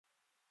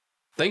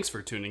Thanks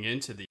for tuning in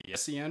to the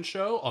SEN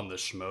show on the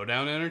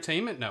Schmodown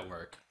Entertainment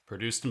Network,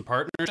 produced in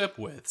partnership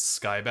with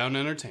Skybound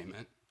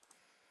Entertainment.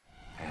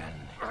 And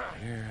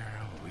here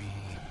we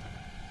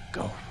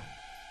go.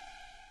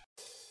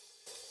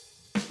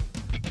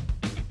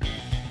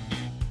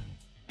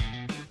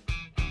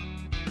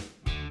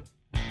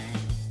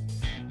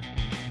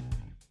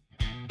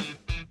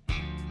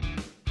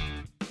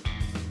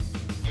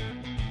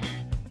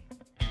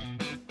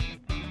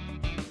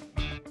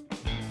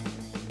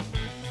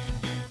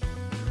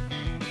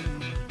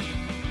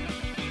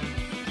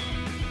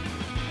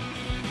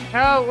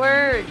 Oh,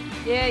 word.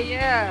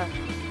 Yeah.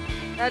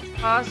 That's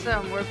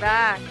awesome. We're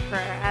back for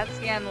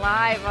SEN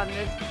Live on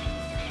this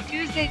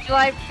Tuesday,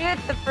 July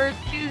 5th, the first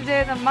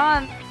Tuesday of the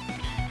month.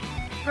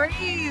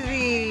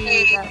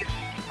 Crazy.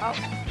 Oh.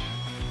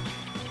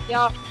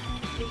 Yo.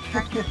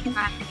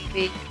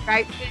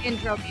 Right to the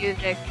intro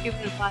music. She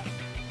was like,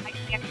 I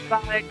can't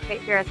bother to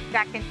take her a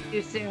second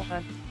too soon.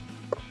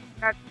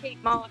 Got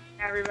Kate Mulligan,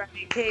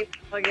 everybody. Kate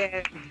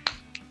Mulligan.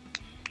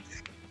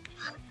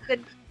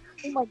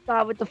 Oh my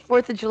God, with the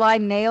 4th of July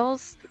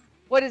nails,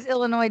 what has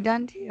Illinois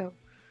done to you?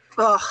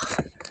 Oh,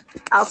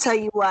 I'll tell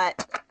you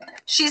what.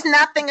 She's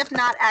nothing if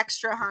not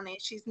extra, honey.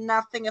 She's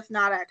nothing if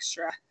not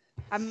extra.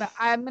 I'm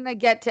gonna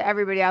get to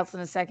everybody else in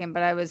a second,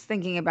 but I was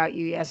thinking about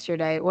you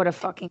yesterday. What a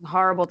fucking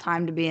horrible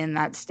time to be in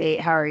that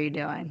state. How are you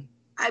doing?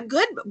 I'm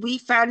good, but we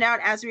found out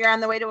as we were on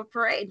the way to a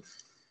parade.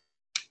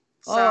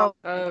 So,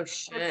 oh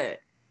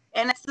shit.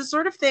 And it's the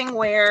sort of thing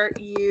where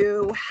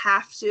you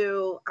have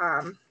to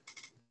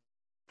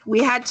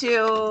we had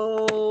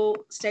to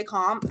stay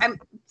calm.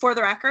 For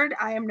the record,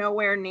 I am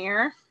nowhere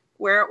near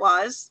where it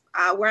was.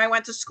 Where I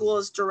went to school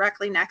is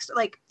directly next.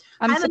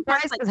 I'm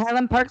surprised because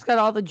Highland Park's got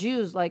all the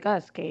Jews like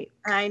us, Kate.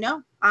 I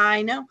know.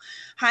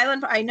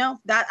 Highland. I know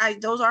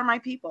that. Those are my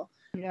people.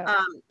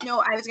 Yeah.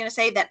 No, I was gonna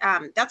say that.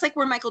 That's like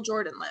where Michael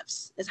Jordan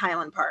lives. Is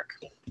Highland Park.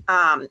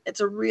 It's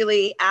a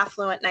really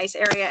affluent, nice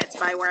area. It's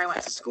by where I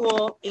went to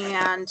school,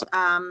 and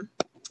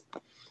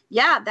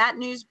yeah, that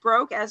news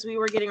broke as we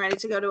were getting ready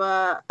to go to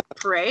a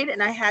parade,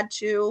 and I had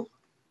to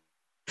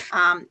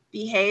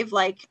behave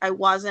like I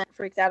wasn't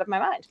freaked out of my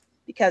mind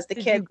because the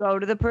kids. Did you go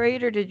to the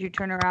parade or did you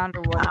turn around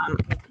or what?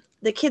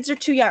 The kids are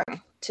too young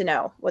to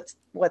know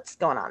what's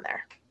going on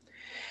there.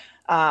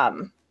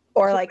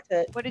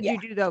 What did you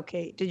do though,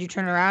 Kate? Did you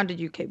turn around? Did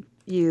you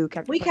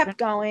kept? We kept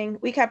going.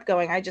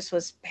 I just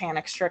was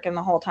panic stricken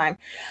the whole time.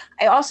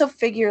 I also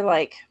figure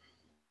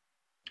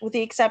with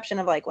the exception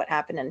of what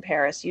happened in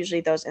Paris,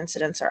 usually those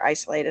incidents are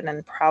isolated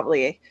and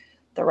probably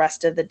the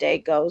rest of the day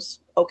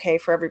goes okay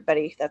for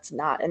everybody that's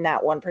not in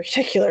that one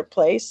particular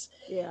place.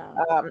 Yeah.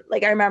 I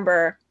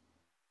remember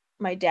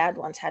my dad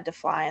once had to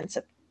fly in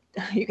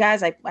you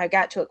guys, I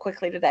got to it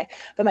quickly today,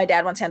 but my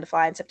dad once had to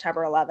fly on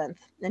September 11th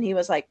and he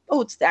was like,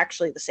 oh, it's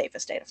actually the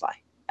safest day to fly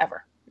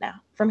ever now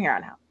from here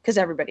on out. Because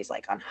everybody's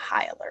on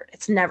high alert.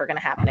 It's never going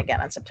to happen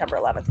again on September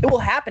 11th. It will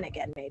happen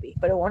again maybe,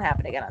 but it won't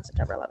happen again on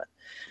September 11th.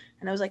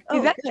 And I was like,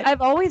 oh,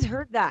 I've always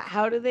heard that.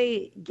 How do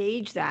they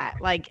gauge that?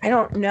 I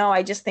don't know.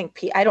 I just think,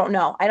 I don't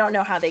know. I don't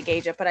know how they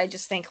gauge it, but I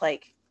just think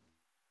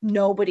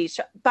nobody's,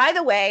 by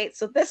the way,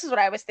 so this is what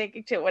I was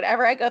thinking too.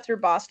 Whenever I go through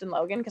Boston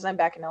Logan, because I'm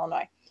back in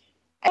Illinois,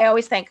 I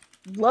always think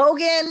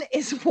Logan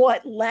is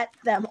what let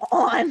them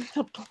on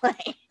the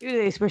plane.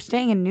 Dude, we're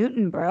staying in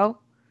Newton, bro.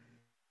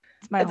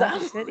 It's my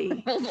home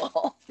city.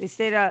 They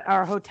stayed at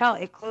our hotel.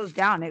 It closed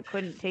down. It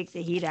couldn't take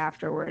the heat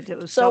afterwards. It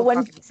was so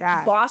when fucking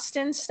sad.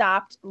 Boston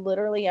stopped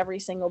literally every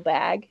single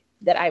bag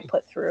that I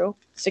put through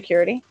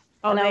security.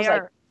 Oh,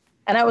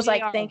 and I was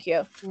like, thank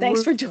you.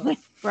 Thanks for doing it.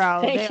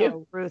 Bro, Thank they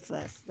you. are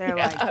ruthless. They're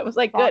I was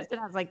like, Boston good.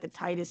 has the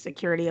tightest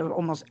security of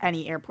almost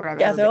any airport I've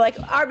ever Yeah, they're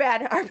been. like, our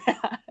bad.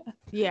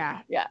 Yeah.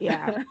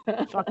 Yeah.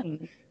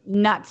 Fucking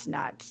nuts.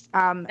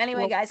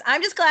 Anyway, guys,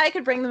 I'm just glad I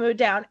could bring the mood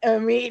down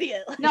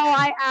immediately. No,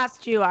 I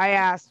asked you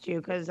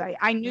because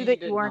I knew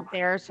that you weren't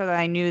there, so that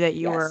I knew that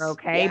you were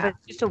okay. Yeah. But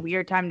it's just a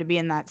weird time to be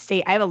in that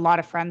state. I have a lot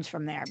of friends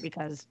from there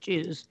because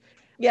Jews.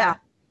 Yeah.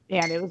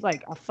 And it was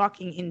a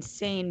fucking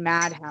insane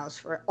madhouse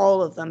for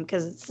all of them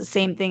because it's the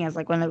same thing as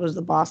when it was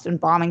the Boston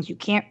bombings. You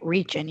can't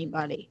reach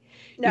anybody.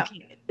 No.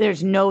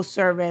 There's no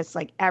service.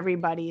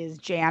 Everybody is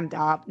jammed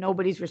up.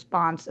 Nobody's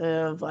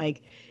responsive.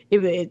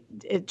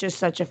 It's just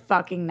such a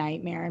fucking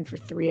nightmare. And for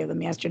 3 of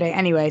them yesterday.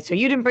 Anyway, so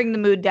you didn't bring the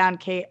mood down,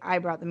 Kate. I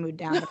brought the mood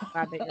down. I'm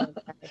glad that you're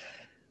okay.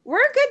 We're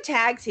a good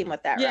tag team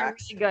with that, Yeah,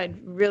 Rex. really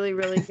good. Really,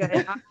 really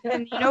good.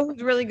 And you know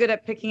who's really good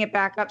at picking it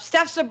back up?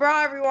 Steph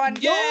Sabra, everyone.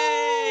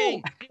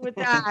 Yay! With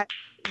that.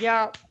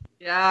 Yeah.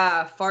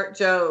 Yeah, fart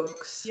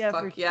jokes. Yeah,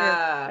 Fuck for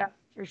yeah.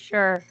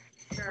 Sure.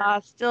 Yeah,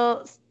 for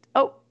sure.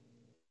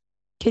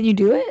 Can you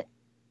do it?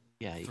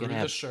 Yeah, you're Through gonna the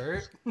have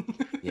shirt.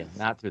 yeah,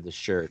 not through the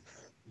shirt.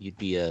 You'd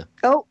be a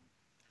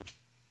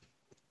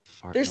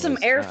fart There's some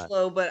noise,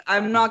 airflow, but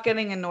I'm not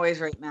getting a noise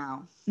right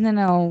now.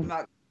 No. I'm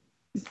not-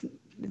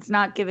 It's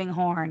not giving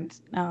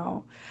horns.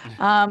 No.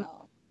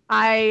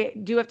 I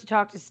do have to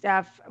talk to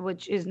Steph,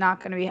 which is not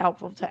going to be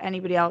helpful to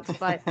anybody else,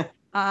 but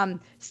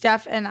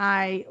Steph and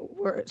I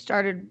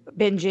started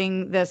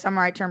binging The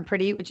Summer I Turned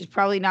Pretty, which is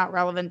probably not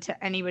relevant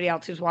to anybody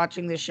else who's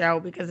watching the show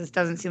because this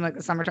doesn't seem like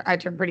the Summer I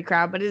Turned Pretty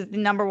crowd, but it is the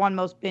 #1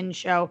 most binge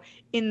show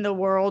in the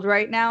world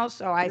right now.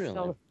 So I Really?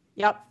 still,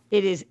 yep,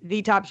 it is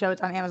the top show.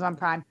 It's on Amazon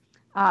Prime.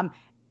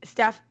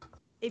 Steph,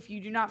 if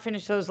you do not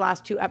finish those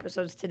last 2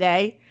 episodes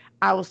today,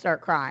 I will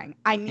start crying.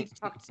 I need to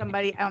talk to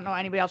somebody. I don't know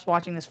anybody else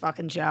watching this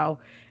fucking show.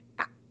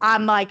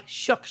 I'm like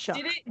shook.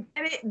 Did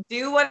it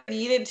do what it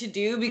needed to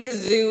do?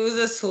 Because it was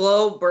a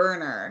slow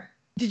burner.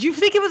 Did you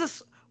think it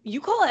was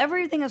you call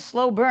everything a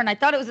slow burn? I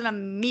thought it was an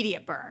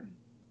immediate burn.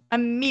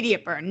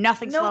 Immediate burn.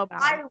 Nothing slow No,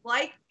 about I it.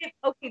 like it.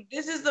 Okay,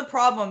 this is the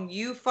problem.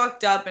 You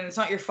fucked up, and it's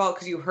not your fault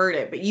because you heard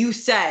it. But you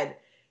said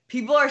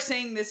people are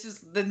saying this is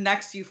the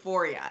next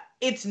Euphoria.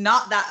 It's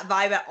not that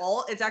vibe at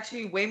all. It's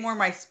actually way more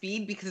my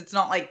speed because it's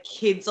not like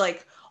kids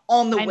like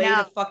on the I way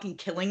know. to fucking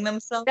killing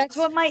themselves. That's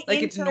what my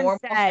like it's intern normal.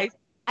 said.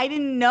 I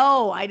didn't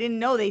know.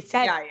 They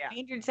said. Yeah. My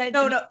intern said.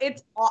 No,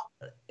 it's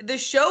the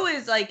show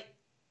is like.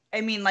 I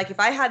mean, like if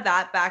I had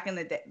that back in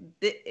the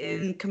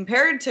day,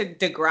 compared to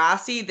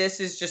Degrassi, this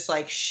is just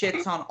like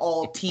shits on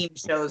all teen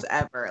shows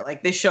ever.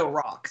 Like this show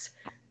rocks,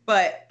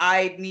 but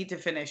I need to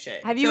finish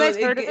it. Have you So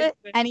guys heard of it?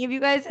 Any of you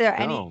guys? Or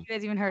any of No. you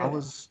guys even heard I of it?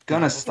 was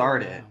gonna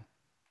start it.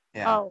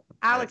 Yeah. Oh,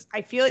 Alex,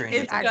 I feel like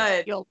Stranger it's Things. good.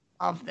 Good. You'll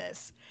love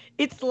this.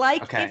 It's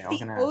like Okay, I was if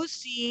the gonna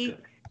ask. OC,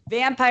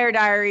 Vampire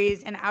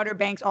Diaries, and Outer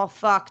Banks all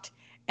fucked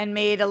and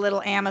made a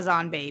little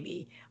Amazon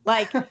baby.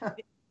 Like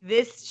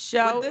this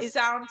show With the is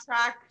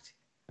soundtrack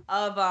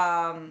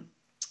of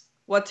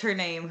what's her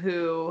name?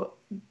 Who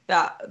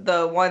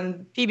the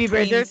one Phoebe teen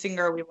Bridgers.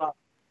 singer we love?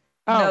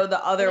 Oh, No,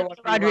 the other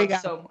Olivia one we Rodrigo.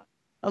 love so much.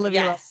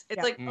 Olivia. Yes, it's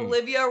yeah. like Mm.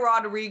 Olivia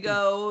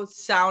Rodrigo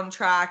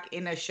soundtrack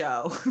in a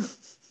show.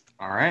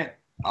 All right.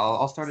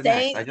 I'll start it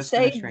next. I just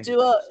finished Stranger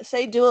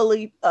Things.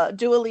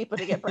 Dua Lipa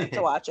to get Brett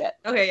to watch it.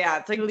 Okay, yeah,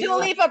 it's like Dua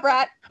Lipa,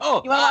 Brett.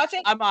 Oh, You wanna watch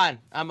it? I'm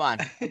on.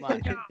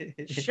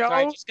 Show.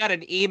 Sorry, I just got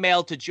an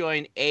email to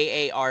join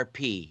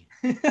AARP.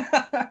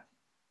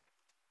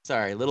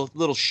 Sorry,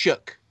 little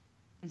shook.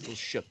 Little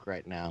shook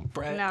right now.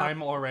 Brett, No.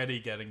 I'm already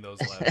getting those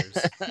letters.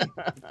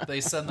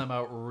 They send them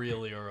out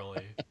really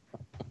early.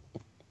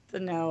 It's a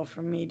no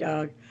from me,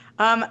 dog.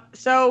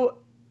 So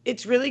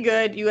it's really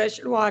good. You guys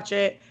should watch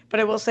it. But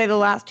I will say the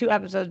last 2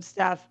 episodes,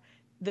 Steph,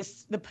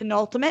 the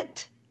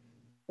penultimate,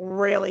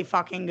 really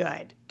fucking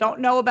good. Don't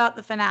know about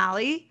the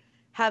finale.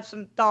 Have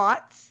some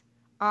thoughts.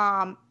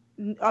 A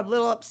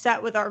little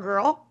upset with our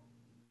girl.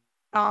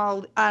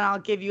 I'll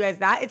give you guys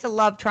that. It's a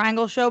love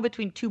triangle show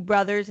between 2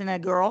 brothers and a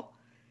girl.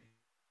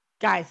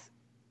 Guys,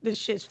 this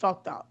shit's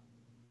fucked up.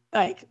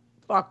 Like,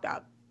 fucked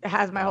up. It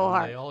has my whole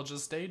heart. They all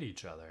just date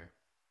each other.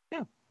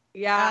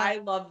 Yeah, I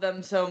love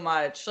them so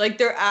much. Like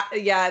the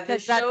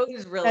That- show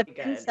is really That's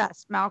good.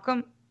 incest,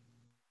 Malcolm.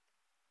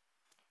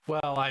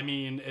 Well, I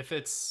mean, if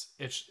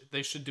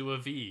they should do a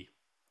V.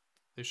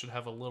 They should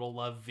have a little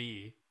love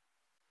V.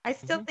 I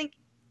still think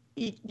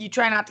you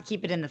try not to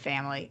keep it in the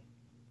family.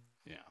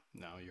 Yeah,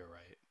 no, you're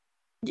right.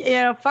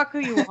 Yeah, fuck who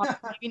you want.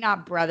 Maybe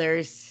not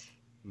brothers.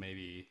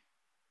 Maybe,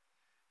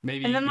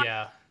 And then, like,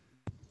 yeah.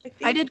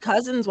 I did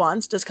Cousins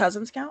once. Does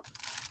Cousins count?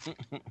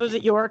 Was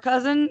it your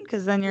cousin?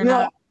 Because then you're No.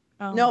 not.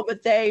 Oh. No, but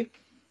Like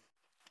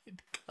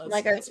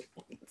I-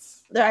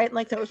 Cousins.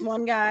 like there was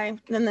one guy,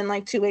 and then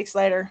like 2 weeks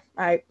later,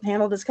 I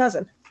handled his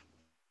cousin.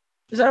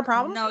 Is that a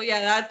problem? No,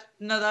 yeah,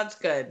 that's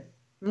good.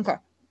 Okay.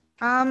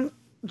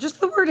 Just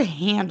the word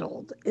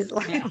 "handled" is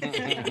like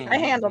I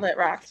handled it,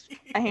 Rox.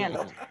 I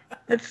handled.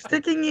 it's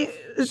sticking.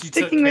 It's She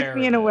sticking took with care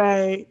me of in a it.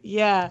 way.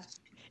 Yeah.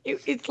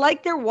 It's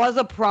like there was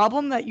a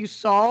problem that you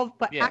solved,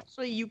 but Yeah.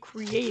 actually you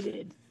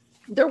created.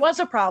 There was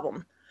a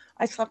problem.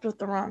 I slept with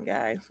the wrong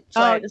guy,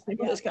 so Oh, I just think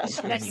yeah. it was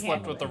cousin. Then You you slept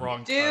handle with the it.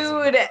 wrong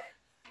Dude, cousin.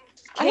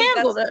 I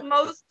handled that's it. the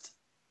most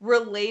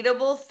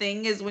relatable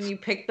thing is when you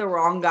pick the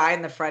wrong guy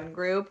in the friend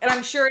group. And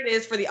I'm sure it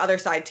is for the other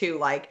side too.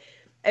 Like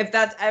if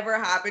that's ever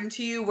happened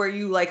to you where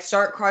you like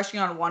start crushing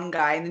on one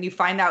guy and then you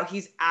find out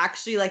he's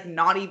actually like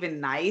not even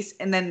nice,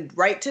 and then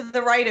right to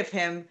the right of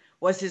him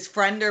was his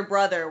friend or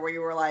brother where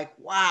you were like,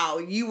 wow,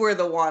 you were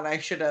the one I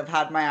should have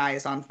had my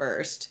eyes on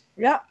first.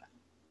 Yeah.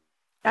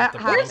 That The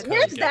happens- bro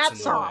Here's code gets that in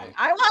the song. way.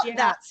 I want Yeah.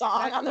 that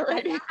song on the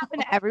radio. That happen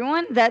to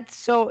everyone.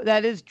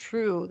 That is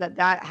true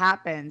that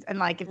happens. And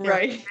like if they're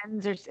Right.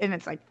 friends or and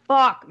it's like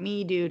fuck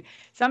me, dude.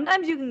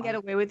 Sometimes you can get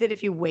away with it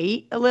if you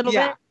wait a little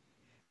Yeah. bit.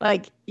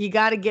 Like you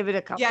got to give it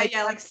a couple.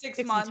 Yeah, like 6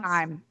 some months.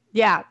 time.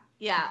 Yeah,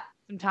 Yeah.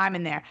 some time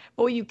in there.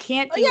 But what you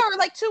can't Oh do. yeah, we're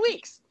like 2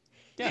 weeks.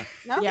 Yeah.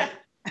 No. Yeah.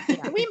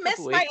 We missed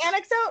Couple my weeks.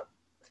 anecdote.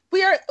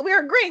 We are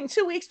agreeing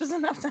 2 weeks was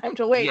enough time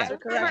to wait Yeah. to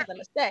correct the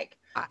mistake.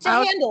 To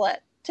I'll, handle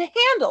it. To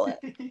handle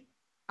it.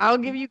 I'll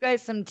give you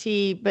guys some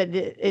tea, but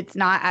it's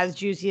not as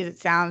juicy as it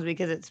sounds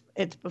because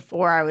it's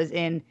before I was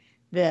in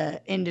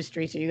the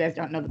industry, so you guys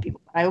don't know the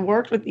people. I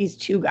worked with these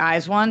 2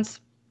 guys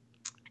once,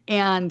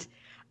 and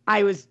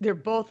they're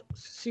both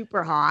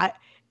super hot.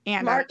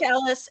 And Mark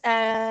Ellis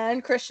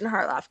and Christian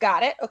Harloff.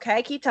 Got it.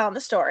 Okay, keep telling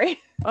the story.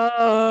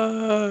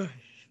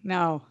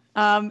 No.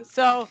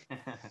 So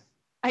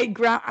I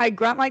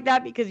grunt like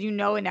that because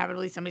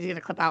inevitably somebody's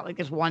gonna clip out like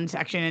this one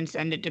section and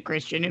send it to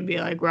Christian and be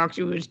like,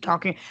 Roxy was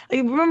talking. Like,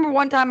 remember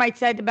one time I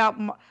said about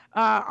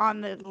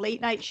on the late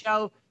night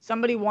show,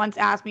 somebody once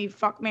asked me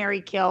fuck,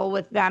 marry, kill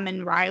with them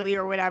and Riley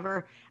or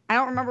whatever. I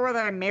don't remember whether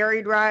I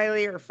married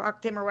Riley or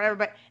fucked him or whatever,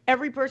 but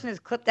every person has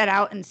clipped that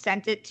out and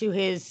sent it to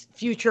his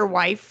future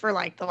wife for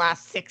like the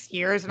last 6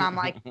 years, and I'm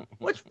like,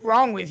 what's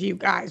wrong with you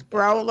guys,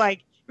 bro?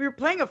 Like, we were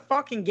playing a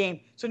fucking game.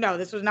 So no,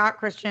 this was not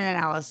Christian and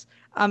Alice.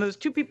 It was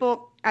two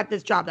people at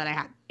this job that I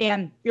had,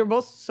 and we were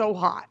both so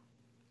hot.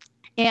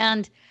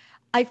 And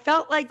I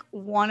felt like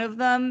one of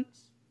them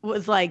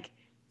was like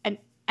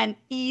an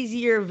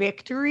easier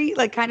victory,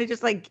 like kind of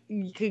just like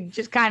you could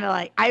just kind of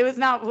like I was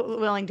not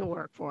willing to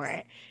work for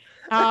it.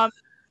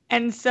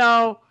 And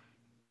so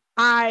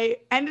I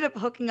ended up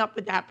hooking up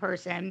with that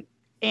person,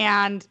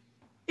 and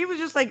it was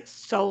just like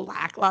so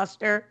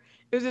lackluster.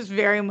 It was just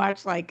very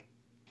much like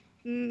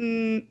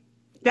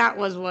that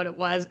was what it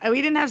was.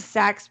 We didn't have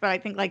sex, but I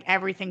think like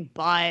everything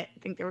but. I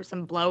think there were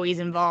some blowies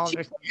involved.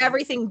 Or something.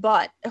 Everything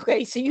but.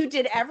 Okay, so you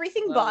did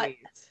everything but.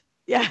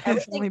 Yeah,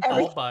 everything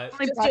all but.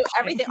 Just do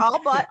everything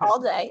all but all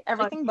day.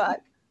 Everything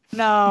but.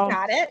 No.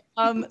 Got it.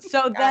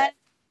 So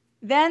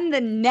then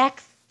the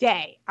next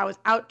day, I was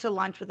out to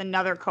lunch with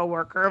another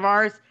coworker of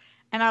ours,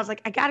 and I was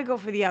like, I got to go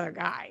for the other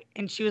guy,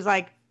 and she was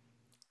like,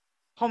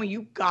 homie,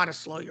 you gotta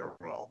slow your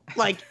roll.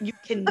 Like you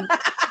cannot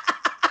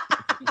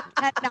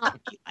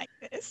be like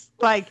this.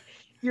 Like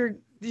you're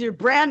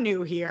brand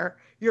new here.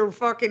 You're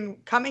fucking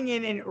coming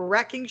in and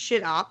wrecking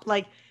shit up.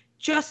 Like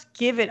just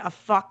give it a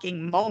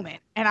fucking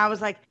moment. And I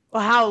was like,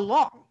 well, how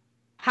long?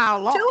 How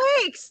long? 2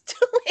 weeks. 2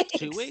 weeks.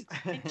 2 weeks.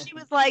 And she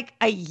was like,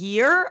 a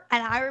year?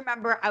 And I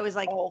remember I was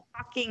like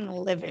fucking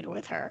livid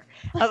with her.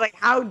 I was like,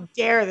 how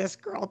dare this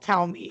girl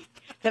tell me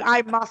that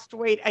I must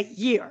wait a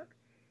year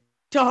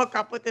to hook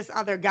up with this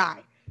other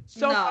guy?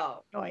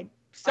 So annoyed.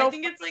 So I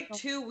think it's like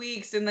 2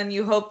 weeks, and then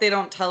you hope they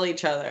don't tell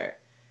each other.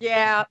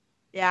 Yeah.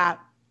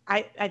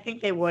 I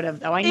think they would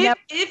have though.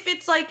 If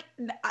it's like,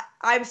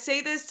 I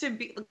say this to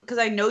be because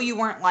I know you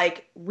weren't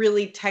like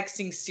really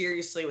texting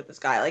seriously with this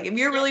guy. Like if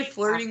you're really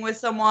flirting with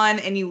someone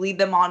and you lead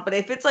them on, but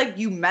if it's like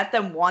you met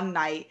them one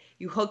night,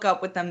 you hook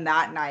up with them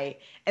that night,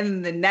 and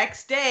then the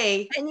next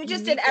day and you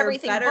just did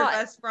everything better but.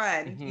 best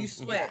friend, you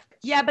switch.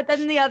 Yeah, but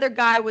then the other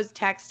guy was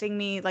texting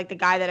me, like the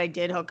guy that I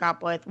did hook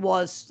up with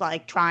was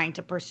like trying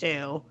to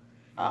pursue.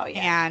 Oh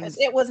yeah, and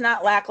it was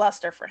not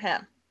lackluster for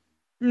him.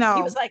 No,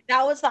 he was like,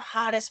 that was the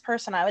hottest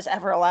person I was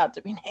ever allowed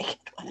to be naked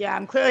with. Yeah,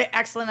 I'm clearly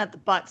excellent at the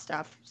butt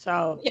stuff.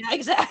 So yeah,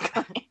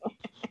 exactly.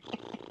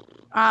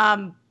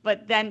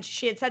 But then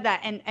she had said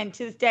that, and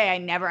to this day, I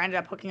never ended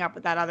up hooking up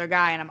with that other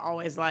guy, and I'm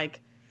always like,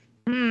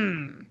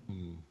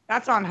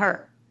 that's on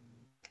her.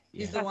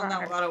 He's the one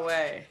that got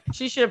away.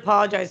 She should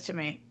apologize to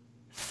me.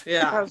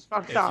 Yeah, that was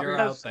fucked up. You're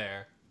out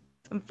there.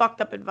 Some fucked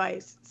up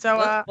advice.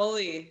 So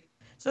bully.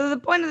 So the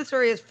point of the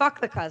story is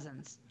fuck the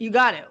cousins. You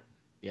got to.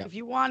 Yeah. If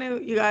you want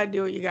to, you gotta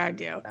do what you gotta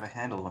do. Gotta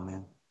handle them,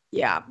 man.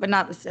 Yeah, but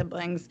not the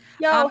siblings.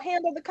 Yo,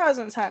 handle the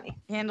cousins, honey.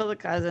 Handle the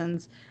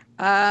cousins.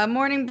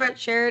 Morning, Brett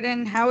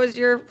Sheridan. How was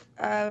your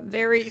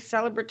very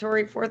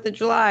celebratory 4th of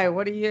July?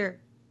 What a year.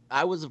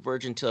 I was a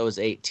virgin till I was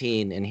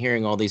 18, and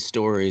hearing all these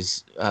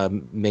stories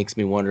makes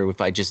me wonder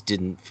if I just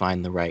didn't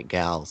find the right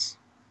gals.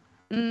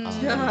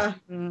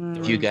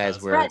 If you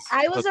guys were Brett,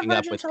 I was a hooking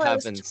up virgin with till I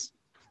was covens.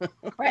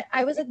 Right,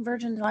 I was a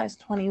virgin till I was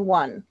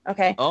 21.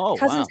 Okay. Oh,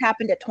 cousins wow.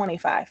 happened at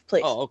 25.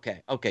 Please. Oh,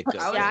 okay, good.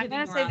 Yeah, I'm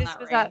gonna say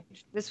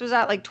this was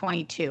at like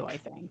 22, I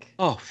think.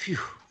 Oh, phew.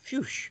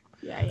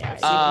 Yeah.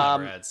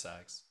 Never had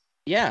sex.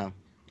 Yeah.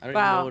 I don't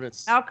even know what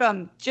it's.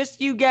 Malcolm,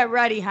 just you get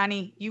ready,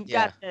 honey. You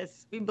got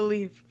this. We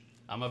believe.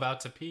 I'm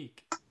about to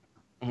peek.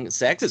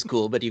 Sex is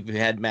cool, but you've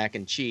had mac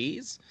and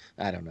cheese.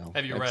 I don't know.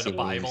 Have you I've read a seen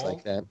movies Bible?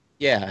 like that.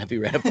 Yeah. Have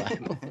you read a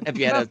Bible? Have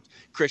you had a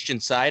Christian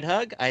side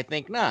hug? I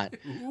think not.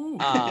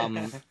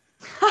 4th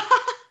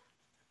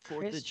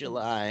of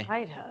July.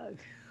 Side hug.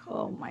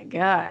 Oh my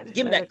God.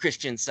 Give me that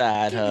Christian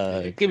side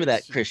hug. Give me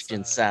that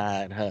Christian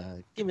side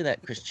hug. Give me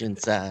that Christian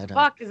side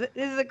hug. Fuck, this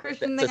is a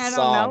Christian thing I don't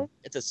song. know?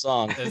 It's a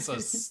song. It's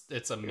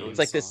a meme It's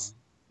like song. this.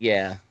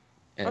 Yeah.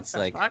 And What it's the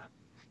like, fuck?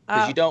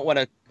 because you don't want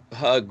to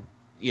hug,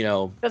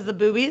 Because the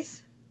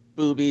boobies?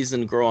 boobies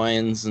and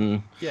groins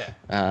and, yeah.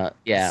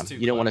 yeah. It's too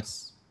You don't want to,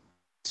 close.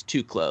 it's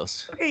too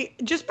close. Okay,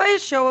 just by a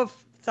show of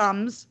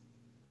thumbs,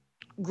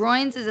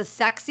 groins is a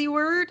sexy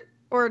word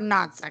or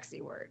not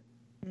sexy word?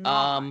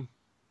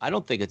 I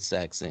don't think it's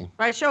sexy.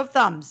 By a show of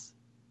thumbs.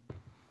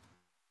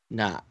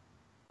 Nah.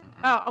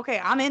 Oh,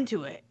 okay, I'm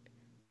into it.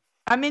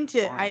 I'm into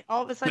it.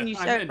 All of a sudden you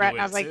I'm said it, into Brett, it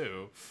and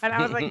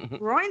I was like, too.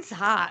 groin's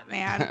hot,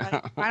 man.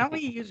 Like, why don't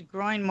we use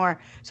groin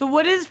more? So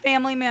what does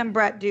Family Man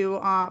Brett do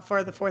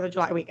for the 4th of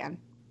July weekend?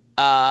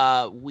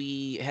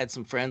 We had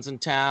some friends in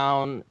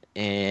town,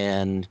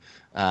 and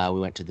we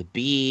went to the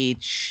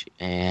beach,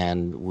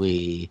 and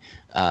we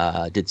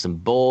did some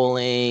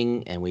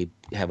bowling, and we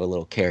have a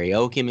little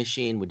karaoke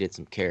machine. We did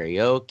some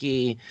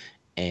karaoke,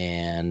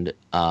 and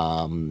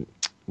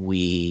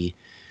we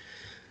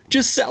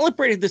just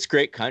celebrating this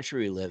great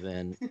country we live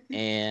in,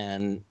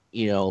 and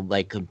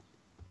like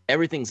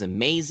everything's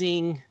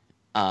amazing,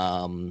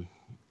 and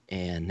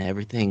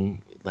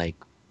everything, like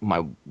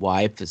my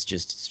wife is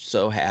just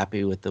so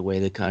happy with the way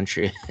the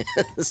country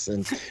is,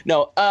 and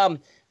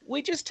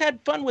we just had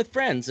fun with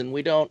friends, and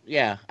we don't.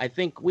 Yeah, I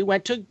think we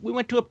went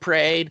to a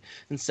parade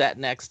and sat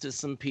next to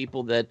some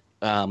people that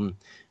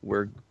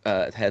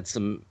had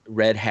some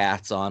red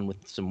hats on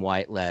with some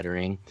white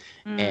lettering,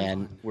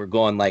 and we're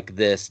going like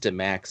this to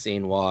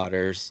Maxine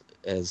Waters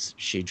as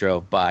she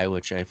drove by,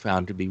 which I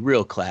found to be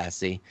real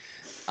classy.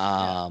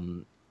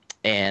 And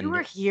you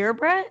were here,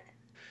 Brett?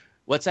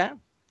 What's that?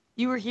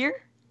 You were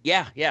here?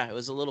 Yeah. It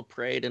was a little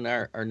parade in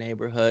our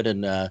neighborhood,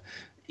 and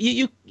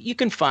you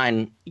can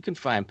find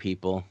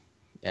people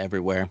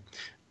everywhere.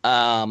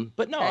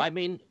 But no, I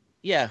mean,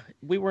 yeah,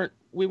 we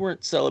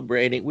weren't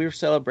celebrating. We were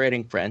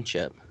celebrating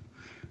friendship.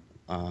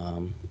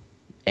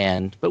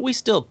 But we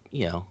still,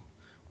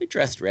 we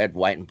dressed red,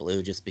 white, and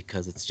blue just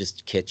because it's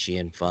just kitschy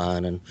and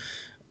fun. And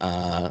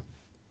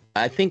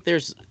I think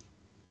there's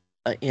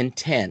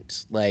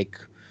intent. Like,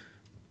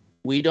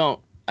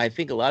 I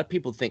think a lot of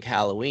people think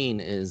Halloween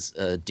is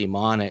a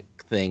demonic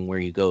thing where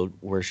you go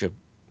worship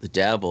the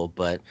devil,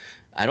 but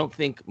I don't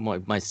think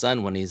my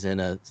son, when he's in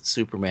a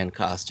Superman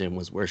costume,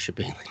 was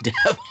worshiping the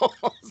devil.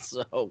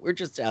 So we're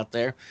just out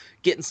there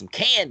getting some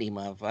candy,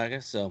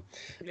 motherfucker. So,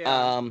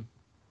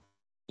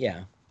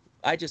 yeah,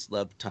 I just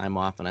love time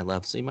off, and I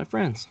love seeing my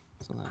friends.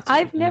 So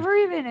I've never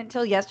even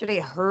until yesterday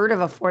heard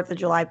of a 4th of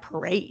July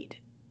parade.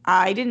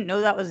 I didn't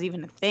know that was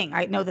even a thing.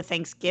 I know the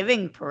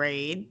Thanksgiving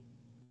parade,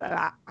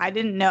 but I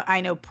didn't know.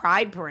 I know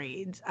Pride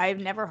parades. I've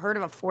never heard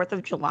of a 4th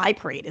of July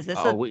parade. Is this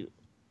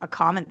a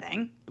common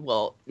thing?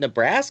 Well,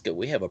 Nebraska,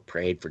 we have a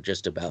parade for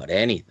just about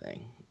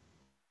anything.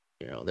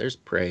 There's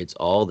parades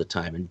all the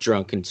time, and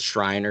drunken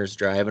Shriners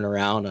driving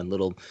around on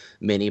little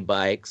mini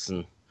bikes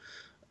and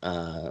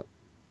or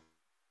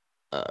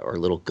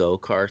little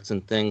go-karts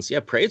and things.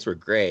 Yeah, parades were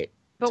great.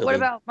 But what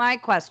about my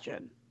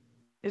question?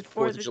 Is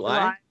 4th of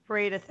July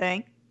parade a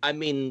thing? I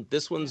mean,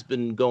 this one's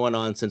been going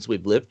on since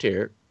we've lived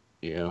here.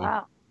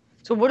 Wow.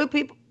 So what do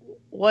people?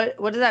 What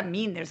does that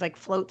mean? There's like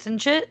floats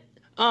and shit.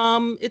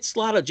 It's a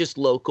lot of just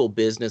local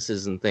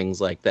businesses and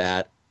things like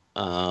that.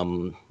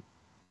 And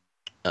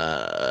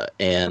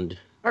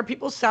are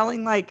people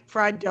selling like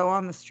fried dough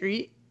on the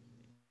street?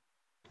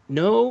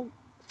 No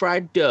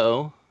fried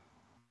dough.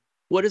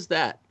 What is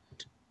that?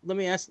 Let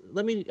me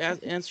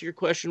answer your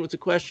question with a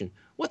question.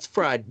 What's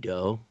fried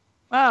dough?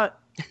 Well,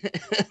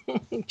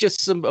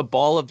 just a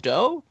ball of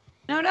dough?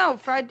 No,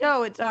 fried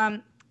dough. It's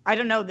I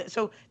don't know.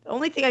 So the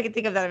only thing I can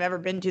think of that I've ever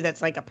been to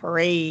that's like a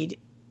parade,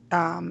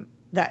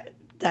 that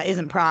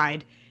isn't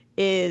Pride,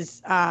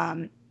 is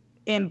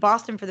in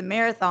Boston for the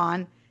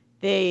marathon.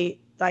 They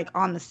like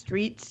on the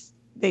streets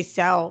they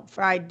sell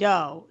fried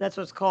dough. That's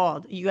what it's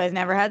called. You guys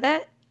never had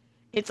that?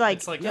 It's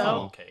like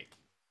funnel cake.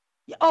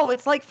 Oh,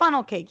 it's like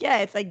funnel cake. Yeah,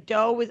 it's like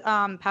dough with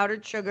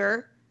powdered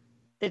sugar.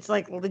 It's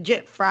like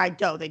legit fried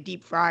dough. They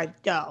deep fried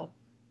dough,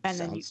 and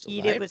then you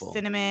eat it with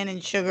cinnamon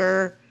and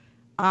sugar.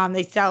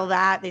 They sell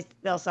that.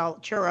 They'll sell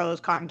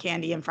churros, cotton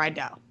candy, and fried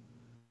dough.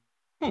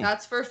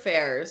 That's for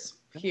fairs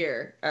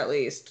here, at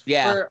least.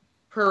 Yeah. For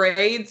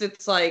parades,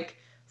 it's like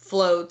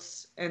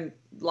floats and,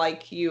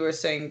 like you were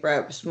saying,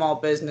 Brett, small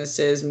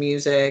businesses,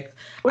 music.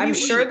 I'm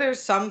sure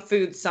there's some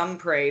food, some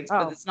parades,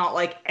 but it's not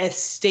like a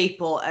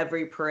staple.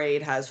 Every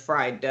parade has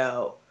fried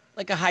dough.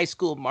 Like a high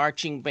school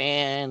marching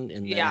band,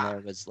 and then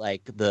there was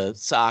like the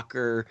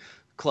soccer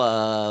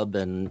club,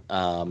 and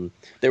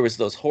there was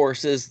those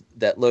horses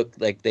that looked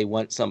like they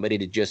want somebody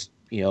to just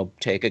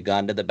take a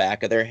gun to the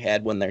back of their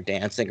head when they're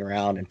dancing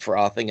around and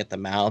frothing at the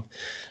mouth.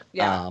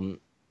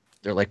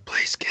 They're like,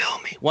 please kill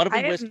me. One of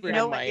them whispered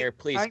in my ear,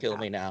 please kill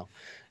me now.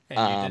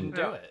 And you didn't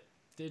do it,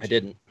 did you? I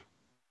didn't.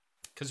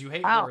 Because you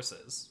hate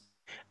horses.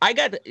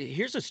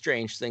 Here's a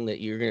strange thing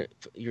that you're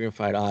gonna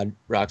find odd,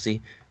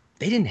 Roxy.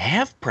 They didn't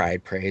have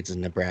pride parades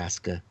in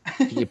Nebraska.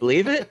 Can you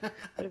believe it?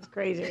 That is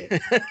crazy.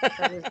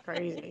 That is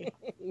crazy.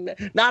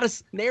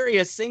 Nary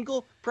a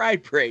single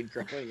pride parade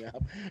growing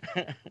up.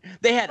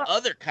 They had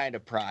other kind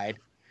of pride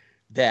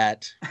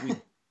that we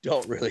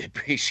don't really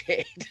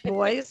appreciate.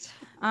 Boys.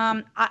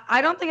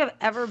 I don't think I've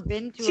ever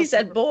been to. She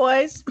said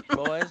boys.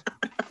 Boys.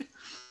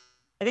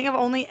 I think I've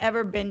only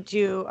ever been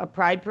to a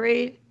pride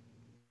parade,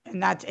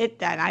 and that's it.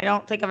 Then I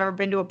don't think I've ever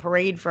been to a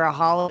parade for a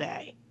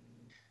holiday.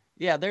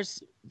 Yeah, they're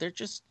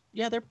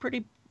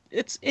pretty.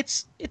 It's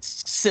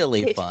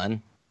silly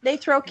fun. They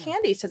throw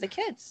candy to the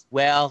kids.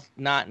 Well,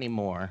 not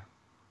anymore.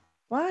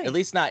 Why? At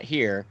least not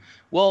here.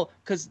 Well,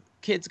 because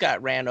kids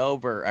got ran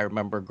over. I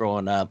remember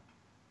growing up,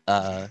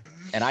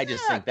 and I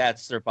just think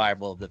that's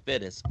survival of the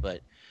fittest.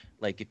 But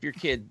like, if your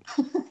kid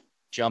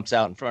jumps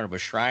out in front of a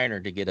Shriner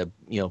to get a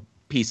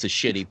piece of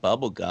shitty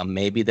bubble gum,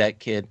 maybe that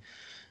kid.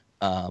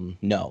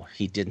 No,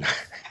 he did not.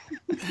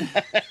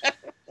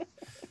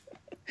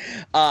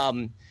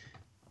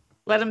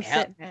 Let him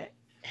sit in it.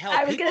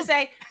 I was gonna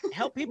say,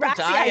 help people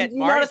Roxy, die at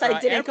Mardi Gras. I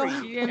didn't go.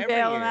 You didn't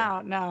bail him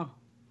out. No.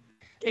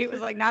 Kate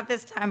was like, not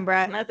this time,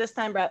 Brett. Not this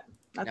time, Brett.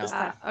 Not this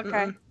time.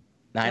 Okay.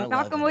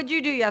 Malcolm, what'd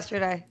you do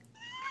yesterday?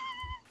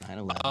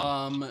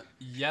 9/11.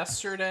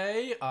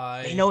 Yesterday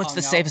I. They know it's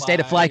the safest day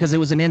to fly because it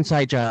was an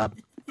inside job.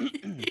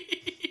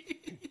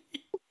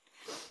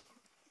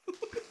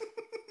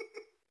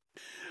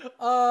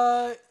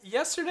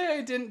 Yesterday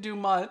I didn't do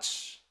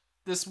much.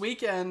 This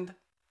weekend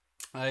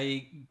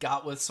I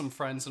got with some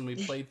friends and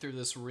we played through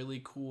this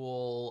really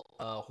cool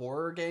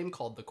horror game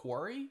called The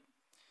Quarry.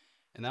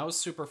 And that was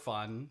super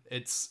fun.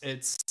 It's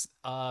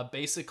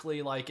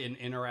basically like an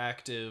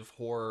interactive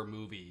horror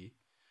movie.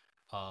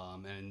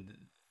 And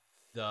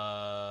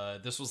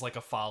this was like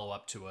a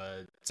follow-up to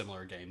a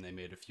similar game they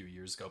made a few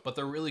years ago. But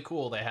they're really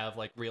cool. They have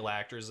like real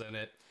actors in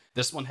it.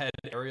 This one had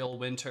Ariel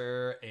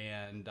Winter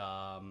and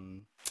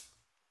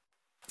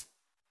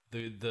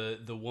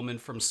the woman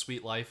from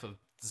Sweet Life of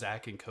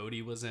Zach and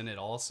Cody was in it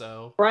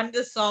also.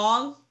 Brenda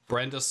Song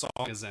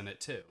is in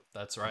it too.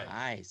 That's right.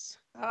 Nice.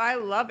 Oh, I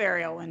love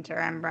Ariel Winter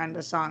and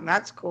Brenda Song.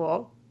 That's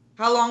cool.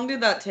 How long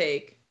did that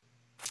take?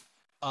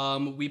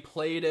 We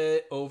played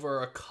it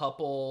over a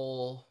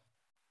couple.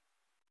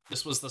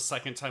 This was the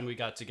second time we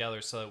got together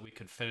so that we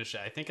could finish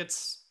it. I think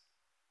it's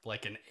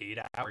like an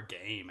 8-hour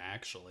game,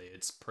 actually.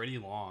 It's pretty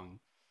long.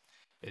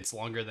 It's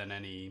longer than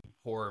any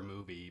horror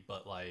movie,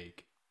 but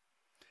like,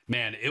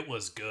 man, it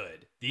was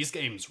good. These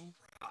games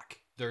rock.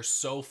 They're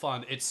so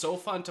fun. It's so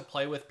fun to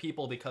play with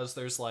people because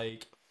there's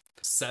like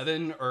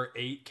 7 or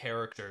 8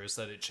 characters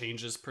that it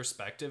changes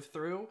perspective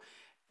through,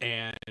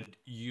 and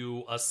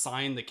you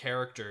assign the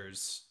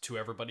characters to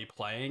everybody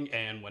playing,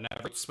 and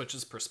whenever it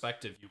switches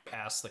perspective, you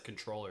pass the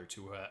controller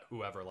to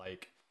whoever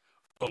like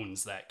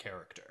owns that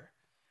character,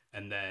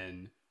 and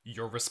then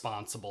you're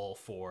responsible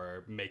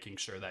for making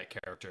sure that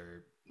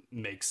character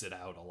makes it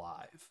out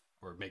alive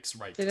or makes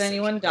right decisions. Did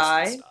anyone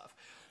die? Stuff.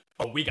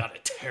 Oh, we got a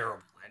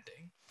terrible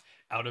ending.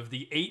 Out of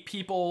the 8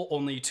 people,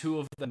 only 2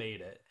 of them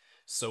made it.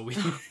 So we.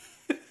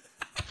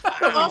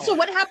 Also,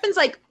 what happens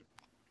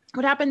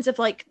if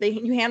like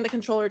you hand the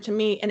controller to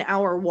me in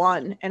hour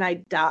 1 and I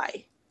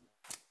die?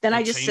 Then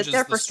I just sit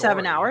there for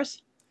 7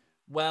 hours?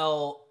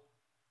 Well,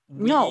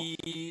 no.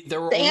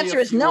 The answer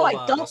is no,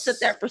 I don't sit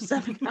there for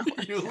 7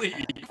 hours. You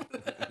leave.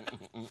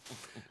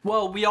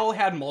 Well, we all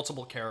had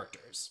multiple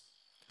characters.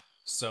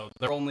 So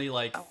there were only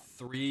like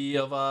 3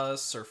 of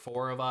us or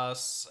 4 of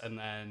us, and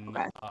then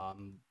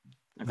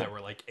there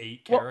were like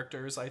 8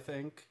 characters, I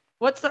think.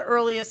 What's the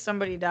earliest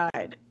somebody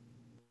died?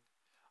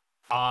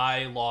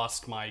 I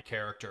lost my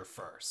character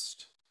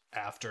first.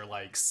 After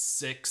like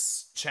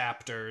 6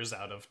 chapters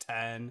out of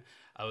 10,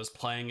 I was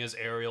playing as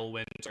Ariel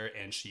Winter,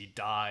 and she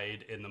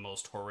died in the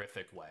most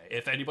horrific way.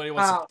 If anybody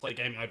wants to play a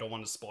game, I don't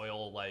want to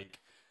spoil like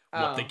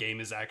what the game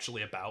is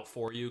actually about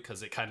for you,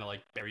 because it kind of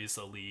like buries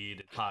the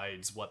lead, it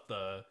hides what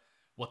the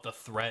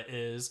threat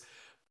is.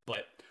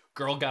 But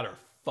girl got her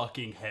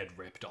fucking head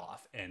ripped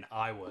off, and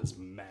I was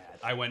mad.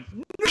 I went,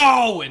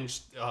 no!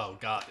 And oh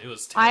god, it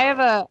was terrible. I have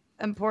a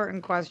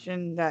important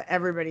question that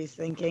everybody's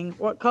thinking.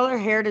 What color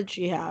hair did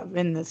she have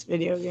in this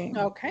video game?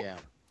 Okay. Yeah.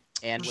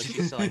 And was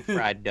she selling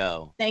fried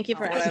dough? Thank you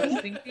for what I asking.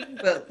 was thinking,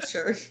 but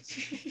sure.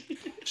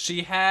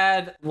 She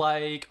had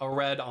like a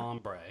red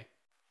ombre.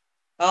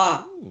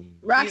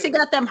 Roxy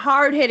got them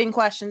hard-hitting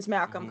questions,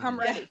 Malcolm. Come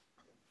ready.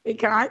 Hey,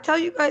 can I tell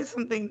you guys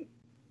something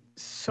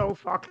so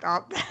fucked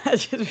up that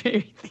just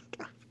made me think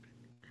of?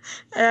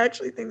 I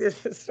actually think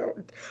this is so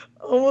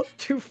almost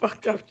too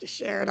fucked up to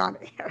share it on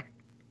air.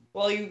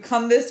 Well, you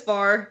come this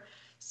far,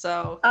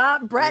 so.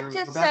 Brett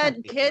just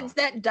said kids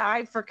that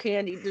died for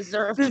candy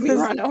deserve to be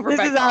run over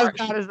by cars. This is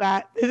as bad as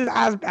that. This is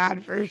as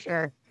bad for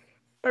sure.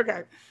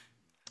 Okay.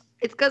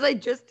 It's because I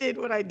just did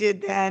what I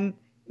did then,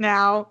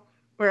 now,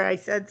 where I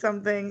said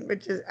something,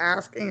 which is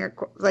asking,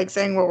 like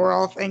saying what we're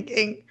all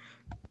thinking,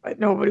 but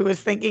nobody was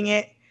thinking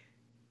it.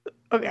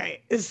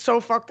 Okay, it's so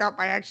fucked up.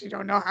 I actually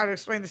don't know how to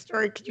explain the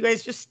story. Could you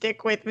guys just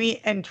stick with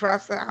me and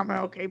trust that I'm an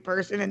okay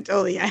person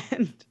until the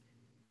end?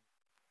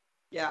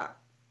 Yeah.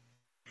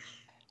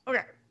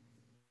 Okay.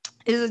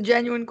 This is a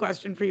genuine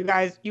question for you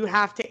guys. You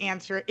have to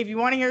answer it. If you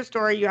want to hear a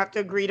story, you have to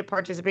agree to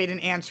participate in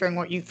answering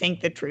what you think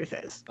the truth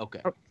is.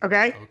 Okay.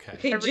 Okay?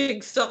 Okay,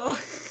 Jigsaw.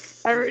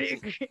 Everybody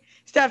agree?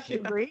 Steph, do you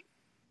agree?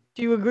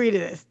 Do you agree to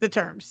this, the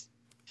terms?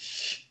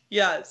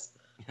 Yes.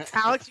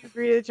 Alex, you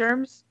agree to the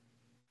terms?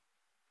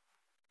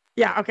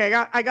 Yeah, okay.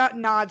 I got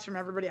nods from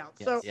everybody else.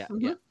 Yeah, so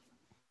yeah.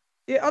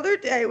 The other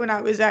day when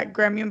I was at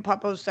Grammy and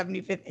Puppo's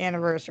 75th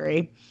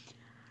anniversary,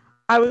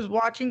 I was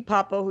watching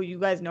Puppo, who you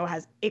guys know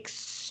has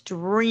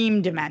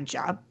extreme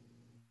dementia.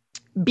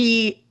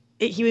 He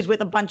was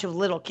with a bunch of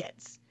little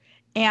kids.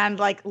 And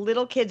like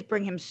little kids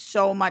bring him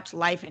so much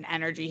life and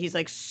energy. He's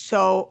like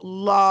so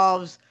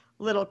loves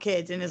little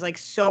kids and is like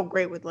so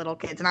great with little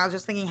kids. And I was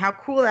just thinking how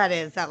cool that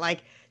is that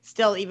like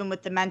still even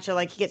with dementia,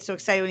 like he gets so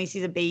excited when he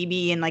sees a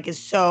baby and like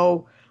is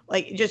so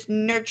like just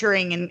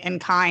nurturing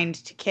and kind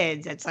to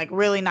kids. It's like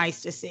really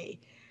nice to see.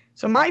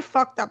 So my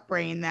fucked up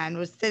brain then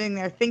was sitting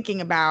there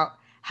thinking about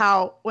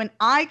how when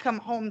I come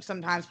home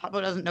sometimes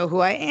Papa doesn't know who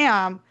I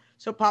am.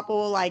 So Papa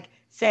will like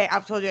say,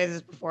 I've told you guys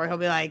this before. He'll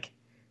be like,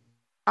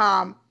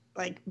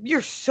 like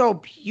you're so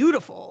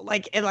beautiful,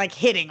 like and like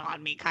hitting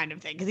on me kind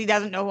of thing, because he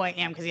doesn't know who I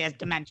am because he has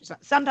dementia.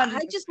 Sometimes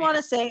I just want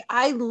to say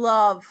I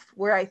love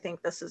where I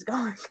think this is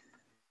going.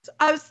 So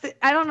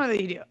I don't know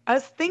that you do. I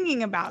was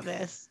thinking about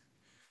this.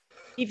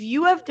 If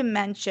you have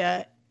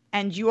dementia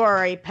and you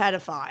are a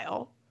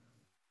pedophile,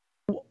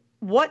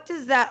 what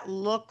does that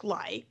look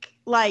like?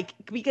 Like,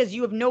 because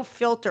you have no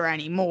filter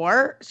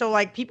anymore. So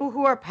like people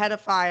who are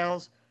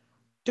pedophiles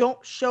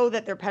don't show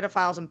that they're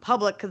pedophiles in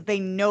public because they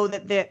know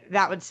that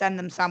that would send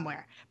them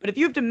somewhere. But if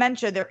you have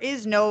dementia, there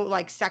is no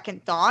like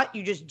second thought.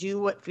 You just do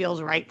what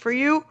feels right for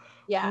you.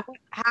 Yeah. What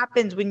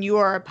happens when you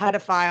are a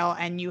pedophile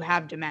and you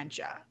have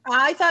dementia?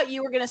 I thought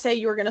you were going to say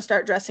you were going to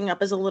start dressing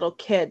up as a little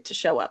kid to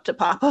show up to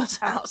Papa's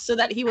house so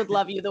that he would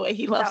love you the way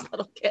he loves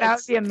little kids. That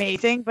would be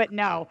amazing. But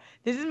no,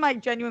 this is my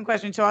genuine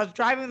question. So I was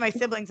driving with my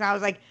siblings and I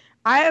was like,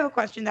 I have a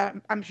question that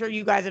I'm sure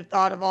you guys have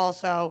thought of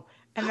also.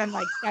 And then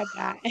like said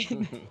that.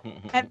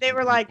 And they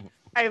were like,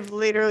 I've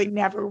literally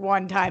never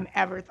one time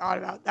ever thought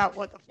about that.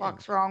 What the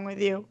fuck's wrong with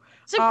you?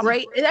 It's a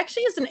great, it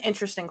actually is an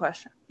interesting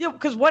question. Yeah,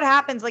 because what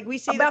happens, like we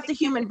say about the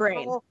human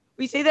brain.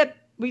 We say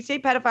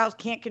pedophiles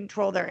can't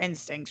control their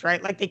instincts,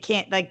 right? Like they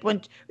can't, like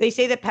when they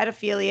say that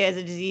pedophilia is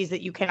a disease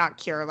that you cannot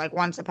cure, like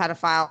once a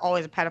pedophile,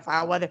 always a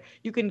pedophile, whether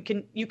you can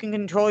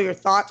control your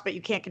thoughts, but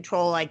you can't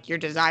control like your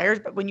desires.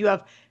 But when you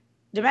have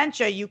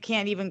dementia, you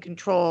can't even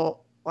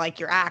control like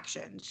your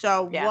actions.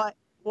 So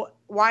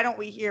why don't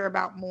we hear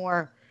about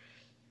more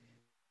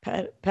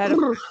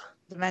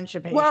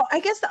dementia patients? Well, I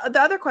guess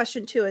the other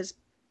question too is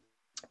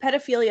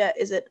pedophilia,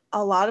 is it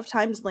a lot of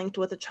times linked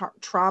with a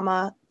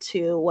trauma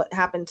to what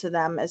happened to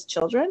them as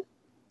children?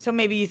 So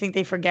maybe you think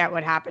they forget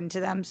what happened to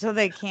them so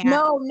they can't.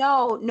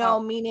 No,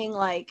 meaning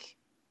like,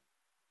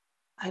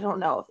 I don't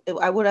know.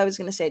 What I was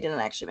going to say didn't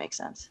actually make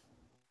sense.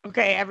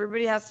 Okay,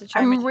 everybody has to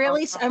I'm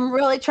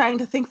really trying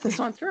to think this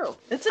one through.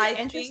 It's an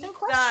interesting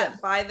question.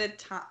 That by the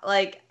time,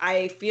 like,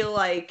 I feel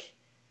like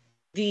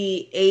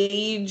the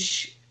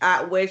age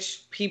at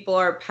which people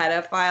are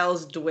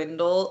pedophiles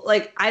dwindle.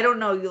 Like, I don't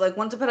know, like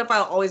once a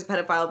pedophile, always a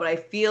pedophile, but I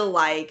feel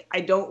like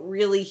I don't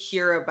really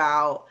hear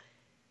about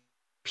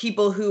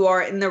people who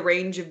are in the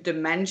range of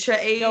dementia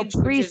age.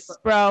 No, priests,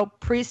 bro.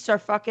 Priests are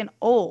fucking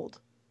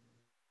old.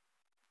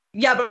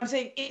 Yeah, but I'm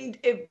saying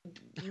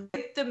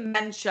with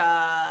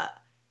dementia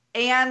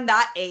and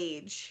that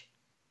age,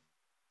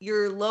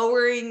 you're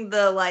lowering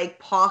the like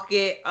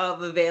pocket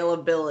of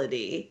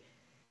availability.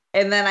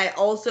 And then I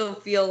also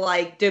feel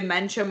like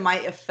dementia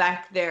might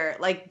affect their,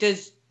 like,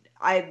 this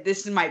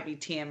might be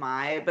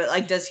TMI, but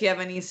like, does he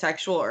have any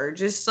sexual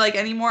urges like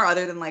anymore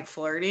other than like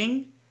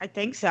flirting? I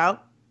think so.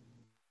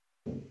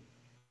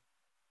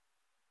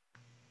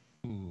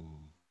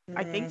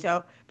 I think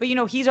so. But you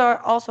know, he's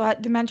also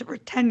had dementia for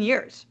 10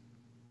 years.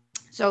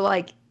 So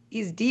like,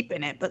 he's deep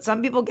in it. But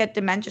some people get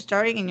dementia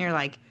starting and you're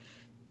like,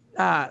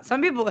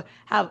 some people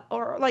have,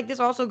 or like this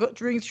also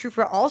rings true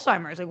for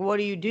Alzheimer's. Like, what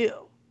do you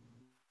do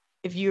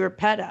if you're a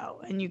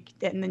pedo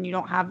and then you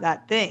don't have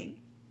that thing?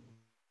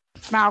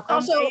 Malcolm,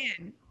 also,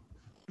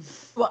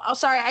 well,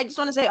 sorry, I just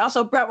want to say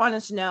also, Brett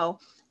wanted to know,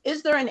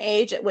 is there an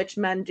age at which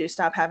men do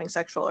stop having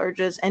sexual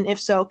urges? And if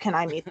so, can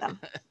I meet them?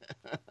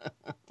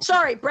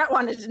 Sorry, Brett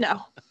wanted to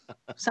know.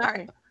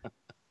 Sorry.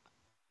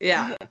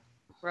 Yeah,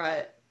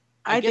 right.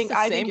 I think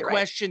the same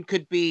question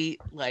could be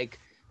like,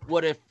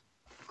 what if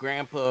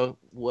Grandpa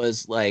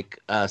was like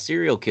a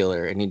serial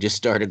killer and he just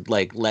started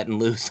like letting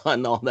loose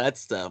on all that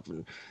stuff,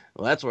 and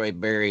well, that's where I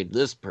buried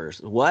this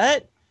person.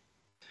 What?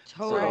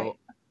 Totally. So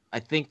I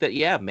think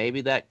that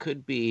maybe that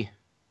could be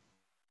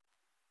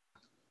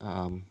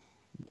a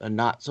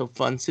not so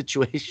fun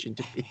situation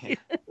to be in.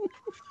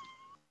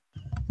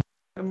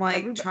 I'm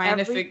like trying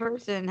to figure. Every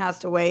person has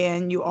to weigh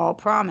in. You all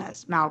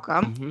promise,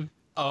 Malcolm. Mm-hmm.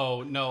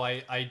 Oh no,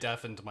 I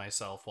deafened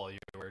myself while you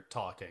were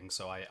talking,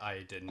 so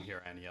I didn't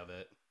hear any of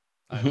it.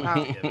 I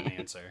don't give an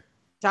answer.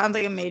 Sounds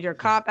like a major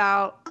cop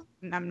out.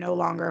 I'm no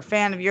longer a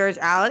fan of yours,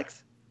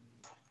 Alex.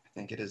 I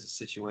think it is a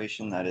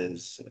situation that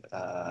is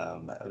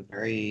a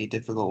very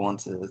difficult one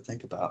to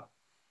think about.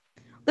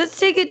 Let's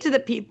take it to the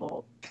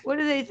people. What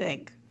do they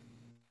think?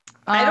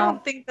 I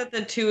don't think that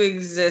the two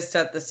exist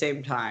at the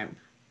same time.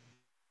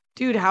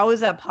 Dude, how is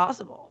that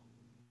possible?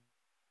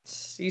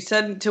 You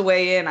said to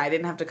weigh in. I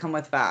didn't have to come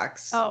with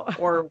facts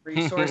or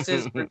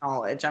resources or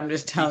knowledge. I'm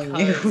just telling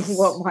you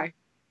what my...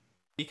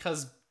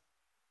 Because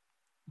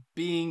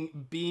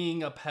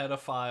being a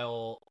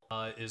pedophile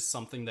is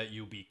something that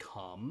you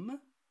become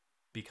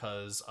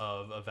because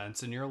of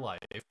events in your life,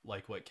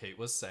 like what Kate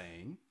was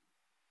saying.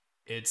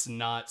 It's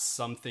not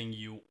something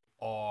you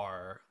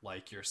are,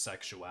 like your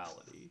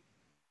sexuality.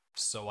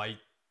 So I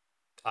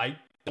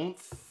don't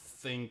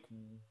think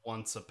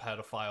once a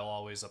pedophile,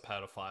 always a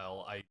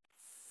pedophile. I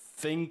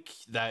think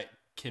that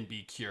can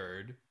be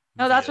cured.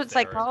 No, that's what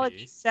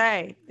psychologists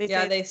say.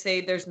 They say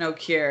there's no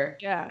cure.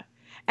 Yeah.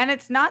 And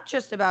it's not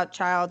just about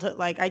childhood.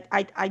 Like,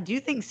 I do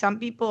think some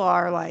people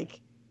are like,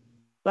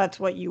 that's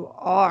what you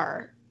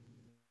are.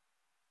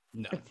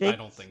 No, I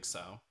don't think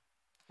so.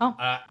 Oh.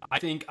 I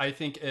think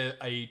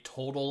a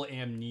total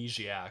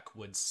amnesiac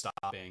would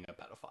stop being a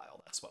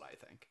pedophile. That's what I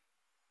think.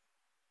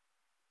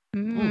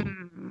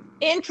 Mm.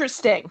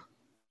 Interesting.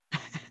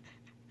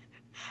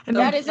 And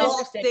That then is Ball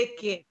interesting.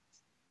 thicket.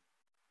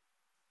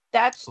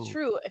 That's Ooh.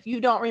 true. If you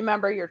don't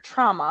remember your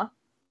trauma,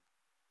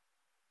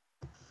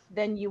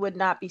 then you would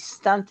not be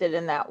stunted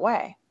in that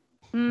way.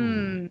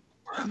 Hmm.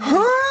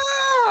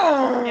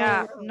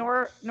 Yeah,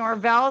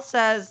 Norvell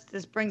says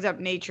this brings up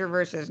nature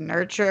versus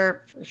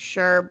nurture for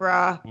sure,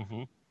 bruh.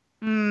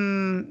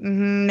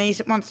 Mhm.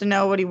 Mason wants to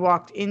know what he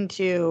walked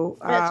into.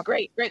 That's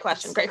great. Great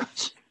question. Great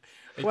question.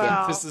 I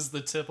Well- think this is the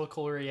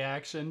typical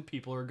reaction.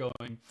 People are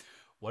going,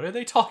 "What are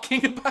they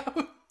talking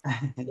about?"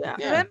 Yeah.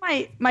 Then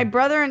my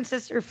brother and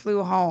sister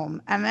flew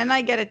home, and then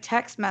I get a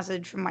text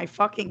message from my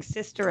fucking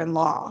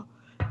sister-in-law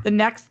the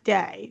next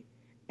day,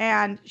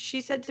 and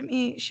she said to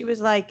me, she was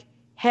like,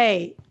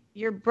 "Hey,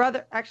 your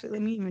brother." Actually,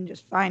 let me even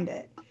just find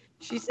it.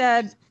 She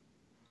said,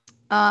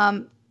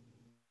 that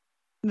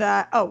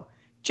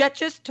Jet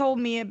just told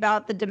me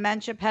about the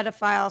dementia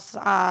pedophiles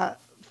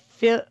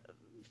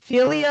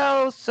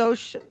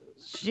filio-social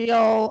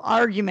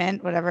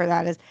argument, whatever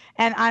that is,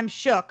 and I'm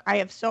shook. I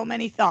have so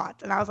many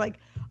thoughts, and I was like,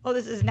 oh,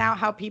 this is now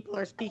how people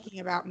are speaking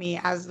about me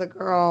as the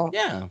girl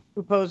Yeah.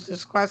 who posed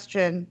this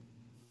question.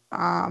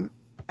 And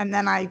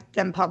then I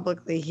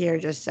publicly here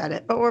just said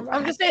it, but we're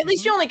I'm gonna say at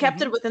least you only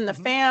kept it within the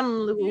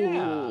family.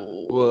 Yeah.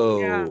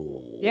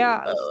 Whoa.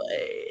 yeah,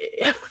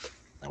 Yeah.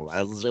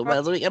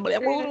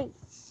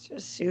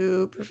 just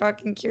super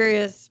fucking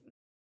curious.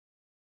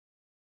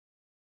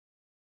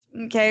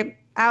 Okay,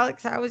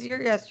 Alex, how was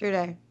your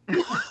yesterday?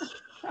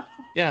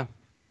 Yeah.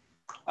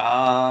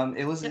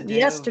 It was a day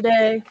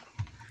Yesterday.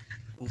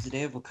 It was a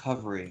day of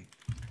recovery.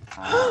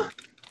 I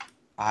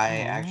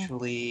Aw.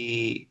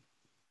 actually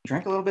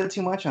drank a little bit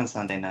too much on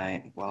Sunday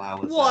night while I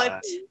was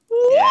What?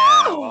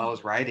 yeah, while I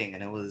was writing,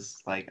 and it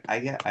was like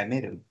I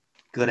made a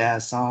good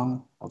ass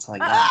song. I'll tell you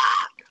that.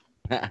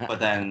 But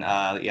then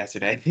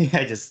yesterday,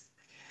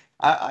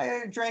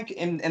 I drank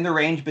in the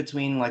range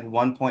between like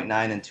 1.9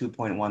 and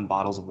 2.1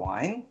 bottles of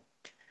wine.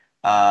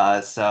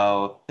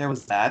 So there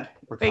was that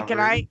Wait,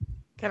 recovery.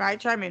 can I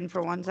chime in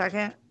for 1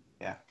 second?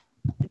 Yeah.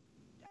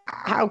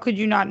 How could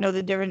you not know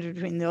the difference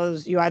between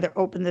those? You either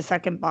opened the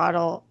second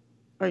bottle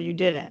or you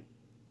didn't.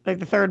 Like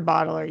the third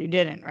bottle or you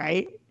didn't,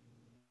 right?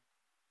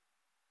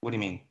 What do you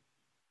mean?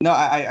 No,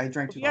 I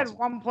drank If two you had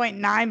bottles.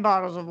 1.9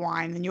 bottles of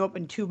wine, then you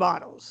opened 2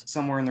 bottles.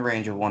 Somewhere in the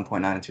range of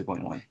 1.9 and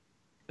 2.1.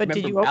 But did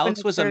Remember, you open Alex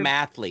the was a third-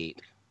 mathlete.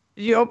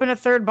 Did you open a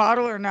third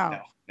bottle or no?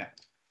 No, no.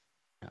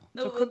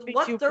 No, So it could be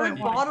what third 2.1.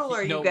 bottle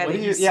are you No, what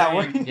getting? he's Yeah,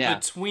 saying, what- Yeah.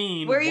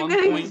 between Where are you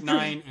getting this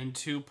 1.9 and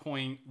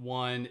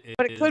 2.1 is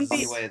But it couldn't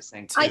be- Funny way of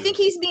saying I think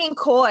he's being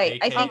coy.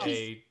 I think he's,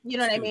 AKA you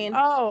know what I two. mean?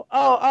 Oh,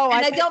 And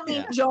I thought- don't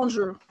mean Yeah. Jones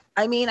Drew.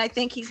 I mean, I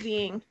think he's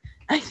being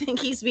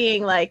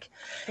like,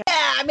 yeah,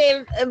 I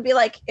mean, it would be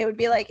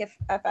like if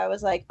I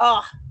was like,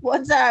 oh,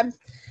 one time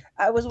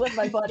I was with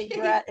my buddy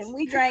Brett and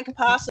we drank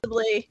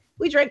possibly,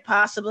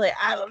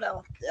 I don't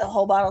know, a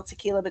whole bottle of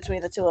tequila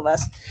between the two of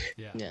us.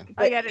 Yeah. Yeah.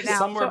 I get it now.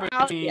 Somewhere So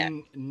Alex-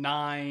 between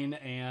 9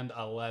 and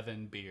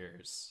 11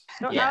 beers.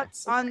 So Yeah.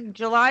 Alex, on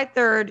July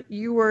 3rd,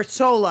 you were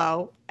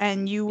solo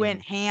and you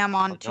went ham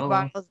on 2 Solo.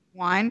 bottles of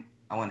wine.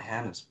 I went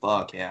ham as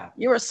fuck, yeah.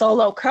 You're a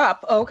solo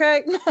cup,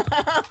 okay?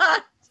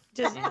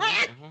 Just,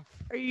 Mhm.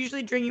 are you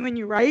usually drinking when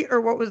you write, or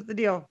what was the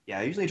deal? Yeah,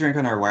 I usually drink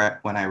when I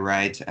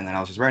write, and then I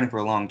was just writing for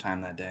a long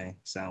time that day.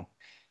 So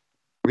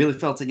really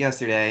felt it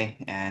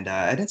yesterday, and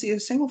I didn't see a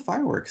single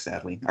firework,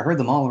 sadly. I heard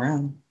them all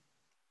around.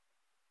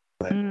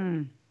 But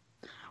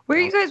Where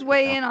you guys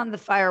weigh in on the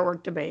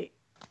firework debate?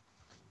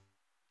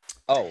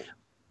 Oh,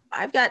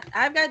 I've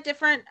got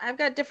different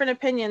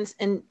opinions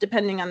and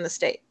depending on the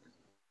state.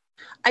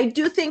 I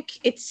do think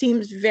it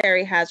seems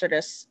very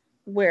hazardous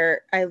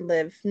where I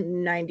live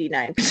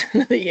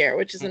 99% of the year,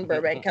 which is in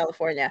Burbank,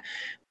 California,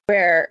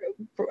 where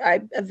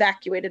I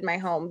evacuated my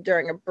home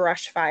during a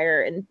brush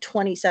fire in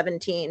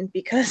 2017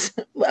 because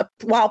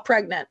while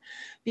pregnant,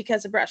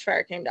 because a brush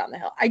fire came down the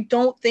hill.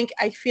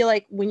 I feel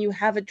like when you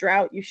have a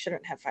drought, you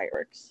shouldn't have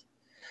fireworks.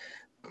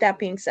 That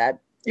being said,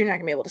 you're not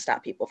gonna be able to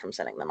stop people from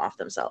setting them off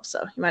themselves.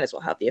 So you might as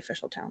well have the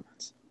official town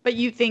ones. But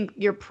you think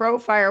you're pro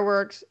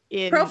fireworks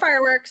in Pro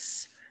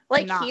fireworks.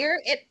 Like Not. here,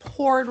 it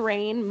poured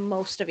rain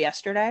most of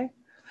yesterday.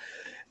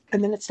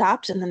 And then it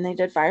stopped, and then they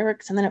did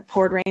fireworks, and then it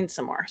poured rain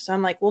some more. So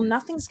I'm like, well,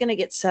 nothing's going to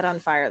get set on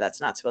fire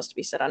that's not supposed to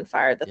be set on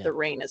fire that Yeah. the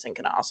rain isn't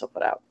going to also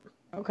put out.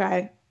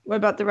 Okay. What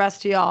about the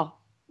rest of y'all?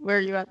 Where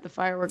are you at the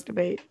firework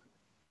debate?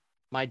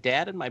 my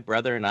dad and my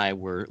brother and I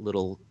were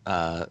little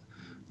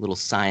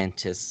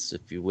scientists,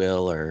 if you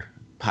will, or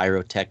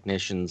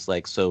pyrotechnicians.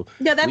 Like, so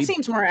Yeah, that We-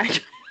 seems more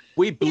accurate.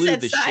 we blew said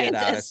the shit out of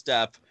scientist.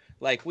 stuff.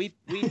 Like we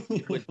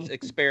would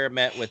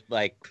experiment with,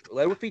 like,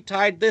 what if we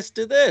tied this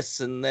to this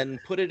and then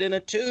put it in a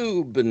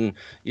tube, and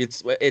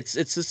it's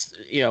just,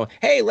 you know,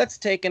 hey, let's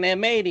take an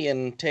M80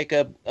 and take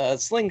a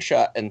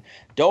slingshot and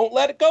don't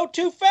let it go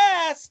too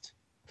fast,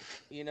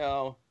 you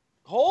know,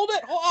 hold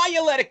it, oh,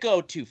 you let it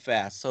go too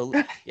fast. So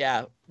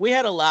yeah, we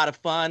had a lot of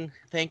fun.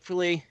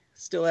 Thankfully,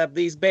 still have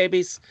these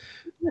babies.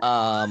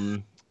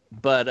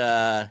 But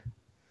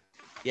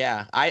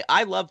yeah,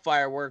 I love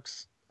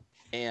fireworks.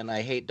 And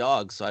I hate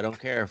dogs, so I don't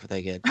care if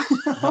they get.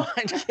 No,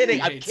 I'm kidding.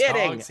 He I'm hates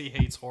kidding. dogs, he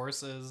hates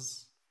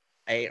horses.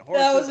 I hate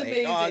That was horses. I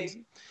hate dogs.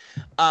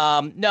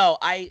 amazing. No,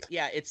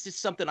 it's just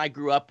something I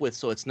grew up with,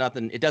 so it's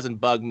nothing. It doesn't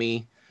bug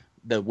me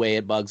the way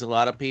it bugs a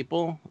lot of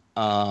people.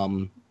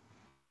 And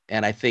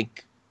I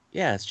think,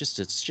 yeah, it's just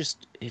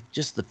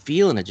the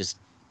feeling. It just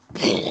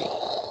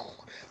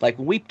like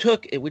when we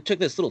took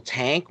this little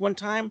tank one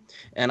time,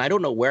 and I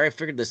don't know where I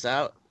figured this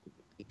out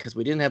because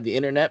we didn't have the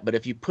internet. But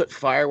if you put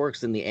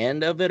fireworks in the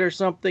end of it or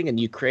something, and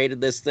you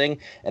created this thing,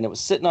 and it was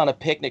sitting on a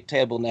picnic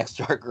table next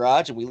to our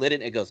garage, and we lit it,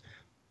 and it goes.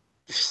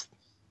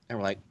 And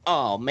we're like,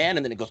 oh man,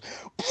 and then it goes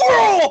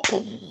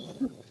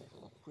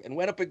and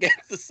went up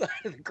against the side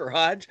of the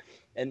garage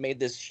and made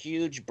this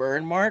huge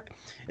burn mark.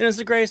 And it's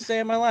the greatest day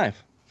of my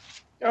life.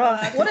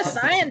 What a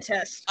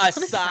scientist.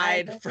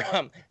 Aside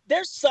from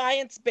their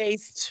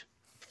science-based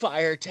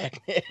fire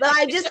technique. But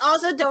I just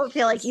also don't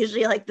feel like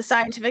usually like the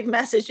scientific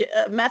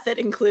method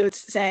includes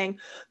saying,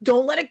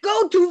 don't let it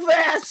go too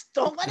fast.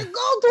 Don't let it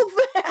go too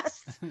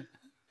fast.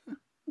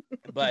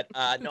 But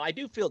no, I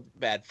do feel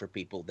bad for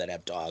people that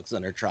have dogs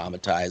and are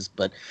traumatized,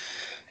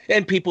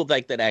 and people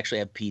like that actually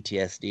have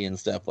PTSD and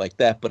stuff like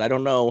that. But I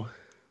don't know.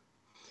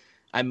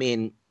 I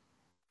mean,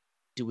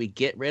 do we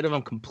get rid of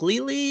them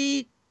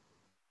completely?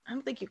 I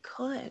don't think you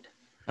could.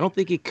 I don't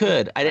think you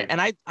could.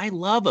 I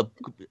love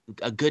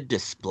a good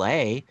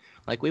display.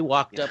 Like we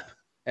walked up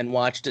and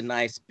watched a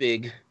nice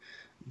big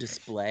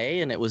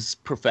display, and it was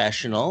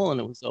professional, and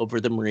it was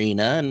over the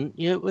marina, and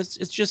it's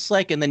just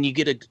like, and then you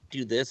get to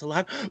do this a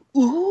lot.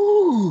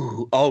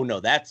 Ooh, oh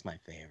no, that's my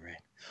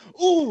favorite.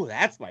 Ooh,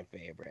 that's my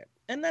favorite,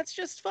 and that's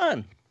just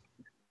fun.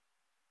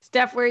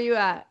 Steph, where are you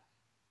at?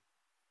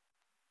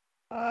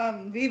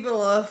 Viva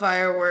la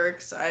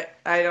fireworks. I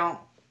don't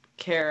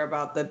care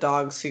about the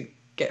dogs who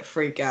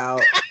freak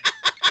out.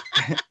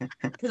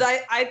 Because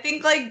I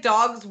think like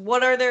dogs,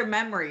 what are their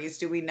memories?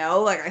 Do we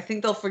know? Like, I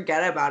think they'll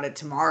forget about it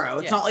tomorrow.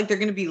 It's not like they're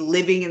going to be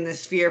living in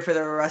this fear for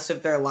the rest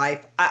of their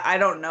life. I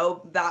don't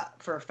know that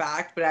for a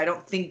fact, but I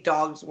don't think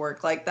dogs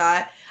work like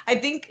that. I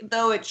think,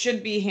 though, it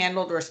should be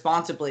handled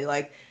responsibly.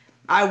 Like,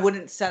 I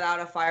wouldn't set out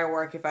a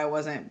firework if I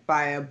wasn't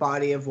by a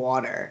body of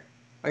water.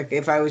 Like,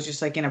 if I was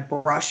just like in a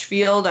brush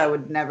field, I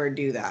would never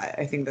do that.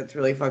 I think that's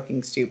really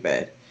fucking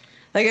stupid.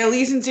 Like, at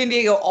least in San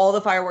Diego, all the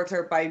fireworks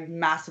are by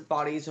massive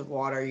bodies of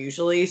water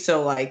usually.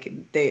 So, like,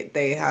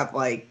 they have,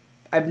 like,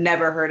 I've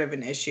never heard of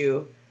an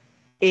issue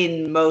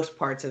in most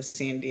parts of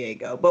San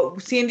Diego.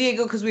 But San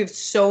Diego, because we have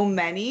so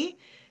many,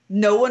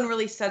 no one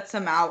really sets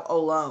them out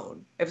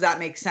alone, if that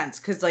makes sense.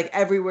 Because, like,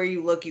 everywhere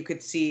you look, you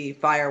could see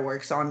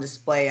fireworks on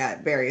display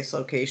at various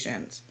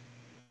locations.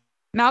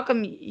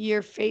 Malcolm,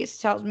 your face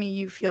tells me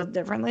you feel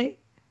differently.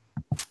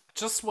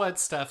 Just what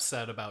Steph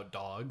said about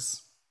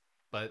dogs.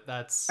 But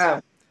that's...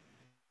 Oh.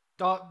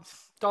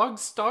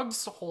 Dogs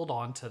hold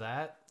on to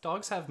that.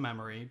 Dogs have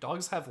memory.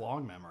 Dogs have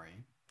long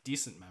memory.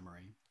 Decent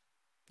memory.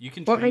 You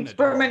can What train makes a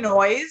dog. Berman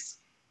noise?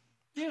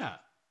 Yeah.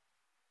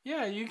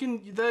 Yeah, you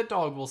can. The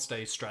dog will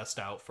stay stressed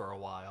out for a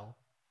while.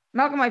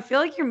 Malcolm, I feel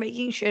like you're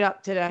making shit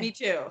up today. Me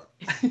too.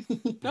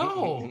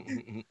 No.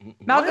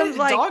 Malcolm's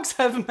What? like, Dogs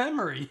have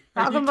memory.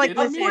 Are Malcolm's you like,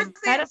 kidding me? listen,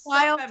 They have some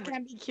pedophiles memory.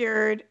 can be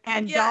cured,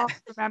 and Yeah.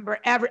 dogs remember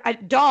a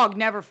dog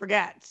never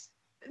forgets.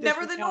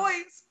 Never Just the know.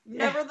 noise.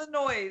 Never the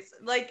noise.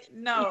 Like,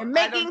 no. You're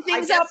making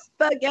things up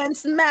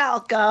against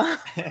Malcolm.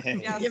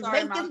 Yeah, You're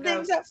sorry, making Malcolm.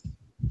 things up.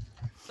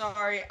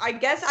 Sorry. I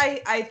guess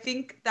I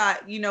think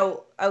that,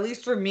 at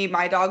least for me,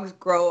 my dogs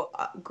grew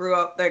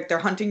up, like, they're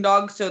hunting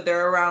dogs, so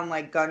they're around,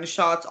 like,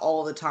 gunshots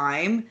all the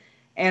time.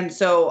 And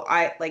so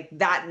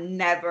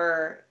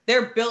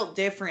they're built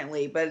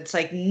differently, but it's,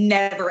 like,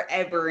 never,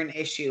 ever an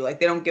issue. Like,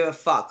 they don't give a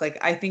fuck. Like,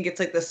 I think it's,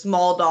 like, the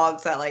small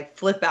dogs that, like,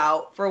 flip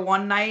out for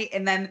one night,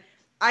 and then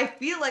I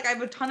feel like I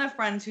have a ton of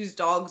friends whose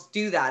dogs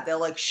do that. They'll,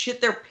 like, shit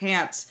their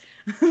pants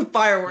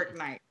firework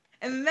night.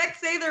 And the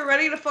next day they're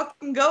ready to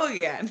fucking go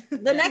again.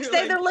 The next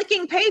day they're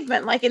licking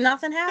pavement like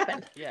nothing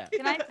happened. Yeah.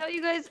 Can I tell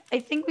you guys? I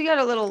think we got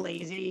a little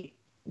lazy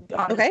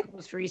on Okay. this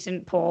most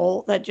recent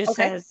poll that just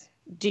Okay. says,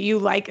 "Do you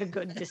like a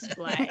good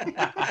display?"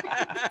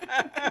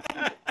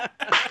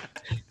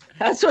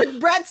 That's what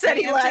Brett said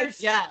he The answer likes.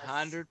 is yes.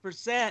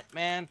 100%,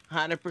 man.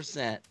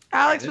 100%.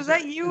 Alex, It was is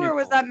that you or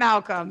was that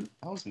Malcolm?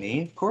 That was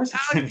me. Of course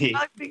it's gonna be.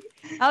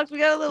 Alex, we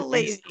got a little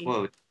Nice lazy.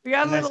 quote. We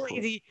got a Nice little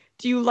quote. lazy.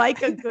 Do you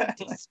like a good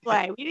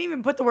display? We didn't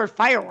even put the word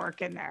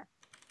firework in there.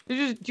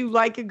 It's just, do you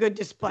like a good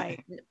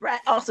display?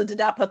 Brett also did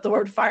not put the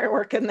word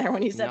firework in there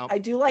when he said, Nope. I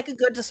do like a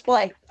good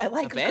display. I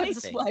like Of a good anything.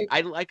 display.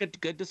 I like a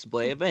good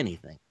display of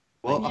anything.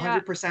 Well, Yeah.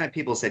 100% of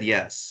people said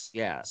yes.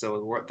 Yeah.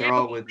 So they're Yeah,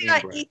 all but with we me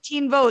and got Brett.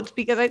 18 votes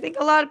because I think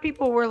a lot of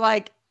people were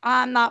like,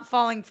 I'm not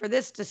falling for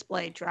this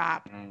display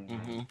trap.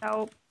 Mm-hmm.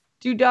 So,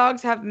 do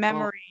dogs have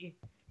memory?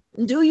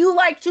 Do you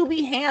like to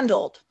be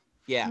handled?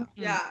 Yeah.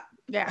 Yeah.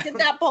 Yeah. Get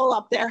that poll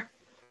up there.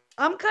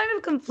 I'm kind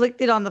of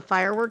conflicted on the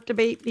firework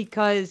debate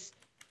because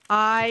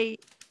I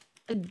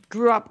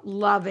grew up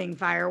loving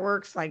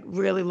fireworks, like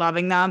really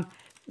loving them.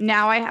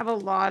 now I have a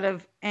lot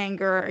of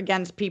anger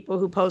against people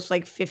who post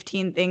like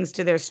 15 things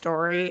to their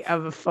story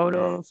of a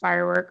photo of a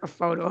firework, a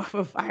photo of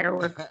a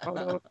firework, a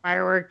photo of a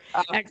firework.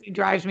 It actually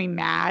drives me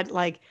mad.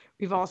 Like,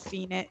 we've all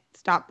seen it.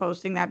 Stop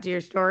posting that to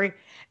your story.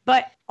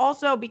 But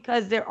also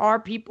because there are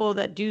people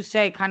that do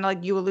say, kind of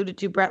like you alluded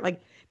to, Brett,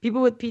 like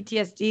people with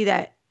PTSD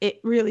that it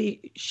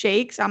really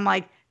shakes. I'm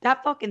like,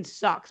 that fucking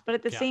sucks. But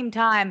at the same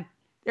time,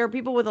 there are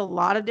people with a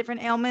lot of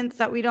different ailments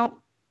that we don't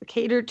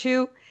cater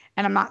to.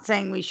 And I'm not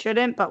saying we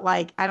shouldn't, but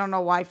like, I don't know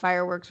why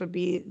fireworks would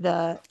be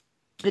the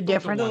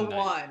difference. The The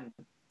one.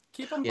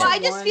 Keep them. Yeah. Well, I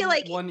just feel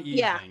like- one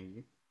yeah.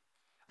 evening.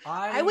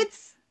 I would.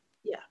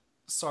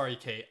 Sorry,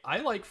 Kate. I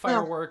like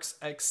fireworks,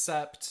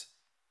 except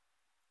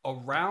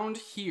around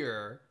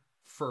here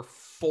for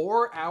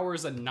 4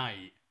 hours a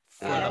night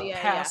for the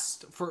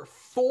past for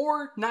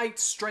 4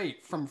 nights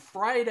straight, from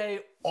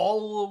Friday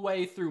all the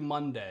way through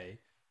Monday.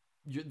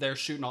 They're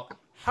shooting all.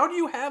 How do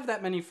you have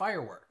that many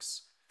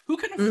fireworks? Who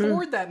can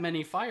afford that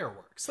many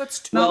fireworks? That's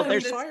too many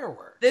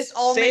fireworks. This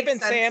all Save makes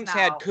and sense Sam's now.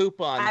 had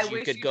coupons. I You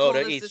wish could you go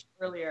told to us this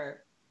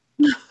earlier.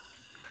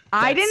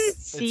 I didn't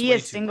It's see way a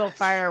too single much.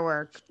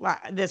 firework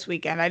this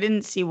weekend. I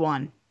didn't see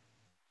one.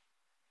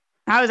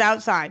 I was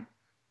outside.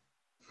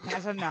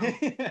 As of no.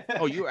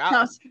 Oh, you were No,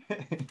 out.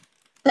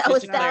 that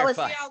was to that was.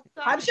 clarify.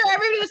 I'm sure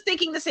everybody was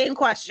thinking the same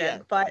question, Yeah.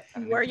 but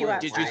were you Did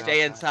Did outside? you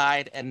stay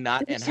inside and not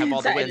Did you and stay have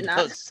all the inside and not?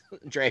 windows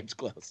drapes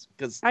closed?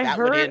 Because I that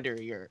would heard-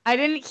 hinder your. I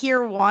didn't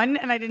hear one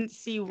and I didn't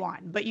see one.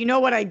 But you know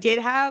what I did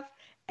have?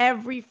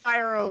 Every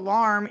fire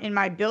alarm in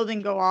my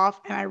building go off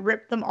and I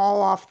ripped them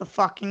all off the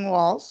fucking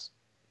walls.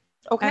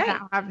 Okay. And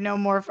I have no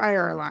more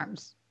fire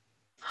alarms.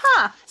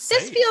 Huh. This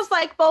Safe. feels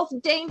like both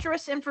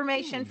dangerous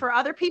information for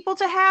other people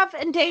to have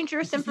and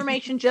dangerous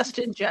information just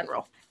in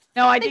general.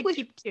 No, I think did we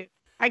keep two.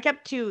 I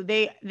kept two.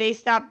 They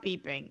stopped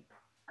beeping.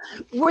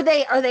 Are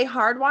they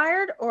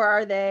hardwired or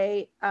are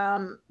they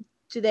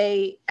do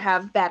they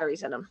have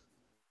batteries in them?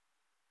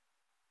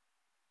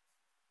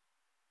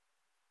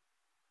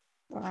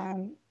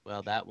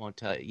 Well, that won't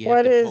tell you. You What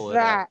have to is pull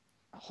that?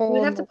 Hole We'd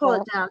in have the to pull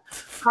wall? it down.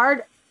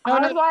 No,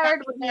 Hardwired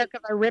would make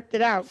because I ripped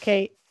it out,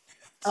 Kate.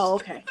 Oh,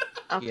 okay.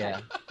 Okay. Yeah,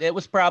 it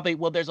was probably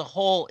there's a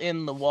hole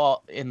in the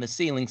wall in the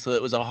ceiling, so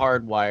it was a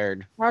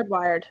hardwired.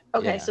 Hardwired.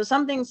 Okay, Yeah. so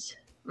something's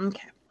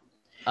okay.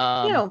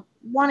 Um,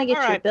 Want to get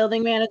all your right.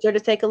 building manager to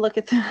take a look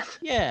at that.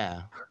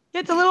 Yeah.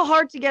 It's a little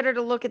hard to get her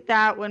to look at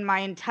that when my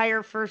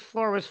entire first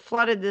floor was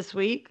flooded this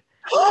week.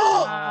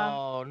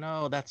 Oh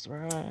no, that's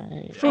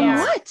right. From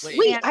Yeah. what? Wait.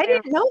 Wait, I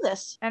didn't know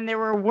this. And there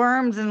were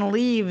worms and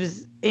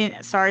leaves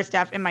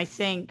Steph, in my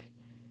sink.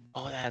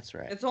 Oh, that's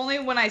right. It's only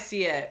when I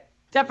see it.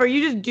 Steph, are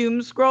you just doom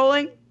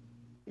scrolling?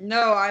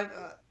 No, I.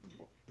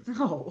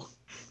 No.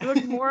 You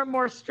looked more and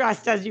more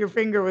stressed as your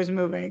finger was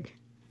moving.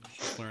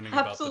 Learning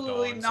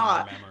Absolutely about the dogs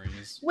not. and their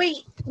memories.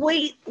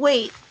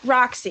 Wait,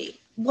 Roxy.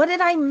 What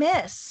did I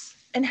miss?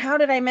 And how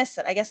did I miss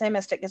it? I guess I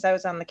missed it because I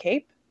was on the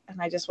Cape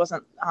and I just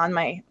wasn't on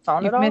my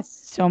phone You've at all.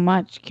 missed so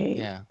much, Kate.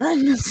 Yeah. I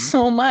missed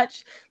so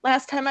much.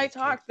 Last time I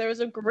talked, there was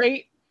a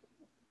great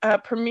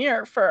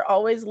premiere for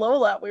Always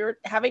Lola. We were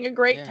having a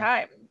great Yeah.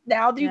 time.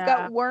 Now you've Yeah.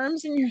 got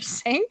worms in your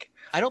sink.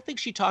 I don't think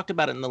she talked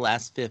about it in the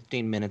last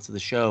 15 minutes of the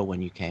show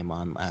when you came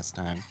on last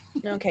time.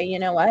 Okay, you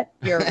know what?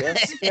 You're a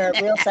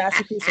real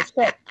sassy piece of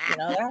shit. You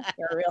know that?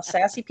 You're a real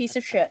sassy piece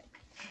of shit.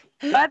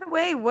 By the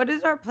way, what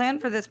is our plan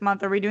for this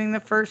month? Are we doing the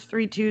first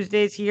 3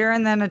 Tuesdays here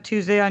and then a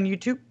Tuesday on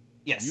YouTube?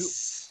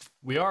 Yes.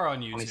 We are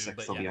on YouTube, 26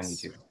 but will be on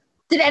yes. YouTube.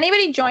 Did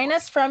anybody join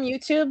us from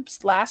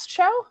YouTube's last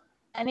show?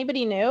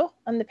 Anybody new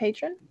on the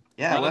patron?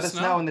 Yeah, let us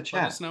know in the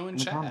chat. Let us know in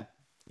the chat. comment.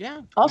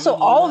 Yeah. Also,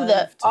 would all of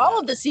love to all know.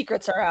 of the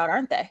secrets are out,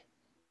 aren't they?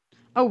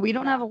 Oh, we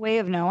don't have a way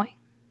of knowing?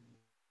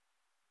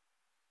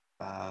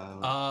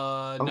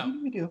 Oh, No,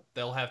 we do.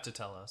 they'll have to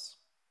tell us.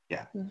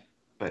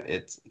 But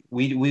it's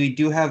we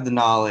do have the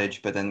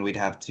knowledge, but then we'd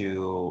have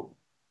to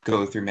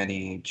go through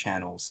many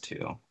channels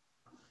to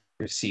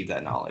receive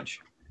that knowledge.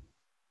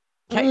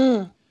 Okay.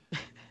 Mm.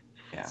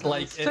 Yeah.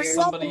 Like So if you have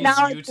somebody's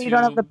knowledge, but you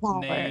don't have the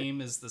YouTube power. name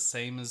is the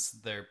same as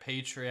their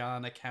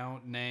Patreon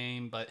account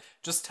name, but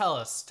just tell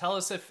us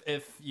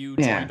if you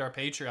Yeah. joined our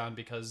Patreon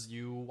because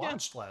you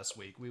watched last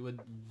week. We would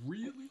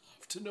really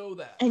love to know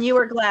that. And you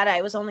were glad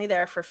I was only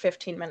there for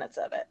 15 minutes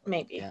of it.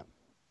 Maybe. Yeah.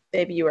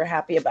 Maybe you were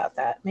happy about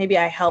that. Maybe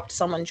I helped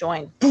someone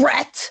join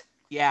Brett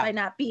Yeah. by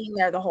not being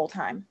there the whole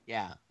time.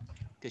 Yeah.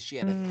 Because she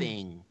had a Mm.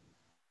 thing.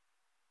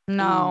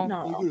 No.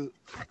 No.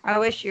 I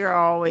wish you were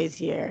always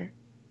here.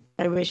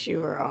 I wish you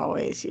were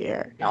always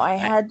here. No, I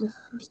had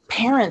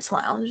parents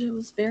lounge. It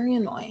was very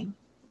annoying.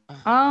 Oh,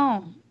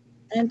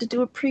 I had to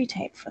do a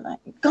pre-tape for that.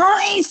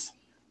 Guys!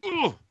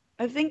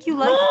 I think you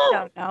like it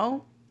though,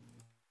 no?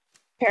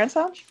 Parents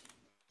lounge?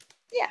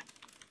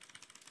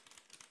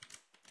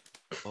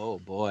 Oh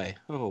boy.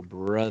 Oh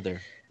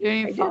brother. Do you have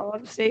I any do.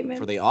 follow-up statement?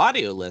 For the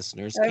audio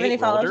listeners, Do I have any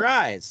Kate rolled her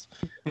follow-ups?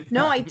 eyes.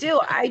 No, I do.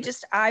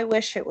 I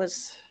wish it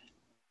was.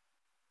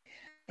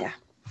 Yeah.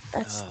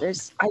 Ugh.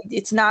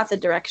 It's not the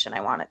direction I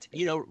want it to be.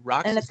 You know,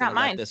 Roxy's And it's not gonna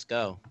let mine. this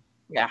go.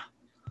 Yeah.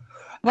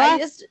 What?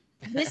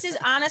 This is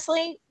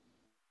honestly,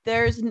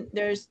 there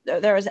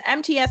was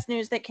MTS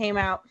news that came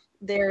out.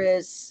 There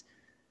is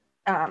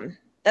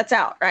that's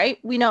out, right?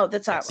 We know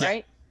that's out,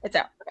 right? It's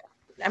out. Okay.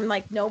 I'm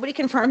like, nobody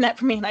confirmed that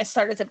for me, and I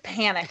started to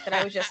panic that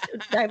I was just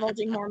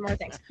divulging more and more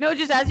things. No,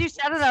 just as you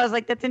said it, I was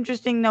like, that's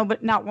interesting. No,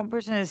 but not one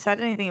person has said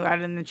anything about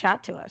it in the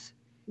chat to us.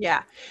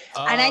 Yeah.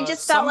 And I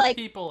just felt like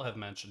people have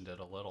mentioned it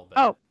a little bit.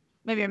 Oh,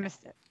 maybe I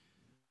missed it.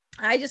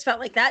 I just felt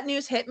like that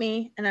news hit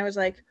me, and I was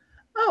like,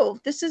 oh,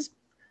 this is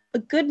a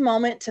good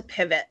moment to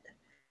pivot.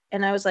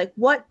 And I was like,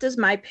 what does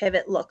my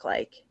pivot look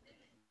like?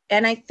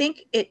 And I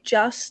think it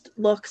just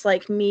looks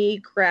like me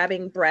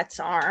grabbing Brett's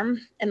arm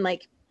and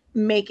like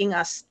making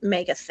us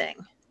make a thing.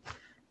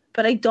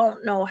 But I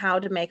don't know how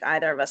to make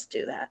either of us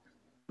do that.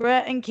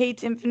 Brett and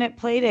Kate's Infinite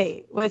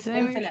Playdate. What's the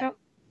name of your show?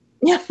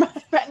 Yeah,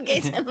 Brett and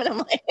Kate's Infinite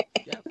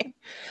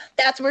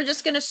Playdate. We're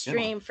just going to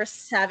stream for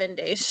 7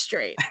 days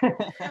straight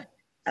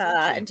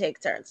and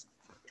take turns.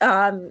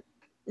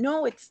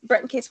 No, it's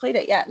Brett and Kate's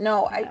Playdate. Yeah,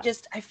 no, yeah.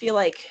 I feel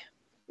like,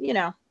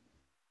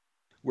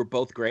 we're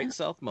both great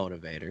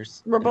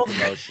self-motivators. We're both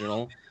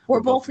emotional. We're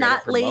both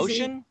not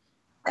lazy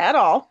at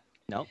all.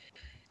 Nope.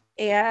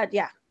 And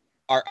yeah.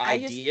 Our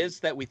ideas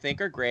that we think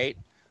are great,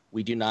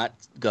 we do not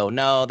go,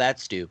 no,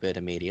 that's stupid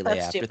immediately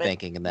after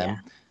thinking of them. Yeah.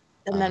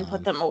 And then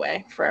put them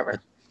away forever.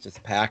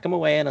 Just pack them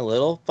away in a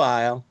little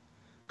file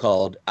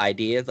called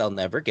Ideas I'll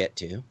Never Get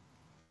To.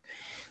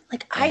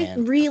 I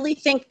really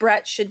think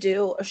Brett should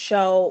do a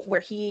show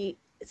where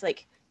it's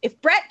like, if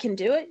Brett can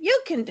do it, you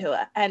can do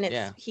it.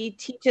 And he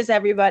teaches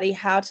everybody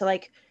how to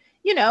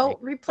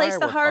replace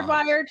the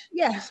hardwired.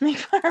 Yes, make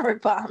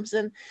firework bombs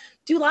and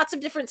do lots of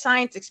different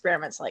science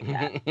experiments like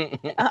that.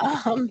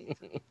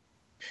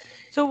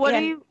 So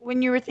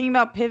when you were thinking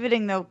about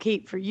pivoting though,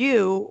 Kate, for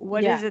you,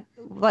 what is it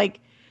like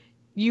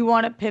you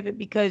want to pivot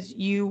because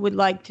you would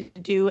like to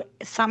do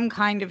some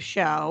kind of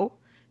show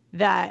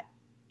that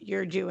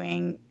you're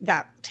doing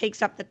that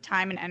takes up the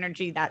time and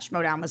energy that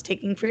Schmoedown was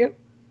taking for you?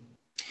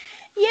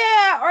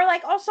 Yeah, or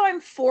also I'm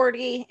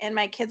 40 and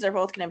my kids are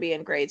both going to be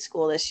in grade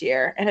school this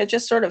year. And it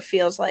just sort of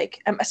feels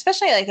like,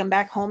 especially I'm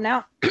back home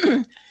now.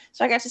 So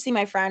I got to see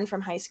my friend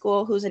from high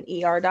school who's an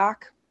ER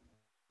doc.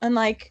 And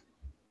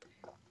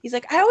he's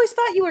like, I always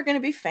thought you were going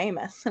to be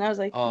famous. And I was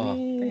like, oh,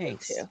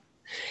 thanks. Too.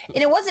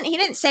 And he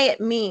didn't say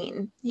it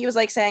mean. He was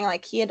saying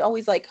he had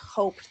always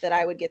hoped that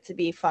I would get to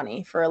be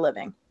funny for a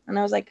living. And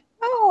I was like,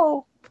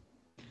 oh.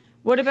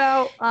 What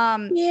about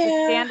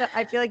stand-up?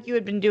 I feel like you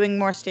had been doing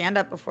more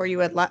stand-up before you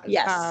had left.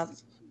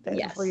 Yes.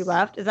 Before you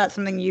left. Is that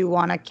something you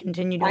want to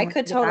continue doing? I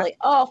could totally.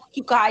 Oh,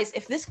 you guys,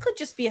 if this could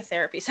just be a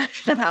therapy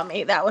session about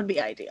me, that would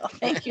be ideal.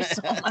 Thank you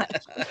so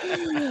much.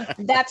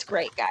 That's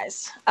great,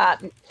 guys.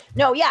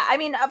 No, yeah. I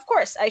mean, of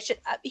course, I should.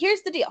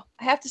 Here's the deal.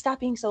 I have to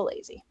stop being so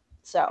lazy.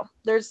 So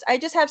I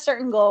just have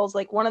certain goals.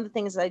 One of the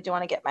things that I do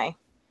want to I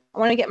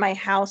want to get my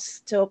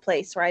house to a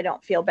place where I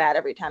don't feel bad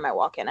every time I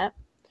walk in it.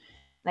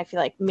 And I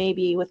feel like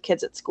maybe with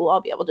kids at school, I'll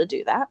be able to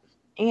do that.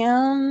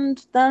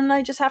 And then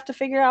I just have to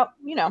figure out,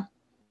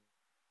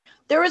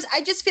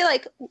 I just feel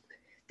like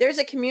there's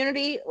a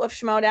community of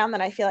Schmoedown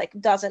that I feel like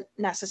doesn't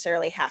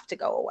necessarily have to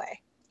go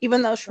away.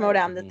 Even though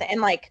Schmoedown,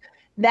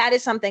 that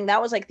is something that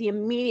was the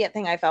immediate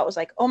thing I felt was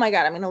oh my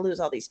God, I'm going to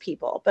lose all these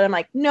people. But I'm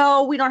like,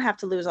 no, we don't have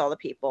to lose all the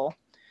people.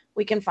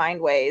 We can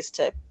find ways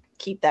to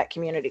keep that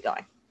community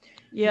going.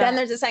 Yeah. Then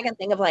there's a second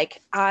thing of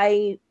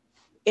I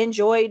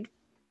enjoyed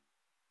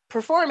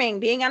performing,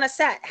 being on a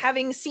set,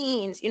 having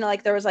scenes,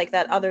 there was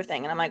that other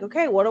thing. And I'm like,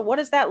 okay, what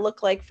does that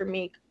look like for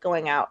me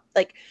going out?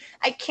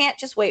 I can't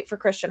just wait for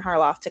Christian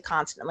Harloff to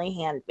constantly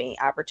hand me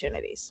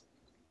opportunities,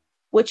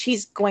 which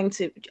he's going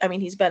to. I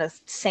mean, he's been a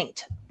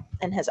saint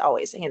and has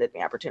always handed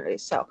me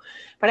opportunities. So,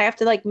 but I have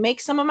to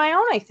make some of my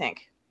own, I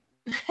think.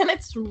 And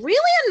it's really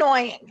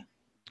annoying.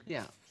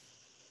 Yeah.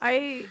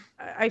 I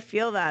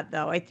feel that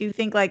though. I do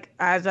think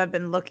as I've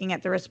been looking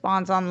at the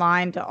response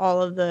online to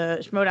all of the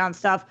Schmoedown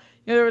stuff,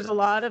 there was a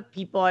lot of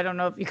people. I don't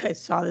know if you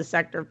guys saw the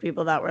sector of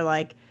people that were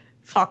like,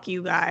 "Fuck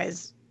you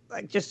guys,"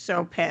 just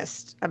so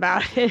pissed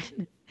about it.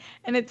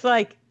 And it's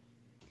first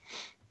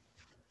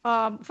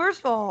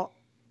of all,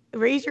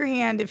 raise your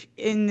hand if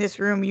in this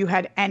room you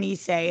had any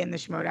say in the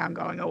Schmoedown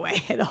going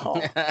away at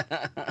all.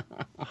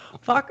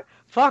 Fuck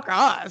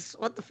us.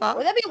 What the fuck?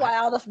 Would that be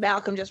wild if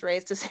Malcolm just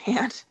raised his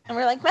hand and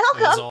we're like,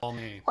 Malcolm? It was all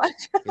me. What?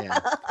 Yeah.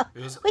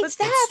 It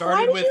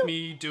started with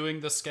me doing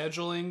the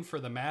scheduling for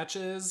the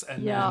matches,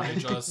 and then I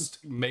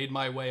just made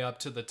my way up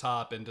to the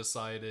top and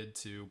decided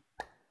to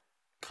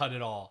cut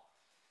it all.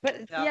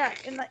 But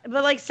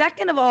but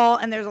second of all,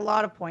 and there's a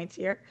lot of points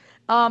here.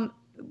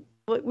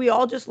 We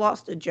all just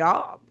lost a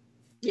job.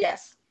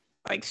 Yes.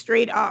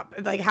 Straight up.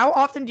 How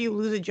often do you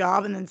lose a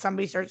job and then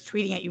somebody starts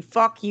tweeting at you,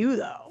 "Fuck you,"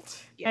 though?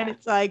 Yeah. And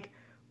it's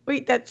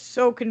wait, that's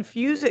so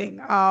confusing.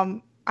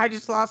 I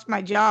just lost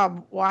my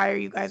job. Why are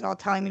you guys all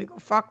telling me to go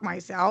fuck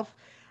myself?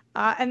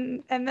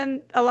 And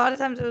then a lot of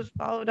times it was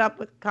followed up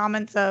with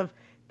comments of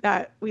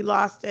that we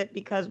lost it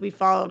because we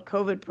followed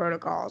COVID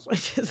protocols,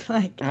 which is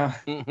I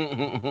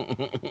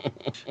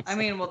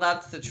mean, well,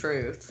 that's the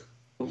truth.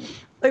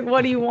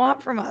 What do you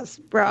want from us,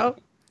 bro?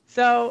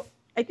 So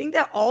I think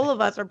that all of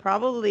us are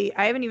probably.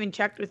 I haven't even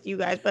checked with you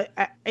guys, but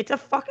it's a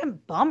fucking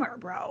bummer,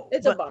 bro.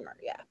 It's But a bummer,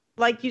 yeah.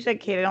 like you said,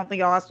 Kate, I don't think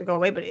it all has to go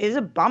away, but it is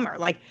a bummer.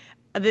 Like,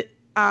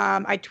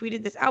 I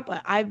tweeted this out,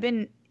 but I've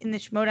been in the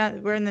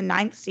Schmoedown. We're in the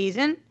 9th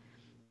season.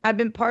 I've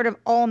been part of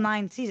all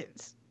 9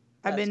 seasons.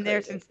 I've That's been there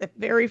crazy. since the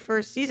very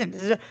first season.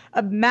 This is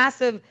a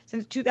massive,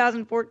 since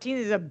 2014.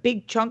 This is a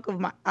big chunk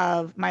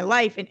of my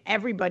life, and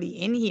everybody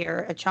in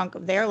here a chunk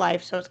of their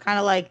life. So it's kind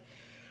of like,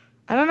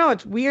 I don't know.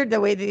 It's weird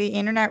the way that the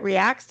internet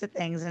reacts to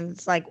things, and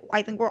it's like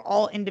I think we're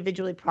all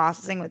individually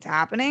processing what's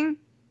happening,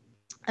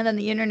 and then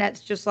the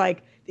internet's just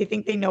like they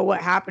think they know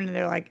what happened, and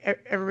they're like,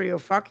 everybody go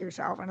fuck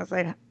yourself, and it's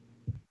like,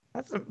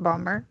 that's a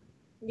bummer.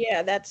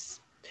 Yeah, that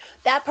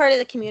part of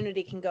the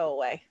community can go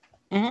away.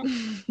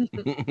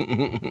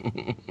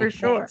 For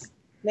sure. Thanks.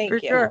 Thank For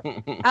you. sure.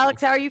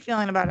 Alex, how are you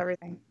feeling about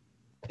everything?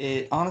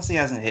 It honestly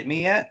hasn't hit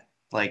me yet,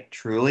 like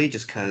truly,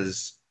 just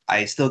because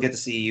I still get to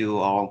see you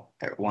all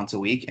once a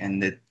week,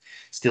 and it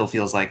still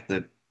feels like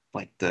the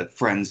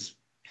friends,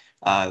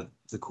 the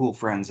cool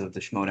friends of the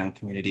Schmoedown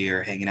community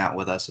are hanging out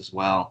with us as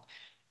well.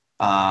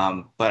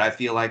 But I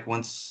feel like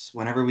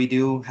whenever we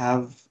do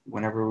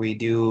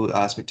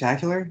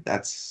spectacular,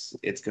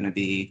 it's gonna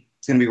be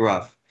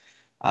rough.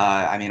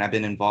 I mean, I've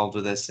been involved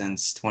with this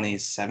since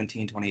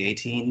 2017,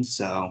 2018.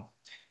 So,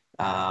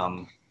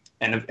 and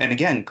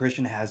again,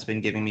 Christian has been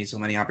giving me so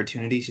many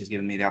opportunities. She's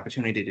given me the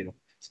opportunity to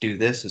do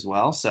this as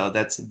well. So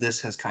this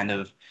has kind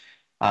of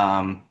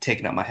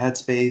taken up my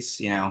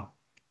headspace,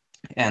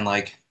 and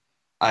like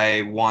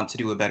I want to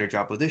do a better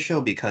job with this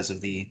show because of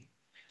the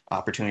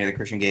opportunity that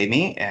Christian gave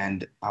me,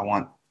 and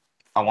I'd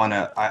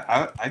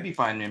be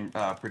fine in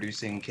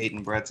producing Kate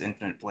and Brett's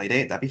Infinite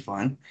Playdate. That'd be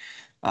fun.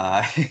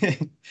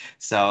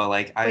 So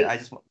like I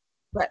just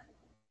But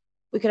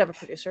we could have a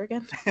producer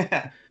again.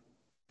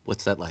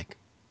 What's that like?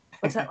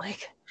 What's that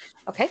like?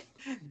 Okay.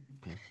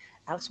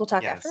 Alex, we'll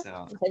talk Yeah, after.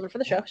 so- Save it for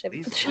the show. Save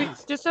it for the show.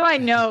 Please. Just so I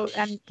know,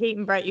 and Kate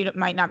and Brett, you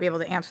might not be able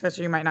to answer this,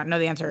 or you might not know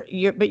the answer.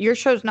 But your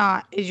show's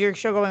not. Is your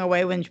show going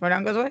away when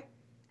Schmoedown goes away?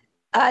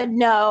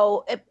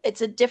 No,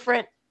 it's a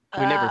different.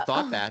 We never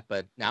thought that,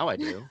 but now I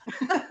do.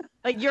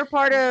 Like you're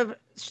part of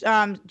City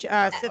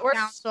We're-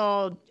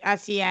 Council,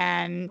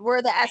 SEN.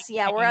 We're the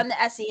SEN. We're on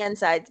the SEN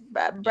side.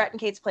 Brett and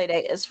Kate's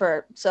Playdate is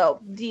for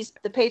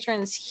the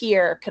patrons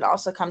here could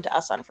also come to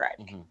us on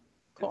Friday. Mhm.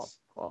 Cool.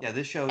 Cool. Yeah,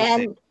 this show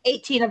And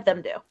 18 of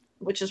them do,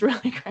 which is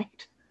really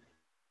great.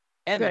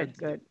 And Good,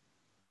 good.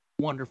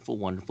 wonderful,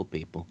 wonderful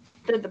people.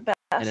 They're the best.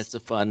 And it's a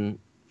fun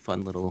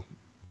little.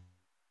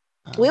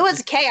 We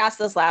was chaos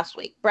this last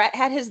week. Brett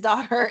had his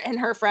daughter and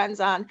her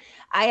friends on.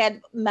 I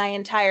had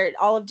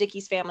all of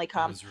Dickie's family That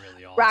come. was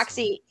really awesome.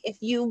 Roxy, if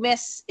you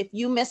miss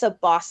a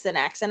Boston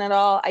accent at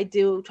all, I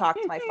do talk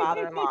to my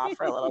father-in-law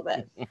for a little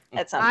bit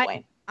at some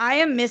point. I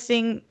am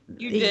missing.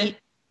 You did.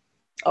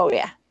 Oh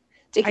yeah, I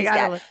Dickie's gotta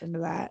dad. listen to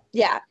that.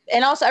 Yeah,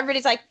 and also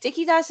everybody's like,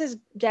 Dickie does his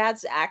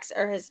dad's accent,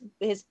 or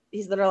he's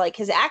literally like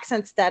his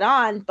accent's dead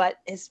on, but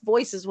his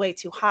voice is way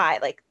too high.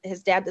 Like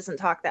his dad doesn't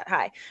talk that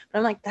high. But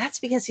I'm like, that's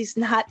because he's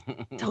not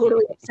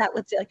totally upset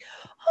with it. Like,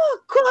 oh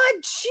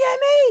God,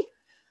 Jimmy,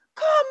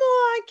 come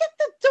on, get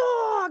the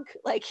dog.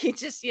 Like he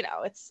just,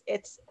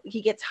 it's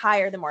he gets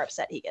higher the more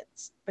upset he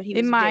gets. But he was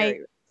In my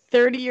very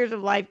 30 years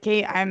of life,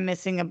 Kate, I'm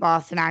missing a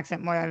Boston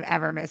accent more than I've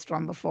ever missed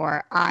one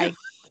before. I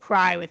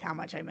cry with how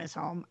much I miss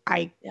home.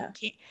 I Yeah.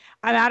 can't.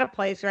 I'm at a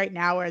place right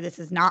now where I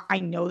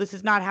know this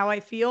is not how I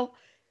feel,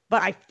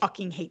 but I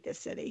fucking hate this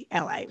city,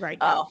 LA, right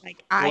now. Oh.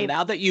 Like Well,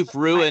 now that you've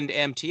ruined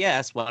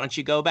MTS, why don't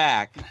you go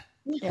back?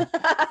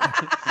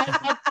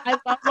 I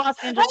love Los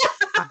Angeles.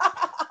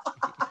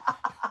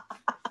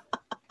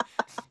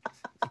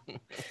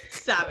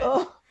 Savage.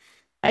 Oh,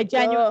 I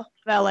genuinely oh.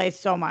 love LA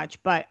so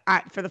much, but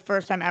for the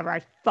first time ever,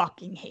 I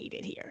fucking hate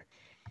it here.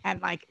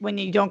 And like when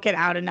you don't get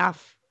out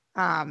enough,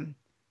 I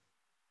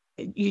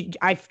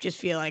just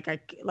feel like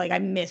I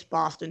miss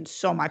Boston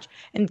so much.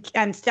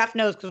 And Steph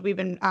knows because we've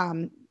been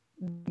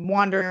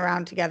wandering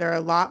around together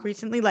a lot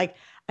recently. Like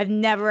I've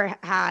never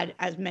had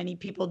as many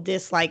people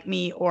dislike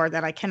me or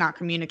that I cannot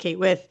communicate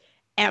with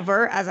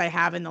ever as I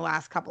have in the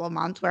last couple of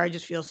months, where I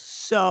just feel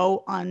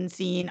so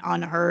unseen,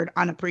 unheard,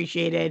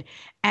 unappreciated,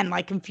 and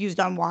like confused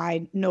on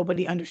why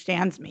nobody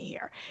understands me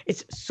here.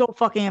 It's so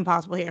fucking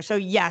impossible here. So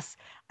yes,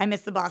 I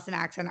miss the Boston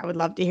accent. I would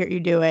love to hear you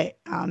do it.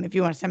 If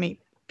you want to send me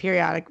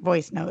periodic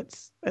voice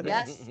notes with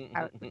Yes. it,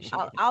 I would appreciate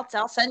it.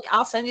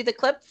 I'll send you the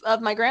clip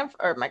of my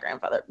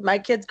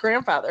kid's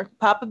grandfather,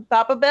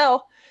 Papa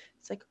Bill.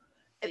 It's like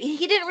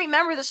he didn't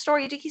remember the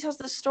story. Dickie tells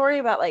the story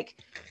about like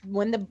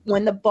when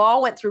the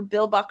ball went through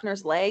Bill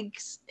Buckner's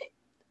legs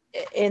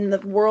in the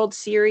World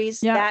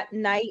Series that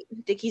night.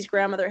 Dickie's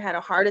grandmother had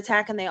a heart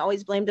attack, and they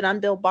always blamed it on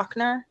Bill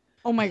Buckner.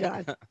 Oh my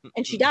God.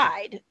 And she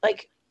died.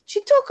 Like she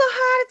took a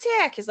heart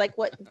attack. Is like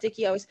what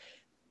Dickie always.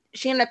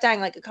 She ended up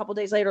dying like a couple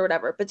days later or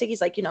whatever. But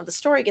Dickie's like, the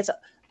story gets.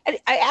 I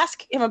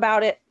ask him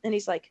about it, and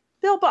he's like,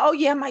 oh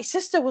yeah, my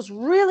sister was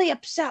really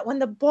upset when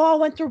the ball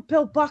went through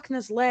Bill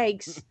Buckner's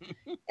legs.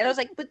 And I was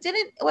like, but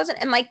it wasn't.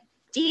 And like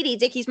Dee Dee,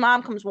 Dickie's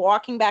mom, comes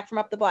walking back from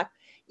up the block.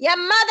 Your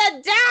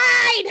mother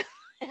died.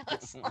 It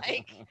was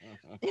like,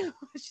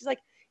 she's like,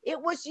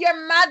 it was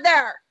your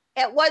mother.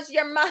 It was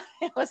your mother.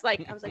 It was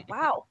like, I was like,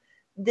 wow,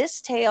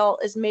 this tale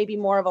is maybe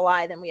more of a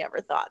lie than we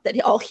ever thought. That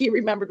all he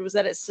remembered was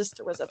that his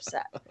sister was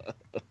upset.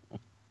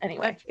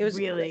 Anyway, it was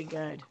really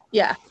good.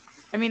 Yeah.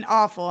 I mean,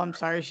 awful. I'm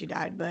sorry she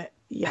died, but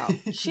yeah.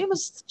 She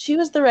was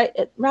the right,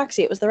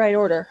 Roxy, it was the right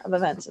order of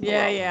events. In the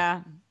world.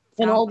 Yeah.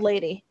 An old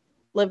lady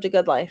lived a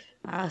good life.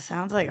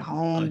 Sounds like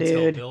home, Until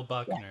dude. Bill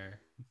Buckner.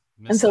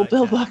 Until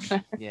Bill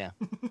Buckner. Yeah.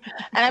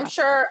 And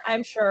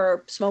I'm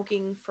sure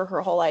smoking for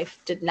her whole life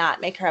did not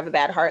make her have a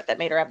bad heart that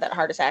made her have that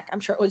heart attack. I'm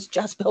sure it was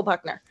just Bill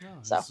Buckner. No,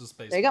 So this was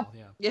baseball, there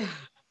you go. Yeah.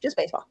 Just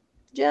baseball.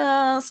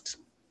 Just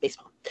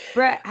baseball.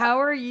 Brett, how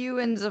are you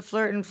and the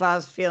Flirt and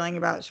Flaws feeling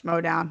about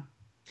Schmodown?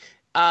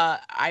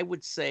 I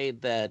would say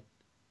that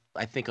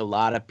I think a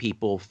lot of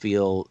people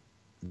feel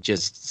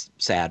just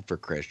sad for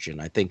Christian.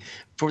 I think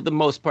for the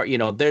most part,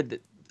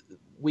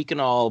 we can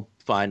all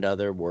find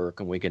other work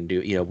and we can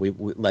do, we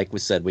like we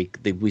said,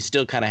 we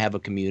still kind of have a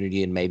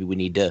community and maybe we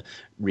need to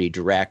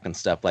redirect and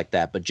stuff like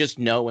that. But just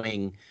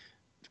knowing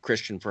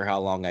Christian for how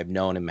long I've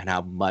known him and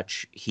how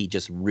much he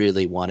just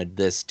really wanted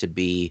this to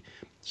be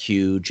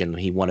huge, and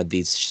he wanted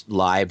these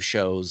live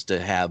shows to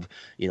have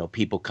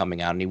people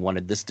coming out, and he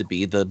wanted this to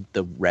be the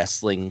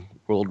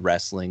world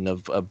wrestling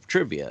of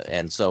trivia.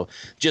 And so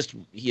just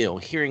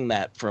hearing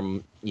that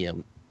from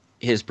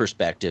his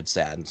perspective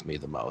saddens me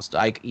the most.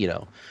 I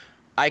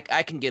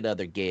can get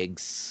other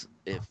gigs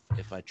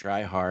if I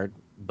try hard,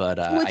 but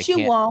which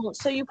you won't,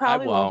 so you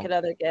probably won't get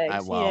other gigs. I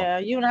won't. Yeah,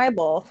 you and I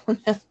both.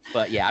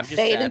 But yeah, I'm just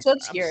Fade sad. into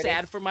obscurity. I'm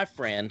sad for my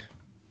friend.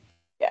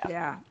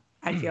 Yeah,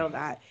 I feel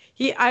that.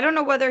 I don't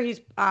know whether he's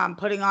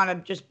putting on a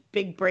just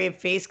big brave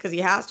face because he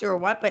has to or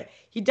what, but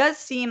he does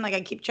seem like,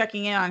 I keep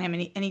checking in on him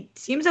and he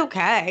seems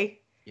okay.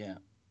 Yeah.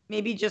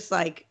 Maybe just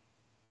like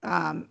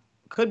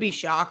could be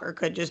shock or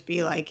could just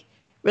be like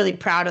really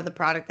proud of the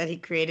product that he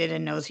created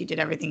and knows he did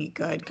everything he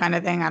could kind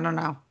of thing. I don't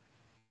know.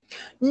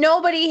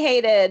 Nobody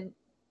hated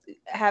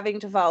having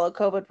to follow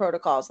COVID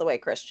protocols the way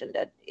Christian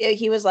did.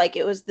 He was like,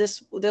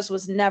 this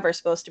was never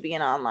supposed to be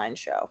an online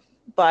show,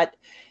 but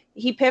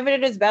he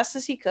pivoted as best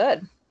as he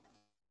could.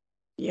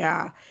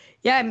 Yeah.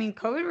 I mean,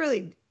 COVID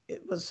really,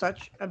 it was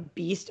such a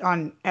beast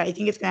on, I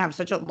think it's going to have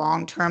such a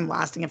long-term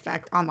lasting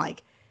effect on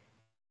like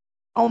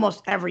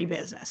almost every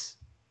business.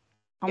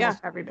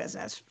 Every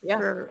business.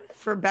 Yeah.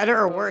 For better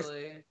or worse.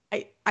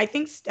 Totally. I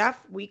think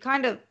Steph, we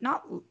kind of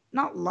not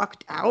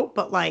lucked out,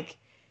 but like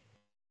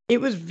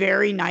it was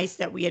very nice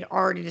that we had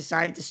already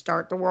decided to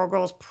start the World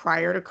Girls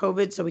prior to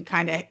COVID. So we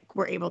kind of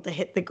were able to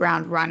hit the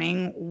ground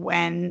running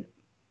when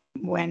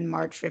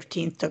March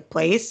 15th took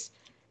place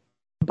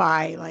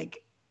by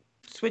like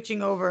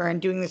switching over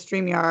and doing the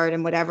StreamYard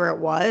and whatever it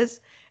was.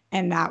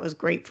 And that was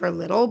great for a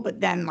little,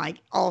 but then like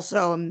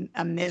also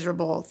a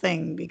miserable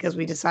thing because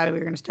we decided we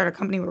were going to start a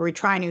company where we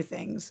try new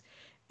things.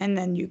 And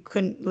then you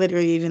couldn't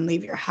literally even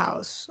leave your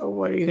house. So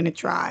what are you going to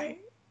try?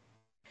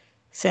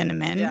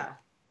 Cinnamon. Yeah.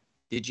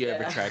 Did you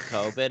ever try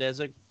COVID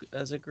as a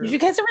group? Did you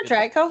guys ever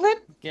try COVID?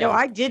 Yeah. No,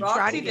 I did try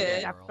Roxy to give did.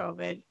 Steph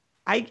COVID.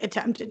 I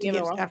attempted to Give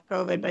give her one. Steph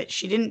COVID, but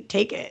she didn't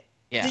take it.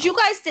 Yeah. Did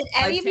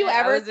any of you I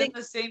ever was think, in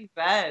the same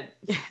bed?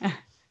 Yeah.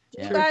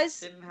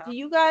 Didn't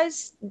you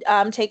guys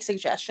take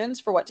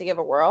suggestions for what to give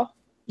a whirl?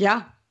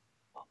 Yeah.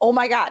 Oh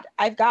my God,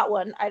 I've got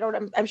one.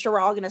 I'm sure we're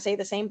all going to say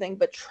the same thing,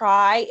 but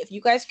try, if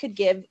you guys could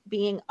give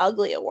being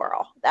ugly a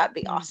whirl, that'd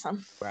be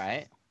awesome.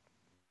 Right.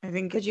 I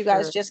think Could you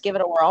guys just give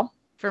it a whirl?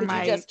 for Could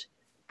my you just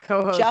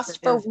co-host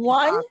just for is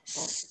one impossible.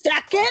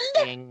 second,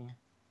 Fucking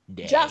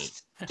day.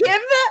 just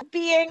give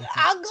being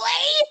ugly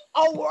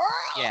a whirl?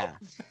 Yeah.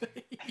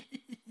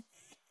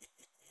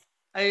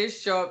 I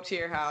just show up to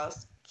your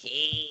house.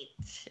 Kate,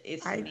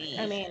 it's me.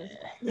 I mean,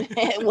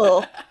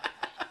 well,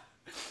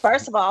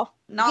 first of all,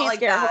 Not can't like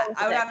scare that. her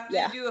I would with have it. to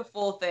Yeah. do a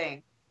full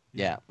thing.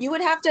 Yeah. You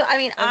would have to, I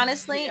mean,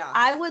 honestly, yeah.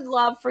 I would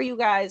love for you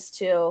guys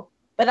to,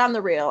 but on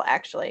the real,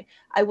 actually,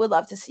 I would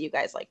love to see you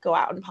guys like go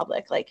out in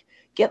public, like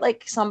get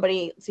like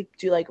somebody to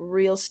do like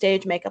real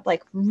stage makeup,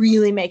 like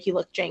really make you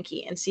look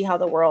janky and see how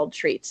the world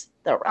treats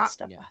the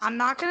rest of yeah. us. I'm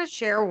not going to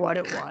share what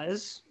it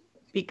was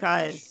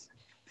because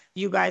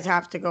you guys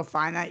have to go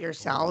find that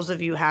yourselves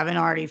if you haven't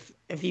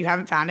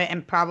found it,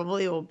 and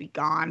probably it will be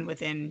gone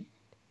within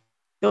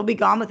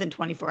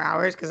 24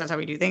 hours because that's how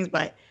we do things.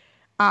 But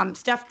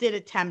Steph did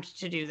attempt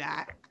to do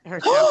that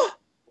herself.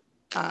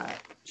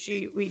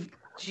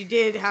 She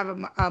did have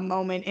a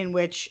moment in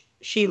which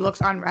she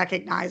looks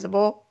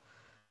unrecognizable.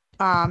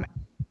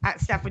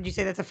 Steph, would you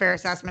say that's a fair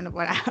assessment of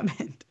what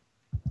happened?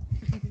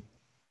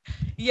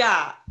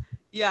 Yeah.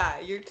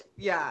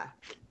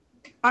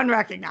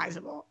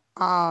 Unrecognizable.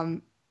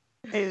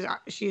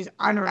 She's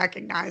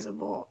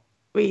unrecognizable.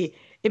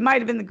 It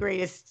might have been the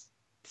greatest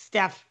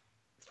Steph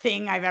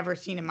thing I've ever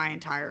seen in my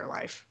entire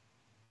life,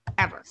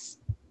 ever.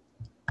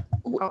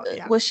 Oh,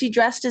 yeah. Was she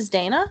dressed as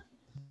Dana?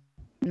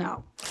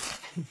 No.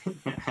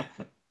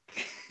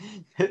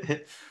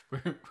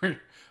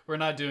 We're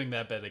not doing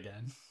that bit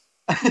again.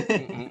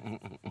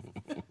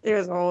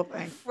 There's a whole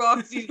thing.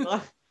 Roxy's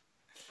left.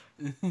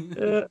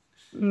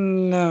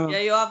 No. Yeah,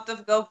 you'll have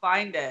to go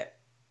find it.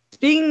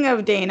 Speaking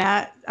of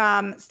Dana,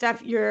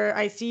 Steph,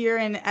 I see you're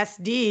in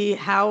SD.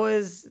 How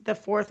was the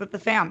 4th with the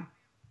fam?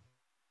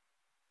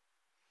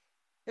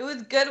 It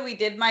was good.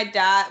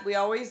 We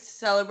always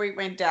celebrate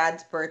my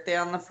dad's birthday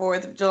on the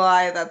 4th of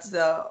July. That's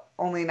the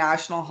only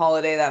national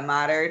holiday that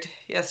mattered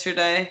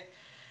yesterday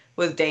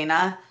with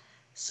Dana.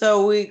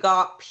 So we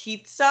got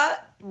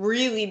pizza,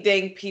 really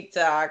dang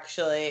pizza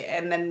actually.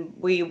 And then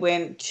we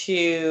went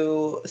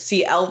to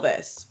see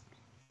Elvis.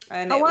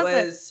 And How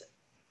was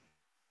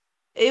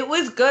it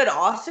was good.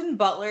 Austin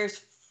Butler's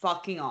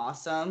fucking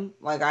awesome.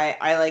 Like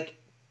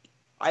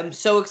I'm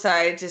so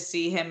excited to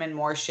see him in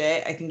more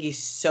shit. I think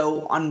he's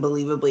so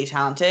unbelievably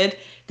talented.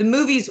 The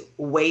movie's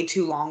way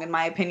too long, in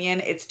my opinion.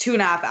 It's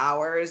 2.5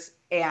 hours,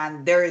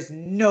 and there is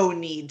no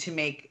need to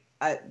make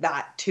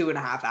that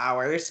 2.5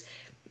 hours.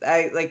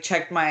 I like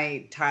checked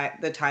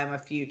the time a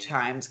few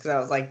times because I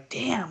was like,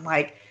 damn,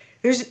 like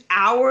there's an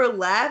hour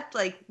left.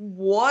 Like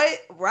what?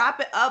 Wrap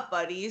it up,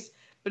 buddies.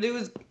 But it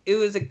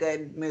was a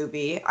good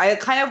movie. I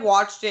kind of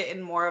watched it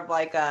in more of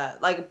like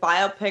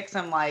biopics.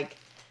 I'm like,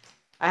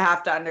 I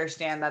have to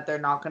understand that they're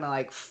not going to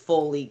like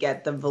fully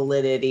get the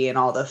validity and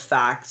all the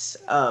facts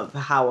of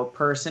how a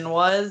person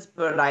was,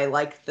 but I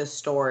liked the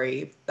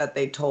story that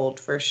they told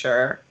for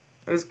sure.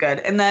 It was good.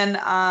 And then,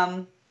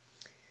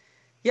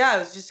 yeah, it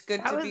was just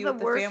good to be with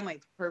the family.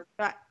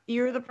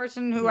 You're the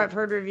person who I've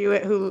heard review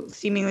it who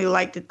seemingly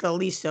liked it the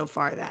least so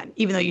far then,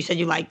 even though you said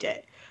you liked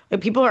it.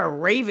 Like people are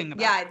raving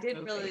about it. Yeah, I did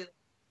really.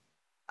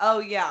 Oh,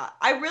 yeah.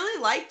 I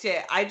really liked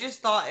it. I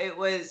just thought it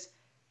was.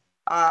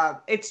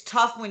 It's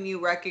tough when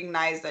you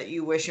recognize that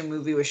you wish a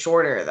movie was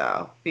shorter,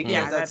 though,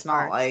 because that's not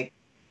hard. like.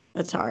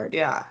 That's hard.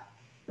 Yeah,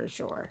 for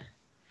sure.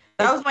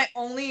 That was my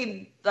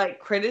only like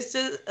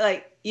criticism.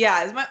 Like,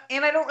 yeah,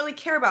 and I don't really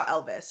care about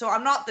Elvis, so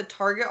I'm not the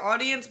target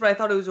audience. But I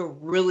thought it was a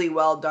really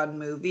well done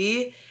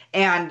movie,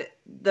 and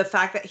the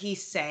fact that he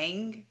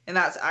sang and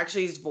that's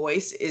actually his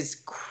voice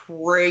is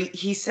great.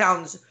 He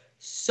sounds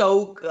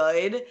so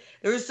good.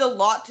 There was a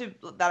lot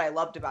that I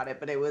loved about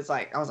it, but it was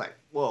like I was like,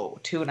 whoa,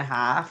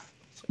 2.5.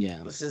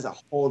 Yeah, this is a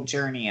whole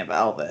journey of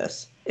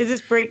Elvis. Is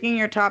this breaking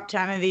your top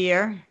 10 of the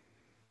year?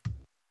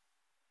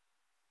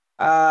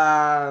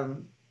 I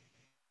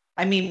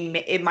mean,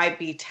 it might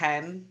be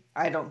 10.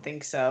 I don't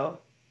think so.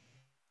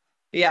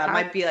 Yeah, it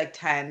might be like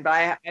 10, but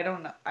I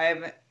don't know.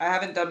 I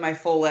haven't done my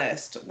full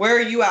list. Where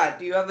are you at?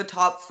 Do you have a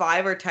top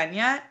 5 or 10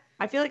 yet?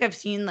 I feel like I've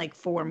seen like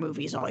 4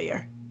 movies all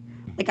year.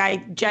 Like I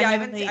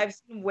genuinely, I've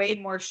seen way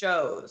more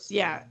shows.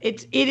 Yeah,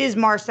 it is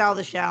Marcel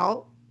the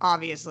Shell,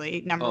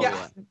 obviously number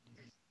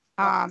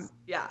one.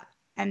 Yeah.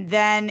 And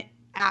then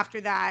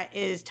after that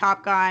is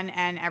Top Gun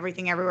and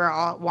Everything Everywhere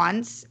All at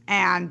Once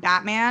and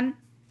Batman.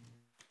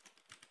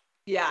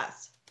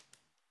 Yes.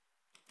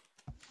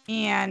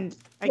 And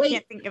I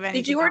can't think of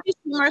anything. Did you already see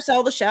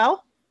Marcel the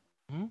Shell?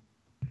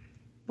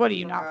 What, do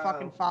you not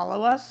fucking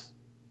follow us?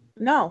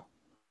 No.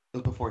 It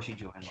was before she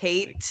joined.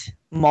 Kate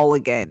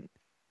Mulligan.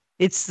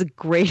 It's the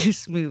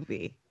greatest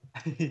movie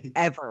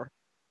ever.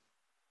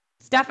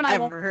 Steph and I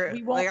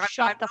won't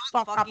shut the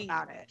fuck up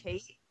about it.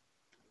 Kate.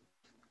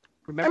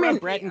 Remember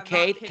Brett and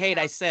Kate? Kate,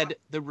 I said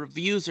the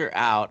reviews are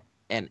out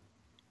and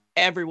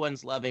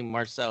everyone's loving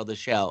Marcel the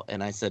Shell.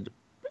 And I said,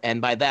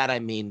 and by that I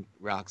mean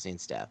Roxy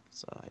and Steph.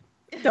 So I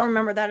don't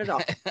remember that at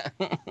all.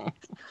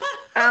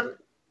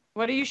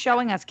 What are you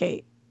showing us,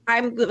 Kate?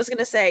 I was going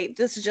to say,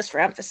 this is just for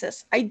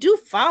emphasis. I do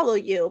follow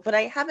you, but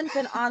I haven't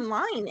been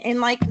online in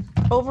like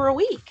over a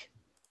week.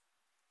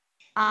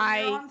 You're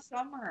on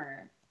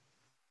Summer.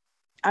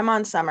 I'm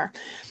on Summer.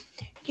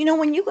 You know,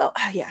 when you go,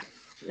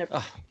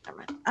 never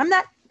mind. I'm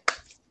not,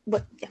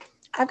 but yeah,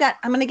 I'm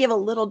going to give a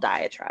little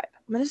diatribe.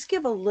 I'm going to just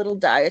give a little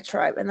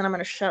diatribe and then I'm going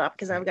to shut up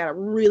because I've got a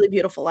really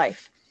beautiful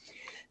life.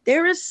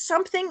 There is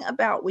something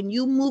about when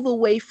you move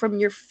away from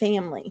your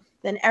family,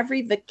 then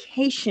every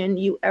vacation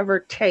you ever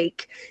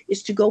take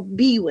is to go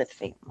be with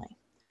family.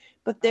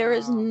 But there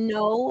is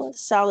no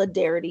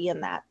solidarity in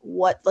that.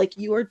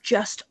 You are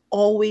just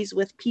always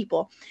with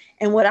people.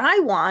 And what I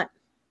want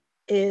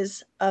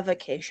is a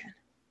vacation.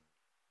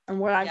 And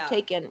what I've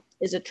taken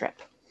is a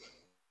trip.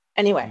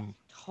 Anyway.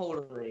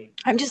 Totally.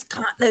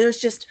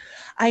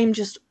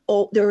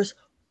 There's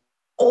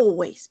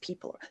always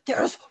people.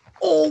 There's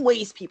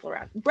always people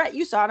around. Brett,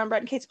 you saw it on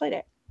Brett and Kate's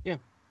Playdate. Yeah.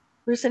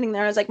 We were sitting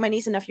there. I was like, my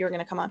niece and nephew are going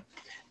to come on.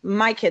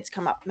 My kids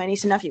come up. My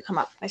niece and nephew come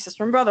up. My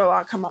sister and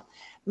brother-in-law come up.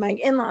 My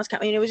in-laws come.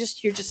 I mean,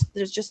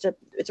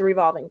 it's a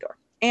revolving door.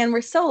 And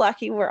we're so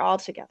lucky we're all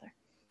together.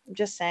 I'm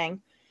just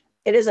saying,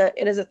 it is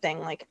a thing.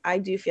 Like, I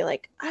do feel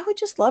like I would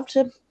just love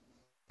to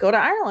go to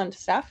Ireland,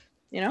 Steph,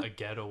 you know? A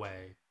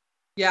getaway.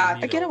 Yeah,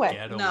 a getaway.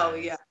 No,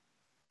 yeah.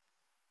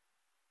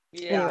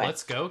 Anyway.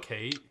 Let's go,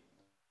 Kate.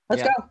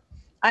 Let's go.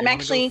 I'm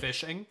actually go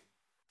fishing.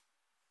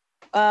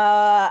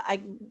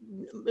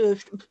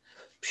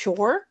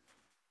 Sure.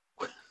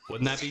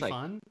 Wouldn't that be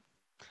fun?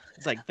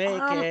 It's like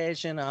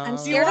vacation. I'm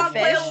scared to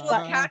play a fish.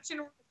 little catch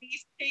and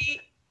release,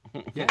 Kate.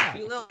 Yeah.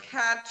 You little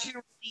catch and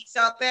release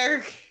out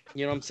there.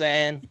 You know what I'm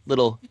saying?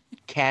 Little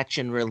catch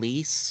and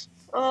release.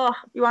 Oh,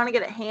 you want to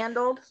get it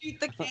handled? Shoot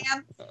the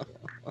can.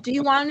 Do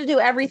you want him to do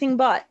everything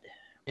but?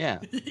 Yeah.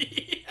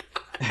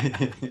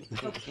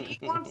 He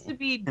wants to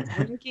be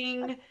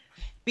drinking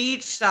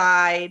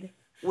beachside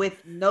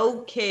with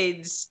no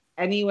kids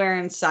anywhere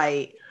in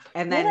sight,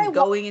 and What I then want-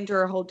 going into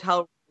her hotel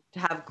room to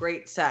have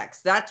great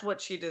sex. That's what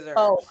she deserves.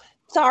 Oh,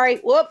 sorry.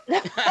 Whoop.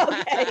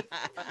 Okay.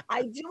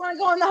 I do want to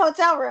go in the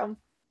hotel room.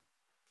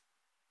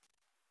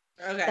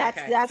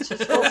 okay. That's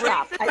just full We'll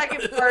stop. read the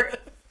second part.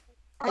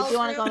 I do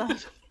want to go in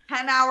the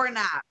 10-hour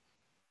nap.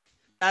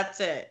 That's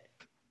it.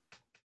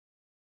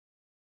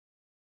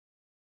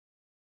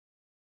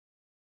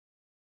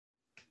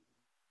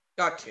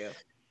 Got you.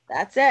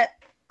 That's it.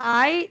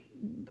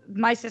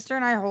 My sister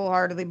and I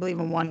wholeheartedly believe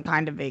in one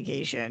kind of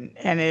vacation,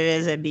 and it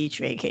is a beach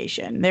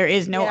vacation. There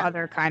is no Yeah.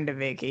 other kind of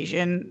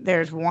vacation.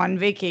 There's one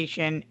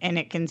vacation, and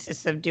it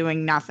consists of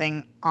doing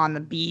nothing on the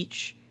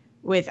beach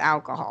with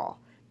alcohol.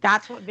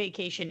 That's what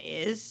vacation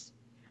is.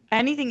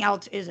 Anything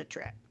else is a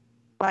trip.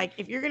 Like,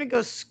 if you're going to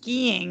go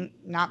skiing,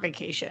 not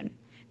vacation.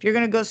 If you're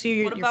going to go see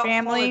your, What your about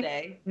family,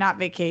 holiday? not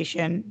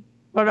vacation.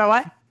 What about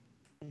what?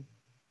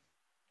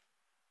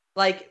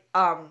 Like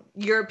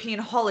European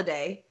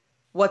holiday.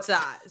 What's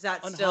that? Is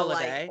that On still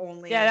holiday? like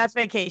only? Yeah, that's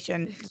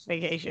vacation. It's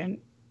vacation.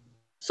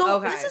 So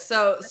okay. this is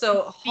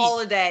So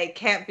holiday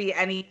can't be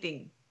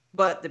anything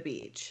but the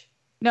beach.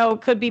 No,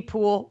 it could be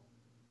pool.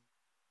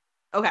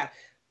 Okay.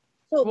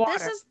 so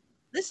Water.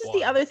 this is Water.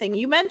 the other thing.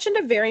 You mentioned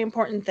a very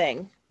important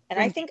thing, and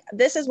I Mm. think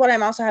this is what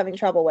I'm also having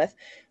trouble with,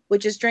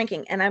 which is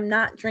drinking. And I'm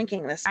not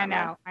drinking this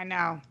summer. I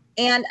know.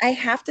 And I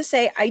have to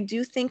say, I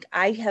do think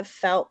I have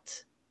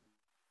felt.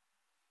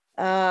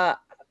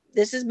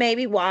 This is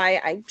maybe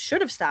why I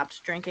should have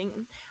stopped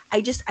drinking.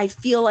 I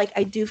feel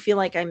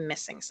like I'm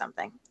missing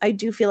something. I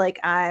do feel like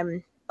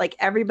I'm like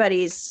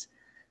everybody's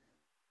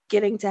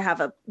getting to have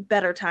a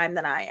better time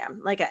than I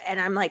am. And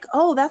I'm like,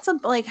 oh, that's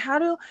like how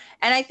do?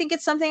 And I think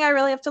it's something I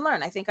really have to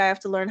learn. I think I have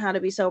to learn how to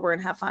be sober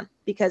and have fun,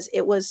 because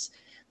it was,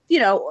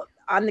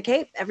 on the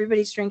Cape,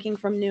 everybody's drinking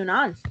from noon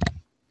on,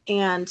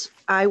 and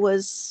I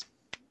was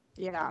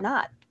Yeah.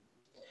 not.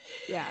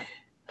 Yeah.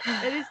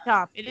 It is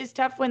tough. It is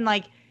tough when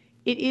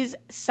it is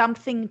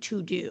something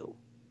to do.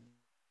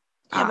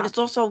 Yeah, but it's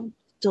also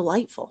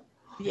delightful.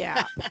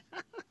 Yeah.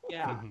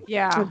 Yeah.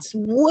 Yeah. It's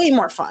way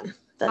more fun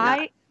than that.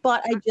 I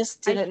But I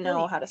just I didn't feel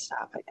know you. how to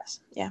stop, I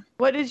guess. Yeah.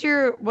 what is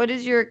your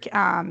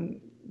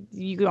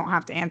you don't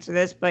have to answer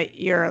this, but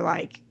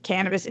your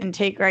cannabis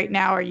intake right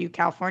now, are you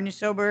California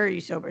sober or are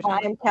you sober? I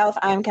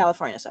am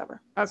California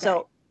sober. Okay.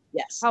 So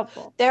yes.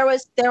 Helpful. There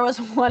was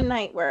one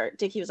night where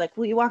Dickie was like,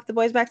 "Will you walk the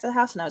boys back to the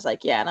house?" And I was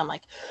like, "Yeah." And I'm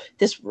like,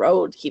 "This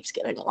road keeps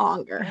getting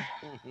longer."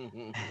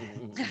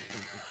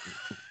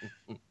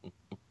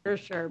 For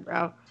sure,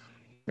 bro.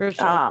 For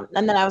sure.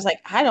 And then I was like,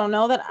 "I don't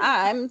know that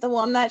I'm the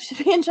one that should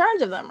be in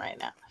charge of them right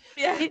now."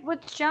 Yeah.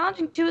 What's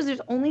challenging too is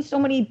there's only so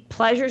many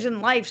pleasures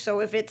in life. So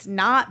if it's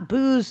not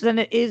booze, then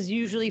it is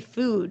usually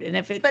food. And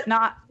if it's But-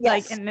 not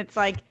yes. and it's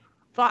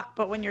fuck.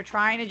 But when you're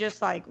trying to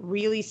just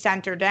really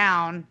center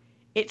down,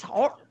 it's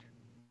hard.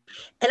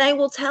 And I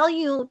will tell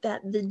you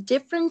that the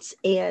difference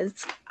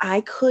is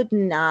I could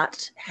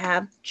not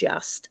have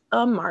just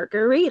a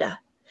margarita.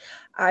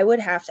 I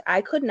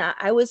could not.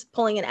 I was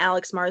pulling an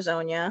Alex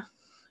Marzonia.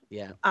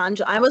 Yeah.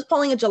 I was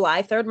pulling a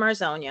July 3rd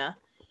Marzonia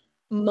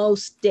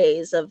most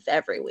days of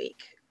every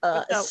week.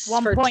 For 2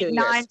 1.9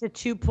 years. to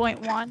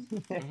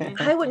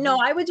 2.1.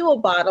 I would do a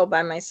bottle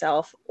by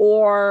myself,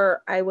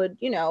 or I would,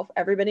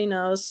 everybody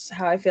knows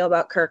how I feel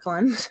about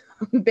Kirkland.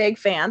 Big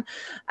fan.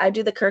 I'd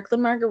do the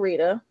Kirkland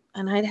margarita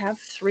and I'd have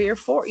 3 or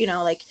 4,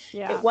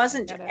 Yeah. it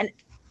wasn't, I get it. and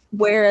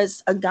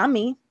whereas a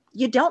gummy,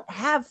 you don't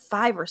have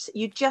 5 or 6,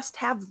 you just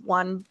have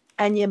one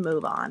and you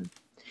move on.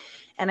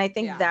 And I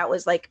think Yeah. that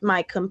was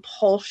my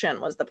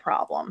compulsion was the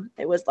problem.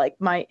 It was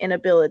my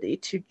inability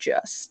to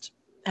just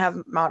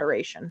have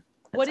moderation.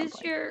 at What some is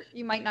point.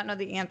 you might not know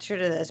the answer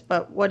to this,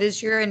 but what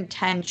is your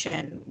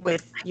intention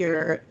with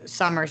your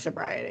summer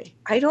sobriety?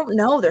 I don't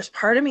know. There's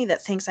part of me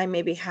that thinks I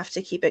maybe have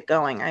to keep it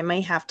going. I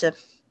may have to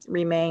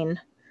remain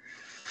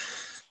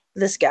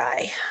this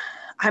guy.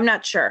 I'm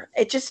not sure.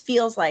 It just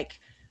feels like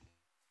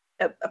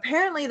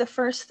apparently the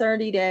first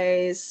 30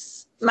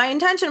 days, my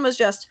intention was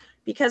just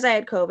because I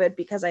had COVID,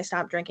 because I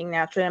stopped drinking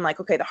naturally. I'm like,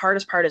 okay, the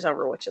hardest part is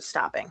over, which is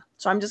stopping.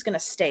 So I'm just going to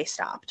stay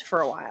stopped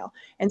for a while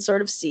and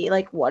sort of see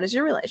what is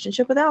your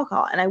relationship with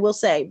alcohol? And I will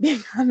say,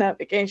 being on that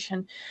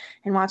vacation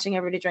and watching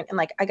everybody drink, and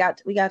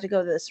we got to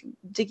go to this,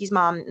 Dickie's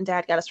mom and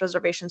dad got us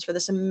reservations for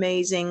this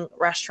amazing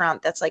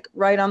restaurant that's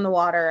right on the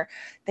water.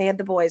 They had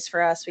the boys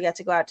for us. We got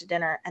to go out to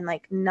dinner, and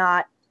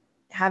not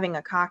having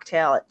a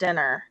cocktail at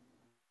dinner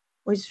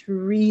was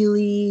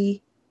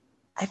really,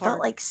 I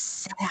felt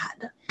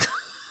sad.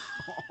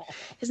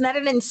 Isn't that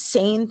an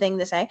insane thing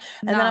to say?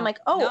 And then I'm like,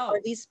 oh, no.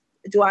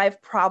 do I have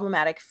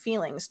problematic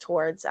feelings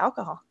towards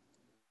alcohol?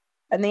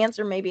 And the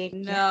answer may be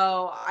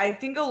No, I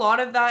think a lot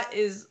of that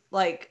is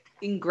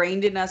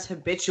ingrained in us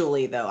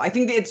habitually, though. I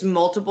think it's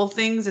multiple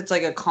things. It's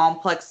a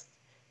complex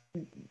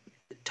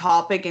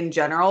topic in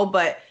general,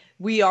 but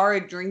we are a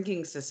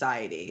drinking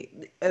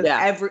society.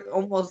 Yeah.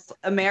 Almost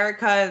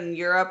America and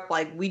Europe,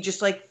 like we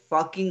just like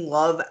fucking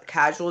love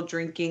casual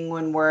drinking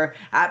when we're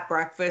at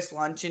breakfast,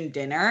 lunch, and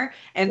dinner.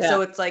 And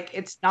so it's like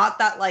it's not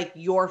that like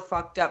you're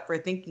fucked up for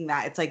thinking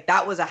that. It's like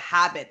that was a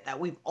habit that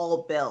we've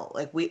all built.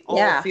 Like we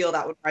all feel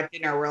that when we're at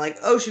dinner. We're like,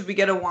 oh, should we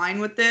get a wine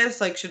with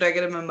this? Like, should I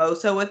get a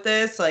mimosa with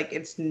this? Like,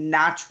 it's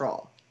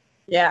natural.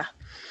 Yeah.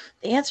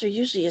 The answer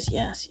usually is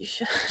yes, you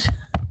should.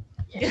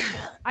 Yeah.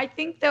 I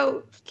think,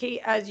 though,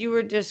 Kate, as you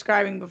were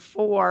describing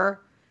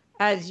before,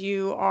 as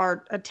you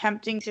are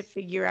attempting to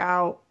figure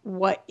out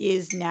what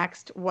is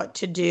next, what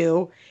to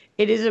do,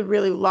 it is a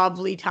really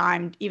lovely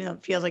time, even though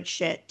it feels like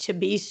shit, to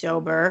be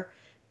sober,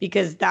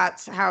 because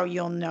that's how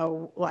you'll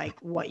know like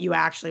what you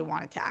actually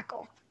want to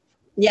tackle.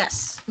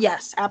 Yes,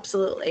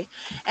 absolutely.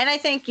 And I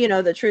think,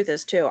 the truth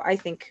is too, I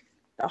think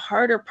the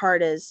harder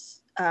part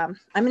is I'm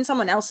in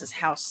someone else's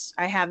house.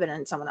 I have been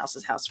in someone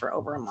else's house for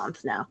over a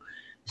month now.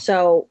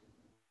 So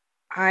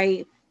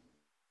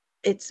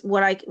it's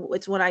what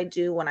I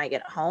do when I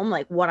get home,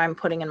 like what I'm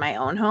putting in my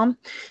own home.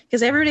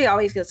 Because everybody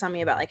always gets on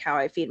me about like how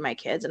I feed my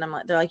kids. And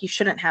they're like, you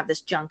shouldn't have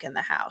this junk in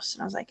the house.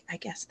 And I was like, I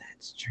guess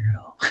that's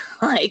true.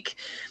 Like,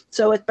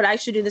 but I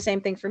should do the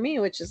same thing for me,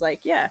 which is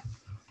like, yeah,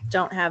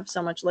 don't have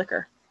so much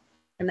liquor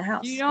in the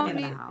house. You don't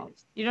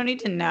need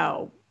to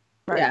know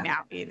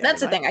now either.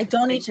 That's the thing. I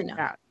don't need to know.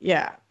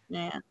 Yeah.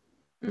 Yeah.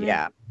 Mm-hmm.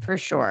 Yeah, for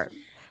sure.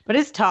 But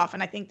it's tough.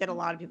 And I think that a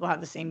lot of people have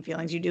the same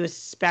feelings you do,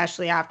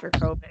 especially after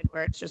COVID,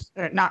 where it's just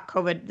not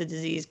COVID, the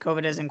disease,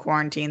 COVID is in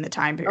quarantine, the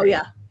time period. Oh,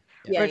 yeah.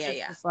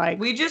 Yeah. Just like,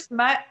 we just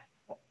met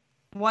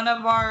one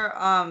of our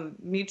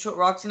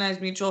Roxy and I's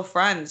mutual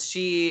friends.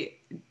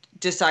 She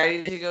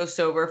decided to go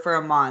sober for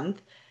a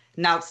month.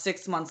 Now it's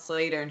 6 months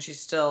later and she's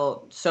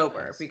still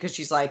sober because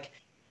she's like,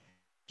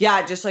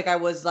 yeah, just like I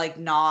was like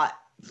not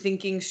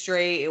thinking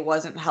straight. It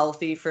wasn't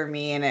healthy for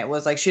me. And it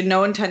was like, she had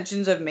no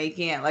intentions of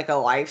making it like a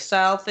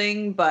lifestyle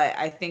thing. But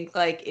I think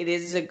like it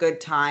is a good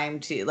time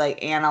to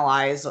like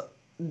analyze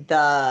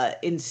the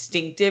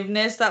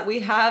instinctiveness that we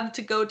have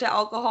to go to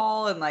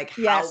alcohol and like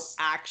how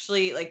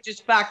actually like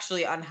just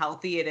factually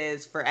unhealthy it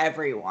is for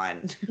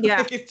everyone. Yeah.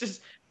 Like,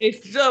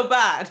 it's so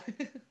bad.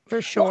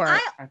 For sure.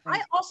 Well,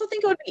 I also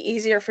think it would be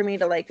easier for me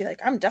to like be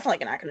like, I'm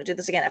definitely not going to do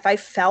this again. If I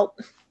felt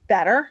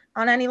better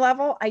on any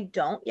level, I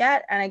don't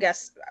yet. And I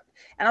guess,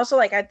 and also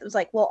like, I was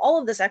like, well, all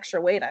of this extra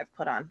weight I've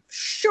put on,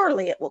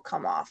 surely it will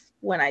come off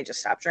when I just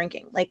stop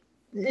drinking. Like,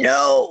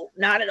 no,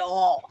 not at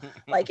all.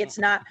 Like, it's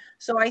not.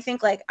 So I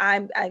think like, I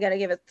got to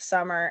give it the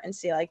summer and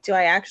see like, do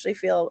I actually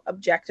feel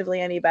objectively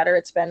any better?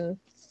 It's been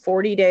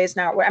 40 days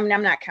now. I mean,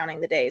 I'm not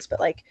counting the days, but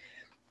like,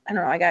 I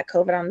don't know. I got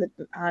COVID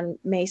on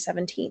May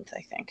 17th,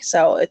 I think.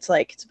 So it's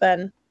like, it's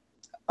been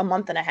a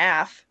month and a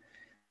half.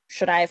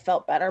 Should I have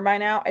felt better by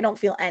now? I don't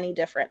feel any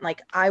different.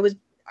 Like I was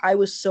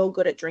so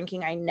good at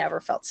drinking. I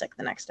never felt sick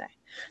the next day.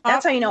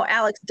 That's how you know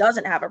Alex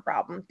doesn't have a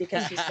problem,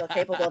 because she's still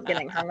capable of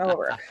getting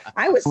hungover.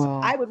 I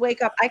would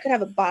wake up. I could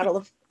have a bottle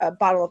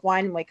of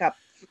wine and wake up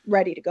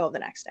ready to go the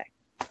next day.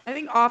 I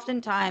think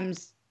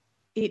oftentimes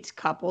it's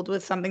coupled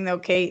with something though,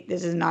 Kate.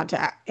 This is not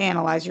to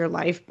analyze your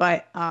life,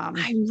 but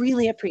I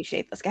really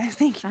appreciate this, guys.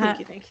 Thank you.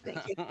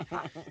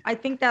 I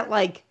think that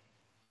like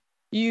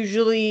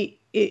usually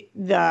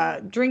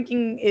the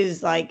drinking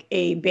is like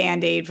a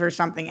band-aid for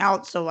something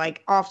else. So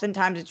like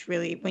oftentimes it's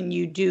really when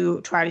you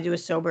do try to do a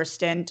sober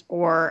stint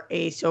or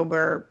a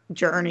sober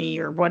journey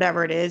or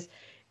whatever it is,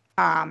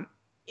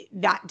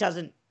 that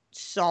doesn't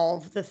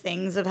solve the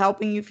things of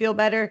helping you feel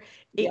better.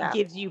 It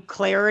gives you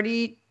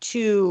clarity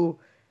to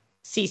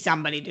see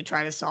somebody to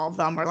try to solve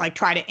them or like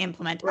try to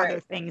implement other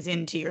things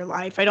into your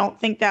life. I don't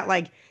think that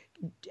like,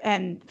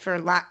 and for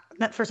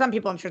some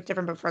people I'm sure it's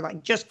different, but for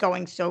like just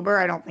going sober,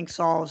 I don't think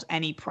solves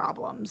any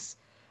problems.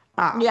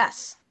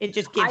 Yes. It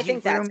just gives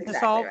you room to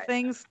solve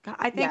things.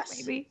 I think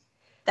maybe.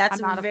 That's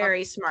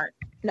very smart.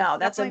 No,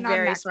 that's a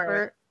very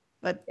smart.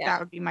 But that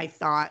would be my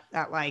thought,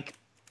 that like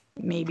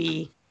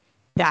maybe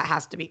that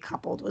has to be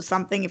coupled with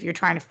something if you're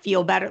trying to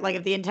feel better. Like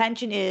if the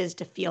intention is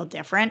to feel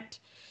different,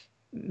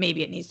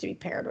 maybe it needs to be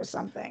paired with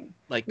something.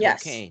 Like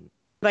cocaine.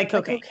 Like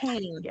cocaine.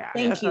 Yeah.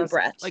 Thank you,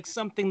 Brett. Like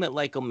something that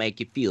like will make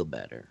you feel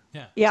better.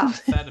 Yeah.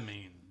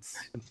 Amphetamines.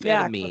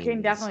 Yeah,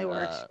 cocaine definitely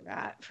works for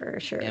that, for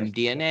sure.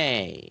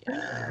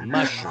 MDMA,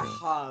 mushroom,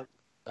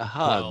 a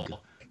hug,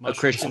 Well, a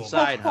Christian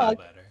side hug.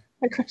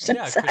 A Christian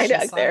side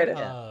hug. There it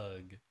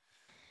is.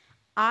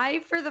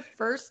 I, for the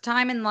first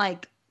time in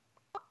like,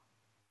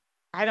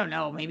 I don't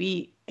know,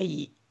 maybe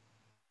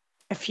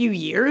a few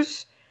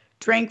years,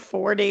 drank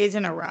 4 days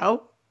in a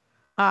row.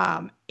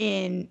 I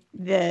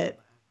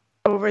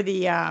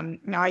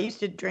used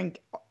to drink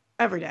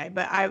every day,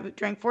 but I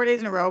drank 4 days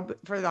in a row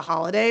for the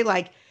holiday.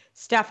 Like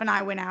Steph and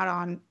I went out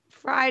on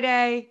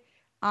Friday.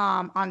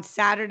 On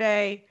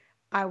Saturday,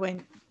 I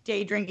went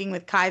day drinking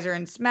with Kaiser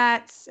and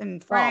Smets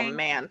and Frank. Oh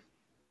man,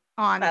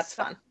 that's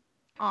fun.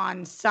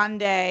 On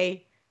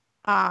Sunday,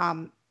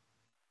 I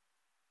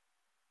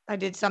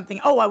did something.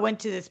 Oh, I went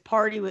to this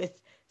party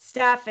with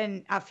Steph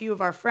and a few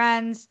of our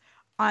friends.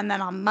 And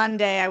then on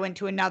Monday, I went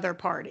to another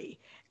party.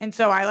 And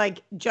so I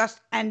like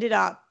just ended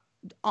up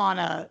on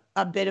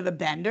a bit of a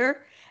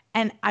bender.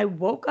 And I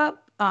woke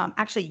up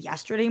actually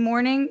yesterday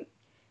morning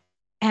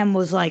and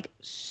was like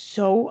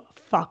so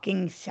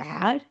fucking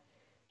sad.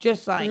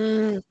 Just like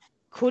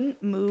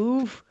couldn't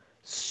move,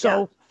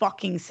 so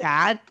fucking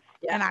sad.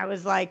 Yeah. And I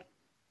was like,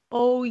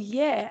 oh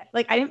yeah.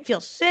 Like I didn't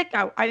feel sick.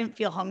 I didn't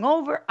feel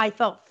hungover. I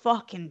felt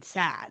fucking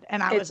sad.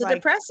 And I It's was a like,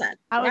 depressant.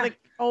 I was Yeah. like,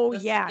 oh The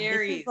yeah, this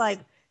scaries. is like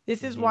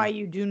this is why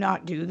you do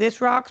not do this,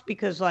 Rox,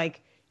 because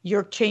like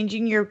you're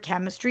changing your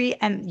chemistry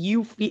and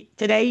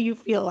today you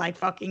feel like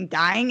fucking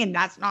dying and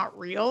that's not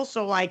real.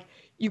 So like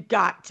you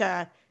got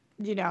to,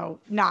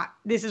 not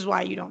this is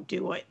why you don't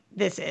do what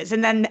this is.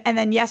 And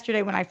then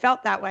yesterday when I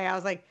felt that way, I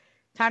was like,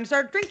 time to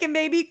start drinking,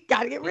 baby.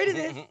 Got to get rid of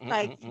this.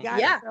 Like, you got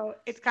Yeah. So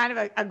it's kind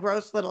of a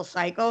gross little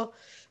cycle.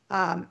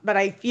 But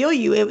I feel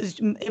you. It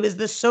was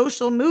the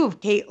social move,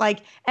 Kate.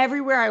 Like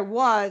everywhere I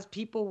was,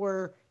 people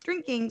were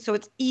drinking, so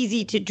it's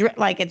easy to drink.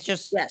 Like it's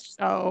just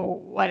so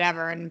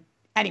whatever. And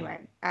anyway,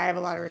 I have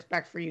a lot of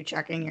respect for you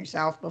checking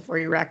yourself before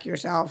you wreck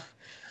yourself.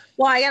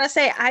 Well, I gotta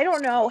say, I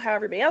don't know how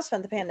everybody else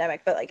spent the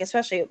pandemic, but like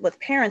especially with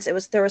parents,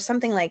 there was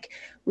something like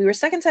we were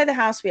stuck inside the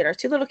house. We had our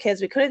 2 little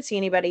kids. We couldn't see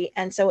anybody,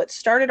 and so it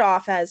started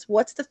off as,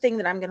 "What's the thing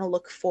that I'm going to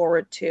look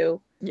forward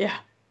to?" Yeah.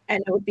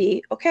 And it would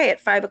be okay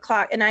at 5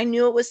 o'clock, and I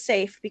knew it was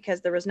safe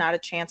because there was not a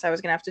chance I was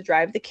going to have to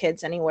drive the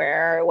kids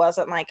anywhere. It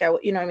wasn't like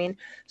you know what I mean.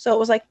 So it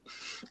was like,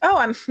 oh,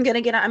 I'm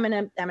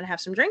gonna have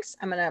some drinks.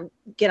 I'm gonna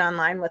get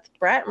online with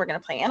Brett, and we're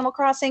gonna play Animal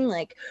Crossing.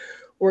 Like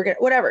we're gonna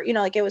whatever,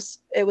 like it was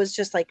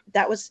just like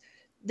that was.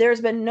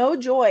 There's been no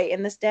joy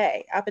in this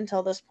day up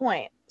until this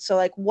point. So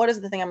like, what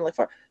is the thing I'm gonna look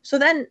for? So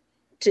then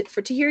to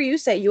hear you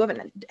say you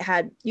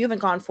haven't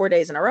gone 4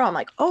 days in a row, I'm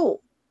like, oh,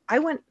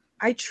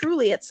 I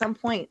truly at some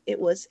point it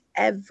was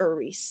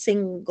every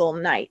single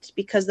night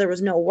because there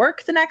was no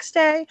work the next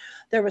day.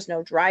 There was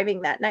no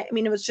driving that night. I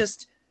mean, it was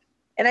just,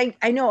 and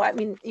I know, I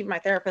mean, even my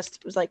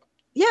therapist was like,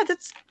 yeah,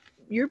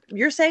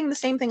 you're saying the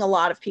same thing a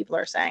lot of people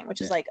are saying,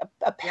 which is like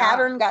a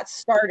pattern got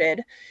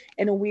started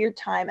in a weird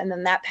time. And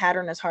then that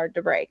pattern is hard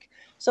to break.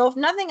 So if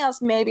nothing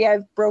else, maybe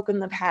I've broken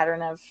the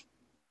pattern of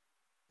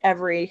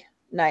every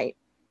night.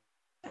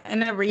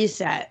 And a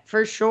reset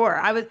for sure.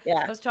 I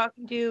was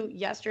talking to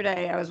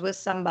yesterday. I was with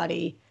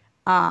somebody.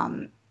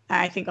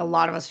 I think a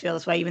lot of us feel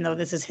this way, even though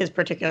this is his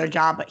particular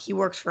job, but he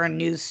works for a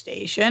news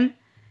station.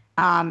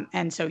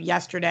 And so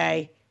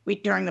yesterday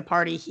during the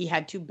party, he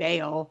had to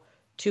bail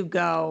to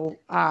go,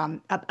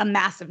 a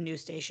massive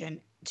news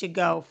station, to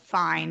go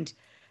find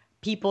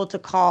people to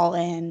call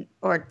in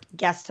or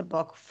guests to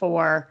book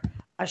for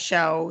a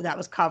show that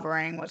was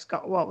covering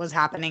what was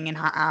happening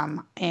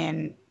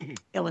in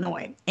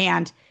Illinois.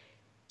 And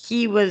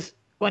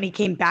when he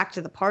came back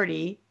to the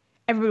party,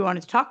 everyone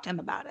wanted to talk to him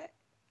about it.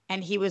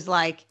 And he was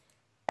like,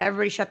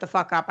 everybody shut the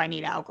fuck up. I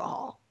need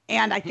alcohol.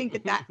 And I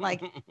think that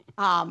like,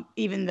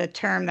 even the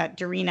term that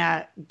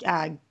Darina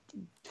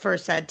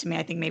first said to me,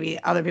 I think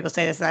maybe other people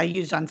say this, that I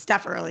used on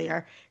Steph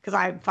earlier, because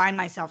I find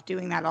myself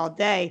doing that all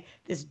day,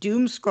 this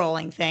doom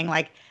scrolling thing.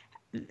 Like,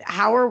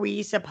 how are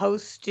we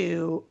supposed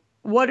to,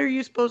 what are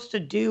you supposed to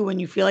do when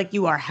you feel like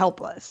you are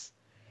helpless?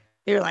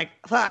 You're like,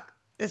 fuck,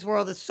 this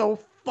world is so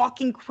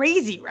fucking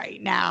crazy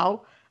right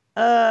now.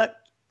 It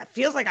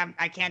feels like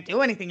I can't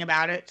do anything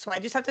about it. So I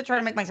just have to try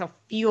to make myself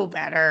feel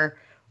better.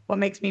 What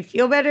makes me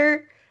feel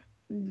better?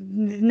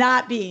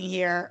 Not being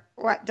here.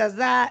 What does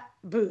that?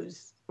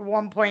 Booze.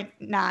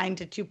 1.9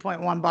 to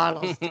 2.1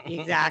 bottles to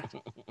be exact.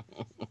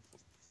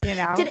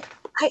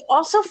 I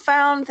also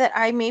found that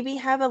I maybe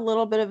have a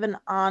little bit of an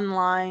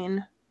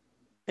online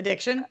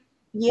addiction.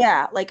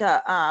 Yeah, like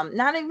a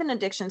not even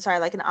addiction, sorry,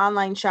 like an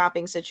online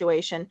shopping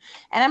situation.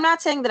 And I'm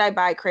not saying that I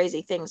buy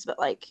crazy things, but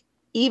like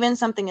even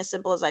something as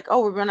simple as like,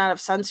 oh, we run out of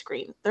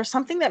sunscreen. There's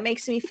something that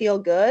makes me feel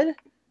good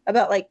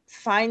about like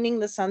finding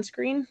the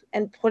sunscreen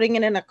and putting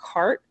it in a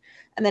cart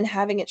and then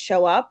having it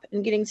show up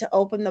and getting to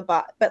open the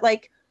box. But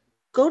like,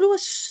 go to a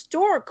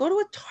store, go to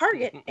a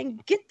Target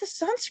and get the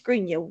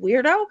sunscreen, you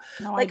weirdo.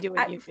 No, like, I do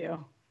what you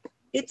do.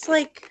 It's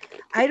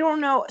like, I don't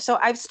know. So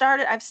I've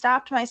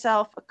stopped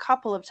myself a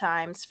couple of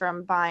times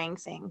from buying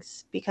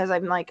things because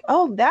I'm like,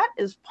 oh, that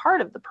is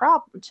part of the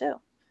problem too.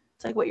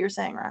 It's like what you're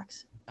saying,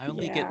 Rex. I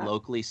only get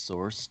locally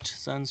sourced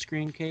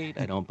sunscreen, Kate.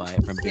 I don't buy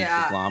it from big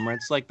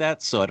conglomerates like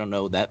that, so I don't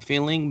know that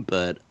feeling,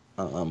 but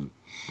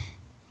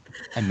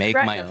I make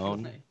my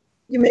own.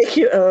 You make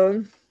your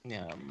own.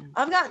 Yeah.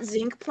 I've got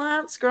zinc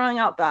plants growing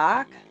out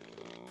back.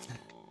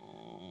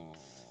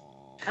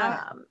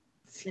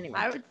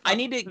 Anyway. I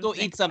need to go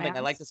eat something. I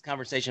like this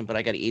conversation, but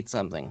I got to eat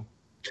something.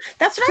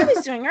 That's what I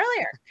was doing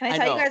earlier. Can I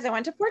tell you guys? I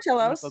went to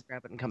Portillo's. Go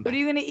grab it and come What back. are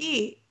you gonna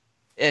eat?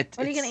 What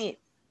are you gonna eat?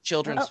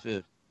 Children's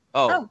food.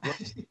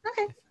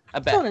 Okay.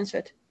 Children's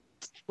food.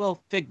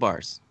 Well, fig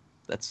bars.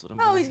 That's what I'm.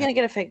 Oh, he's gonna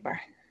get a fig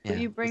bar. Yeah.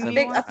 You bring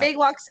a fig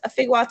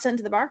walks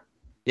into the bar.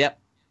 Yep.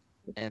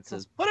 And it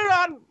says, "Put it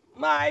on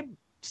my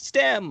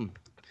stem."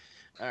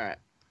 All right.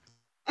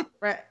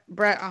 Brett,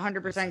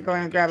 100%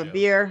 going to grab a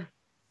beer.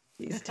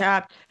 He's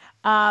tapped.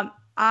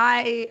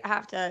 I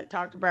have to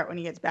talk to Brett when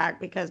he gets back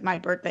because my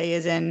birthday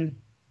is in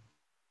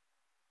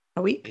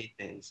a week. 8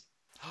 days.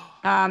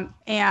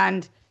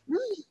 And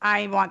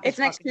I want this It's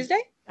next fucking-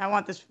 Tuesday? I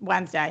want this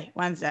Wednesday.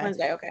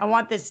 Wednesday, okay. I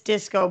want this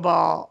disco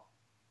ball.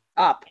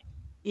 Up.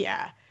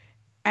 Yeah.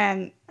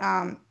 And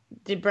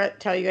did Brett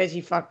tell you guys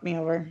he fucked me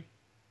over?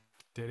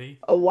 Did he?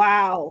 Oh,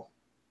 wow.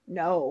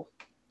 No.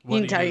 He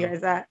didn't tell you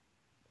guys that.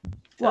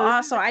 Well,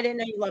 also, I didn't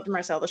know you loved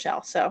Marcel the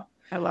Shell, so.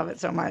 I love it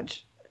so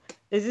much.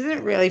 This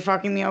isn't really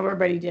fucking me over,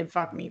 but he did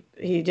fuck me.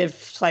 He did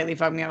slightly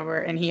fuck me over,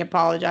 and he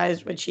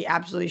apologized, which he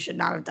absolutely should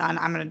not have done.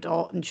 I'm an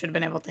adult and should have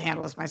been able to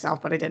handle this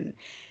myself, but I didn't.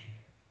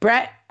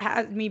 Brett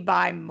had me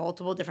buy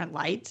multiple different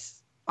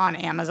lights on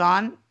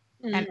Amazon,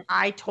 and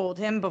I told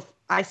him,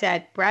 I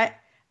said, Brett,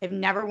 I've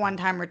never one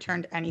time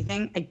returned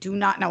anything. I do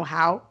not know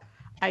how.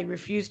 I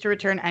refuse to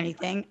return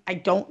anything. I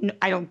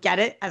don't get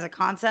it as a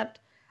concept.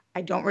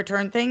 I don't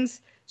return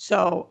things.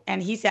 So,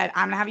 and he said,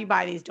 I'm gonna have you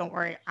buy these. Don't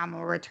worry. I'm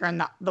gonna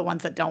return the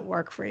ones that don't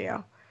work for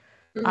you.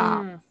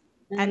 And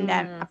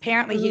then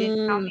apparently he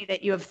didn't tell me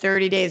that you have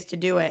 30 days to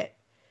do it.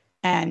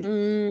 And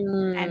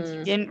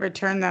he didn't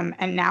return them.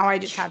 And now I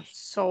just have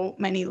so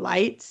many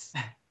lights.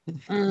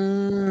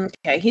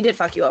 Okay, he did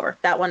fuck you over.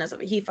 That one is,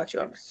 he fucked you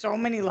over. So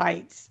many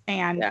lights,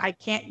 and I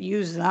can't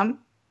use them.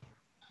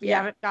 We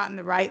haven't gotten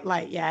the right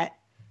light yet.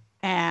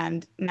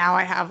 And now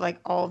I have like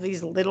all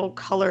these little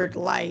colored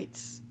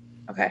lights.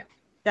 Okay.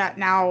 That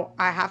now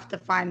I have to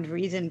find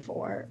reason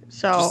for.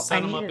 So Just set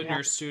I them up needed in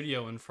your that.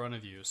 studio in front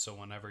of you, so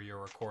whenever you're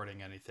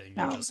recording anything,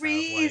 No. you just have like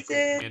Reason.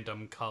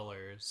 random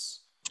colors.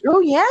 Oh,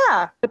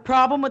 yeah. The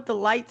problem with the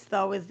lights,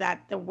 though, is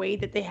that the way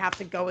that they have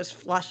to go is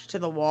flush to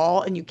the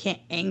wall, and you can't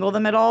angle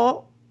them at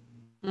all.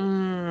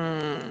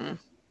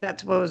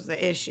 That's what was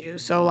the issue.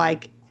 So,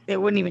 like, it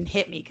wouldn't even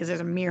hit me because there's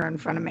a mirror in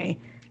front of me.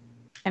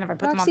 And if I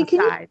put them on Roxy, the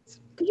can you- sides,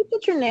 Could you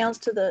put your nails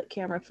to the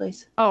camera,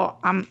 please? oh,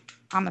 I'm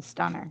a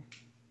stunner.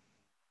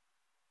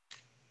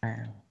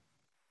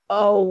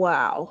 Oh,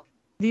 wow.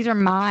 These are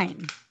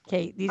mine,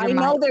 Kate. These are I mine.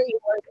 know they're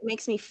yours. It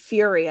makes me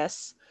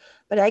furious.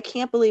 But I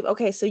can't believe,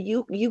 okay, so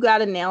you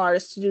got a nail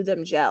artist to do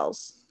them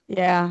gels.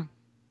 Yeah.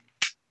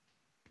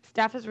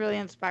 Steph has really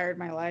inspired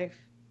my life.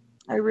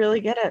 I really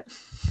get it.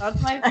 That's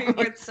my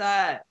favorite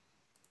set.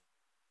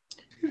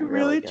 It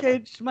really get it.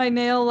 changed my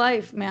nail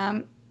life,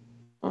 man.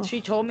 Oh, She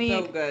told me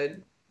So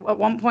good. at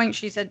one point,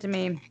 she said to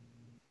me,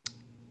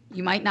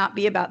 you might not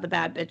be about the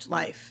bad bitch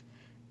life.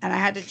 And I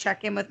had to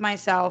check in with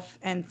myself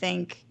and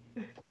think,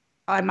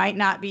 I might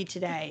not be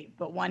today,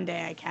 but one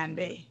day I can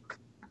be.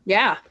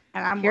 Yeah.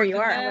 And I'm Here working you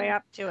are. my way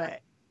up to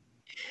it.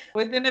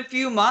 Within a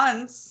few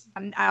months.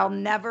 I'll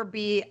never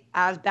be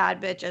as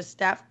bad bitch as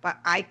Steph, but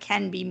I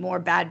can be more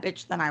bad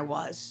bitch than I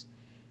was.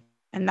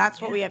 And that's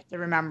what we have to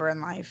remember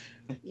in life.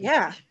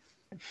 Yeah.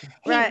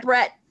 Brett.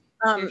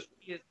 Hey,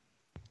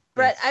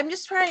 Brett, I'm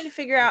just trying to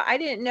figure out. I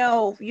didn't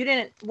know you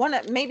didn't want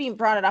to. Maybe you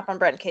brought it up on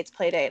Brett and Kate's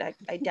play date.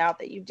 I doubt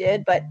that you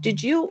did. But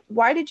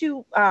why did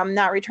you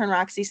not return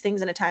Roxy's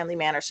things in a timely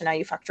manner? So now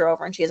you fucked her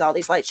over and she has all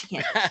these lights she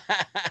can't.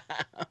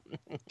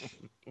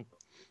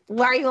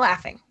 Why are you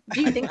laughing?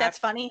 Do you think that's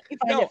funny? You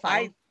find No, it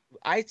funny?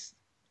 I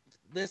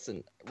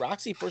listen.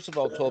 Roxy, first of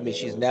all, told me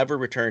she's never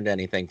returned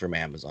anything from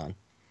Amazon.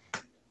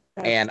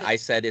 And I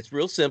said, it's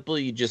real simple.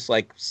 You just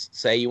like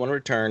say you want to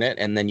return it,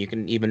 and then you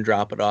can even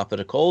drop it off at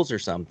a Kohl's or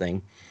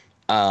something.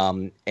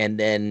 And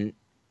then,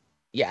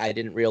 yeah, I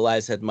didn't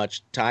realize that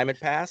much time had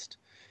passed.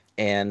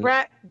 And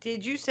Brett,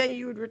 did you say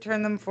you would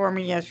return them for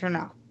me? Yes or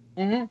no?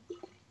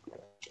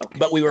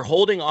 but we were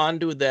holding on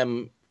to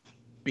them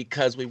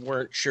because we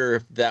weren't sure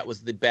if that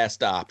was the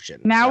best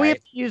option. Now we right?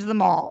 have to use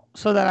them all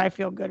so that I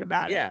feel good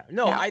about it. Yeah,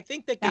 no, Now- I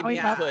think they now can we be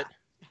have- put.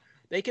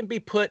 They can be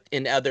put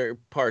in other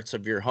parts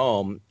of your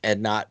home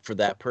and not for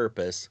that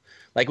purpose.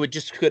 Like we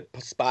just put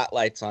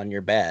spotlights on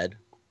your bed.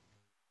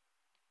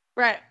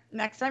 Brett,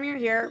 next time you're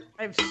here,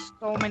 I have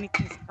so many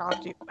things to talk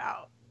to you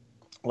about.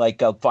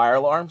 Like fire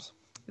alarms.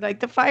 Like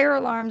the fire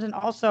alarms, and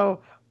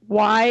also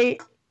why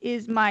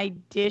is my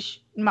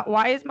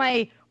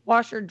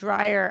washer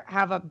dryer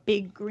have a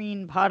big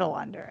green puddle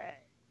under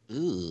it?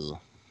 Ooh.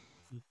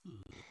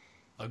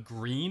 A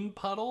green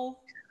puddle?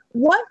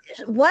 What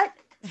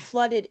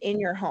flooded in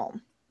your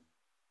home?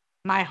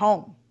 My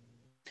home.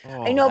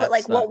 Oh, I know, but that's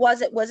like, not- what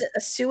was it? Was it a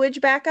sewage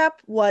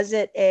backup? Was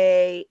it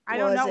a? I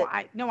don't know.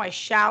 It, I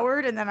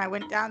showered and then I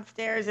went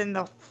downstairs and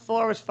the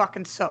floor was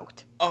fucking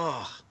soaked.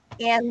 Oh,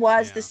 and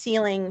was Yeah. the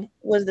ceiling?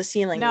 Was the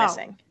ceiling No.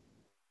 missing?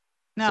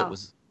 No. so it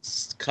was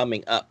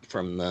coming up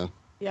from the.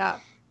 Yeah.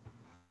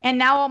 And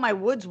now all my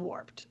wood's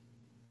warped.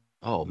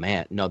 Oh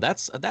man, no,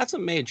 that's a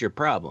major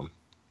problem.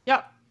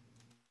 Yep.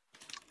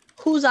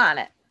 Who's on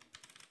it?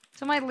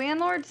 So my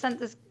landlord sent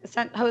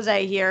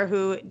Jose here,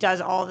 who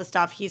does all the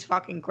stuff. He's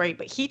fucking great,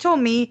 but he told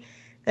me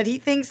that he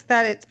thinks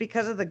that it's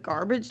because of the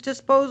garbage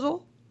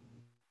disposal,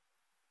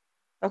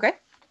 Okay.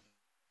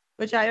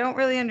 which I don't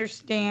really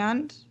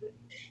understand.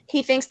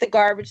 He thinks the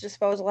garbage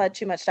disposal had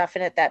too much stuff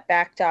in it that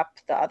backed up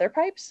the other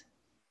pipes.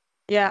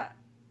 Yeah.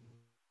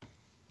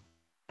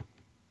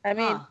 I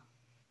mean, Huh.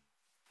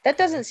 that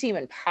doesn't seem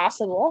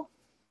impossible.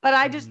 But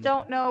I just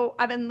don't know.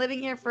 I've been living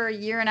here for a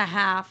year and a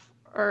half,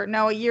 or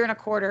no, a year and a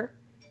quarter.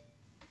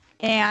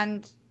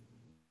 And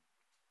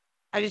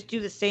I just do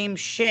the same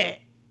shit.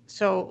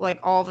 So like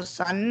all of a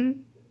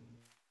sudden,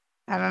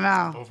 I don't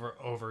know.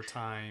 Over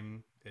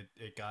time,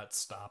 it got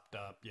stopped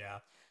up. Yeah,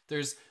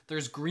 there's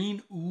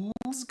green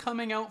ooze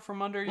coming out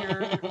from under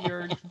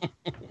your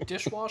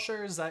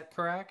dishwasher. Is that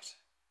correct?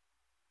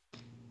 Do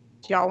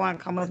y'all want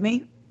to come with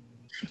me?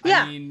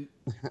 Yeah. I mean,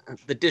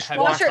 The Have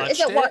you Washer,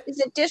 touched is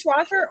it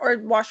dishwasher or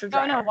washer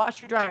dryer? No,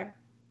 washer dryer.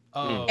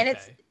 oh, And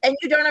okay. and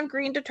you don't have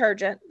green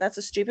detergent. That's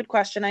a stupid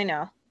question, I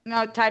know.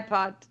 No, Tide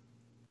Pod.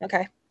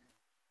 Okay.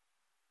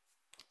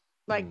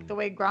 Like the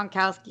way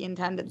Gronkowski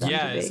intended them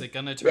Yeah, to be. is it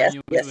gonna turn Yes,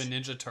 you yes. into a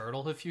Ninja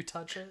Turtle if you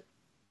touch it?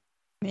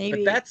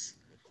 Maybe. But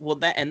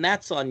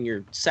that's on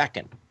your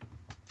second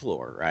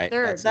floor, right?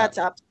 Third. That's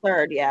up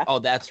third, yeah. Oh,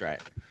 that's right.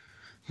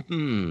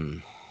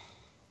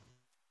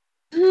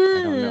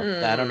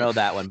 I don't know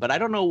that one, but I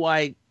don't know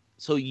why.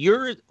 So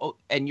you're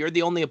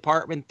the only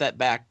apartment that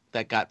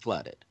got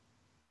flooded,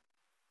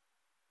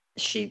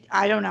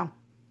 I don't know.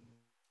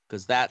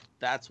 because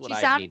that's what She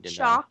I sounded need to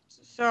shocked,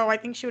 so I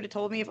think she would have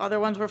told me if other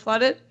ones were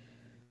flooded.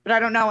 But I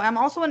don't know. I'm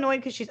also annoyed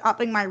because she's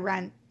upping my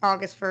rent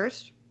August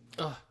 1st,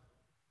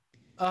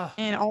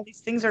 and all these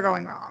things are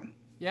going wrong.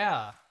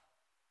 Yeah.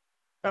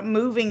 But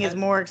moving is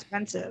more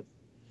expensive.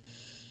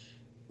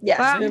 Yes.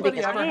 Well, Has anybody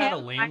because ever I had a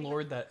am-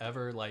 landlord that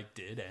ever like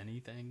did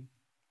anything?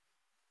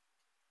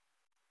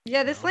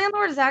 Yeah, this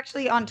landlord is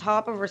actually on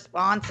top of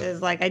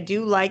responses. Like, I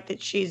do like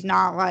that she's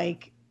not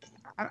like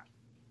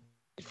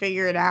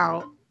figure it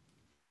out.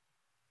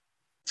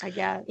 I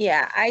guess.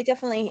 Yeah, I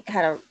definitely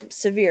had a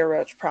severe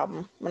roach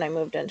problem when I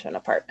moved into an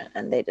apartment,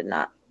 and they did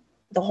not.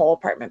 The whole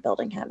apartment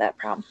building had that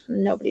problem.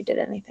 Nobody did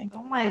anything.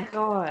 Oh my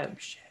god.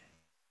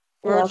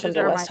 Welcome Roaches to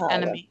are West my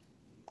Hollywood. enemy.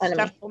 Enemy.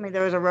 Steph told me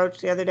there was a roach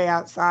the other day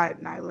outside,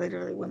 and I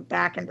literally went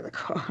back into the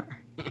car.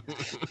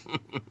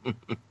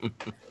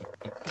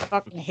 I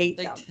fucking hate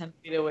Like them. 10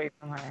 feet away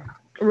from her.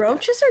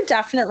 Roaches are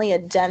definitely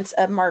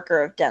a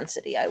marker of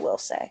density, I will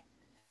say.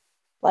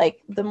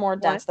 Like, the more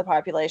dense the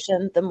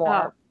population, the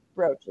more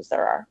roaches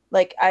there are.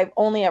 Like, I've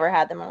only ever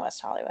had them in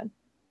West Hollywood.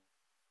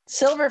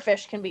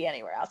 Silverfish can be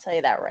anywhere, I'll tell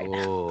you that right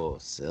now. Oh,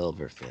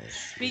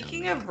 silverfish.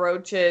 Speaking of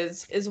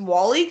roaches, is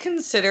Wall-E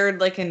considered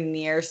like a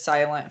near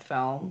silent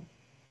film?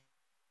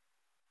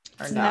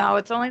 Or No,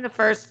 it's only the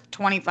first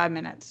 25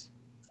 minutes.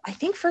 I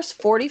think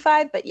first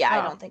 45, but yeah, I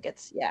Oh. don't think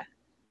it's, yeah.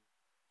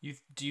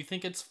 Do you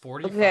think it's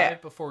 45 Okay.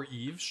 before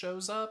Eve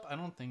shows up? I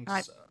don't think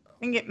I- so. I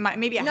think it might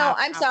maybe a No, half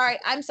I'm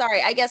hour.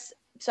 sorry. I guess,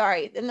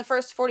 sorry. In the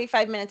first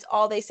 45 minutes,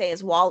 all they say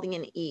is Wally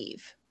and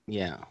Eve.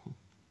 Yeah.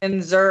 in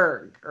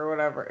Zerg or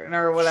whatever. She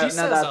No, says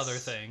that's other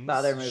things. the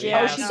other movie.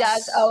 Yeah. Oh, she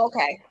does? Oh,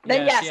 okay.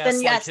 Then Yeah, she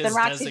has, like, then his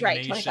Roxy's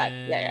right. 25.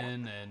 Yeah.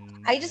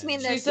 designation I just mean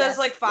and- that- She says Yes,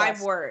 like 5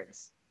 yes.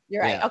 words.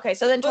 You're right. Yeah. Okay,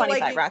 so then But, like,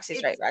 25. Roxy's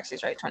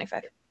it's- right.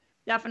 25.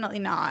 Definitely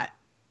not.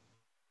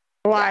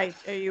 Why?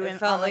 Are you It in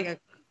felt on like a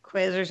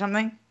quiz or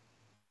something?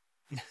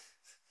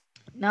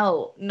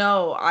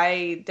 No,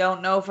 I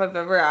don't know if I've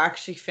ever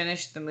actually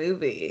finished the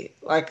movie.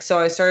 Like, so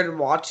I started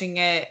watching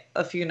it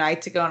a few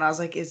nights ago and I was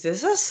like, is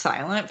this a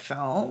silent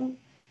film?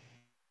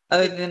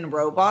 Other than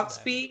robot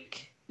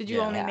speak? Did you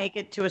Yeah. only make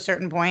it to a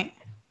certain point?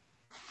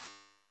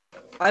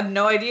 I have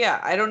no idea.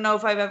 I don't know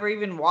if I've ever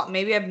even watched.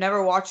 Maybe I've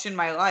never watched in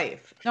my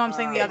life. No, I'm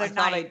saying the other I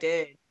thought I night.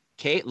 did.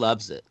 Kate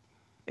loves it.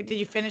 Like, did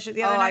you finish it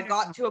the other Oh, night? I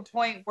got to a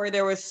point where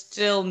there was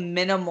still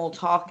minimal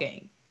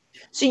talking.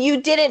 So you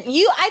didn't,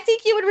 I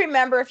think you would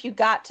remember if you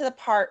got to the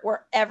part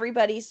where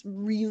everybody's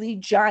really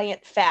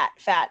giant fat.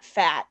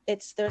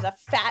 There's a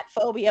fat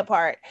phobia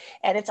part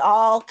and it's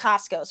all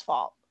Costco's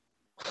fault.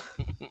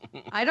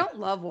 I don't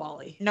love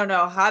Wally. No,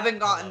 haven't I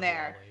gotten love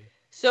there. Wall-E.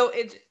 So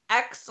it's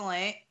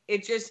excellent.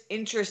 It's just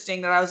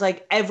interesting that I was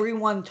like,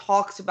 everyone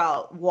talks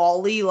about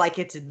Wall-E like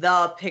it's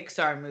the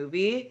Pixar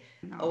movie.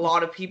 A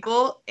lot of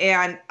people,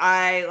 and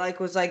I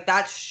was like,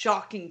 that's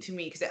shocking to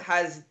me because it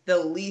has the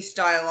least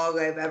dialogue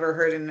I've ever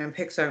heard in a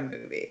Pixar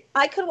movie.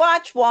 I could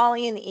watch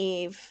Wally and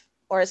Eve,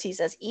 or as he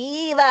says,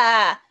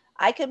 Eva.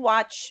 I could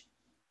watch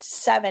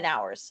 7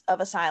 hours of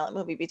a silent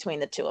movie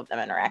between the two of them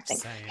interacting.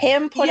 Same.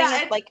 Him putting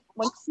Yeah, it like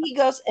when he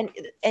goes and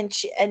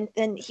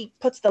then he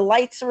puts the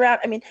lights around.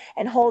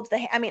 And holds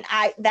the.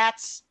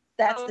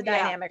 That's Oh, the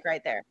yeah. dynamic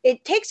right there.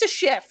 It takes a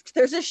shift.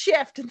 There's a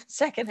shift in the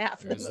second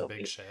half of There's the a movie.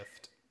 big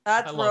shift.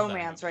 That's I love that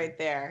romance movie. right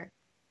there.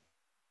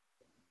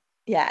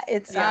 Yeah,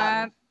 it's.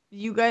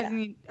 You guys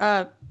need.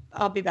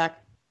 I'll be back.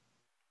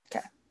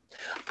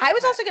 I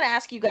was also going to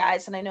ask you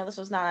guys, and I know this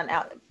was not on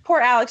Alex.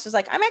 Poor Alex was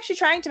like, I'm actually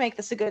trying to make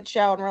this a good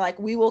show. And we're like,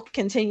 we will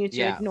continue to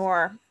Yeah.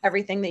 ignore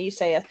everything that you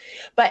say.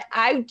 But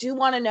I do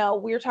want to know,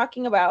 we were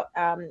talking about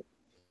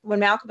when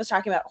Malcolm was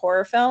talking about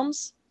horror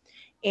films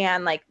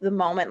and like the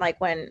moment,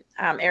 like when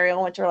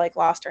Ariel Winter like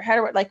lost her head,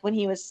 or like when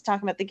he was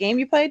talking about the game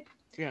you played.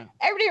 Yeah.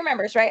 Everybody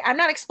remembers, right? I'm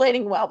not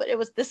explaining well, but it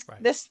was Right.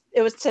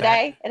 it was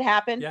today. It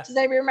happened. Yeah. Does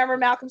anybody remember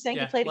Malcolm saying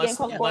he played a game less,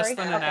 called less Quarry?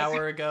 than an Okay.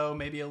 hour ago,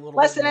 maybe a little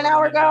Less bit than an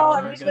more hour than ago. hour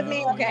Everybody's with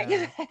me. Okay.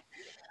 yeah.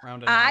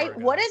 Around an hour ago.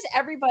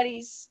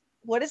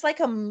 What is like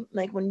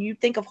when you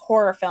think of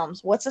horror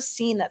films, what's a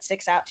scene that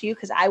sticks out to you?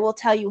 Because I will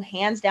tell you,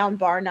 hands down,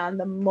 bar none,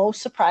 the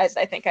most surprised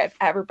I think I've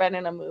ever been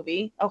in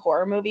a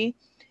horror movie,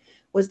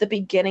 was the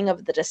beginning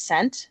of The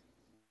Descent.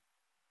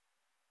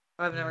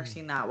 I've never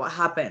seen that. What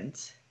happened?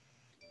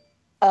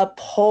 A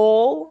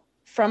pole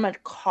from a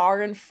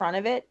car in front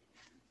of it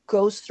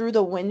goes through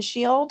the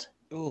windshield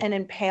Ooh. and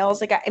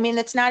impales a guy. I mean,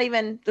 it's not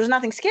even, there's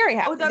nothing scary Oh,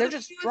 happening. that They're was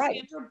just with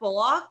driving. Sandra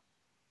Bullock.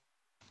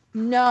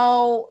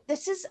 No,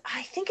 this is,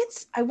 I think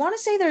it's, I want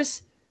to say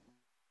there's,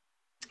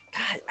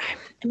 God,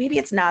 maybe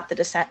it's not The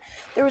Descent.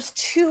 There was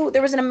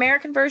an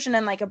American version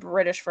and like a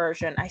British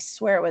version. I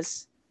swear it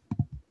was,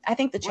 I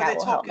think the Were they chat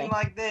will help me. talking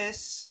like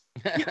this?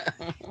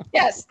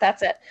 Yes,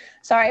 that's it.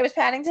 Sorry, it was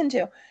Paddington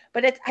too.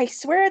 But I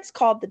swear it's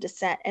called The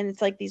Descent. And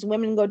it's like these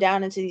women go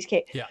down into these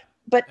caves. Yeah.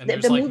 But And the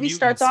there's like movie mutants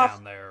starts off,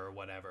 down there or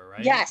whatever,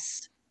 right?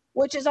 yes,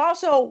 which is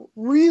also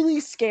really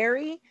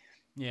scary.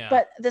 Yeah.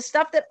 But the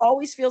stuff that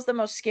always feels the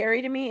most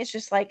scary to me is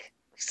just like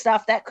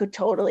stuff that could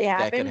totally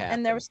happen. could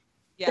And there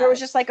happen. was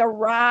just like a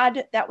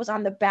rod that was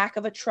on the back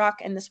of a truck,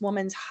 and this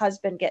woman's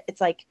husband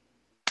it's like,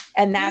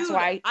 and that's Dude,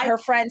 why I her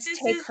think friends this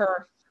take is-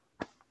 her.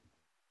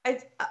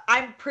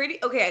 I'm pretty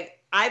okay.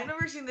 I've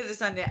never seen The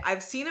Descendant.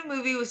 I've seen a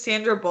movie with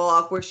Sandra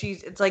Bullock where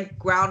it's like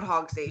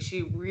Groundhog's Day.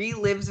 She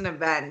relives an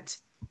event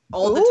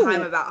all the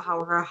time Ooh. about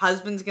how her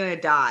husband's gonna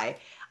die.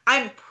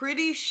 I'm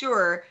pretty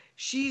sure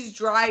she's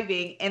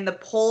driving and the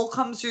pole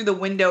comes through the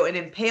window and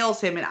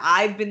impales him. And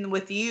I've been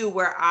with you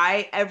where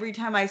every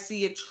time I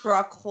see a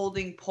truck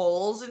holding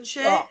poles and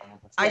shit, Oh,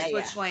 I yeah,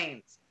 switch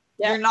lanes.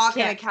 Yeah, You're not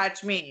gonna can't.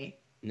 catch me.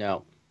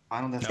 No.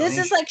 Final This Destination.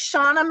 is like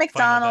Shauna Final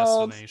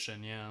McDonald,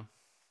 Destination, yeah.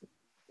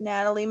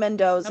 Natalie Let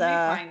Mendoza. me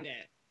find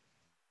it.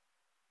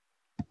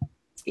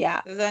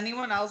 Yeah. Does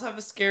anyone else have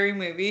a scary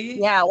movie?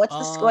 Yeah, what's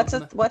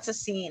a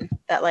scene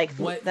that like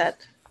what-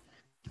 that?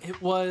 It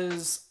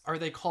was, are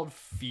they called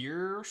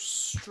Fear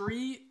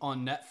Street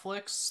on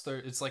Netflix?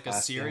 It's like a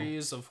Last year.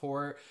 series of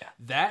horror. Yeah.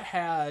 That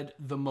had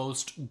the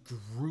most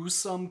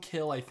gruesome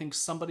kill. I think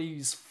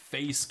somebody's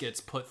face gets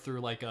put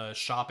through like a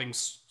shopping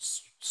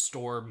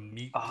store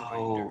meat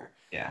Oh, grinder.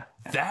 yeah.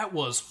 That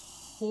was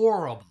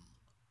horrible.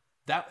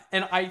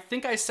 And I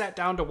think I sat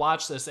down to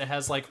watch this. It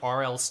has like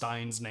R.L.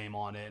 Stein's name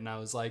on it, and I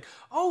was like,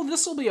 "Oh,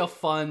 this will be a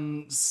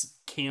fun,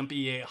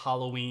 campy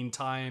Halloween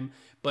time."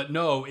 But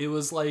no, it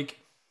was like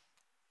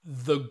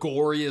the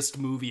goriest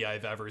movie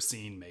I've ever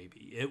seen.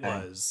 Maybe it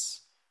was,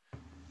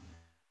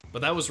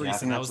 but that was Yeah, I recent.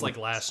 think That that's was like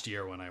what- last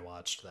year when I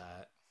watched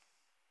that.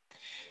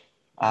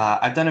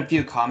 I've done a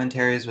few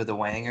commentaries with the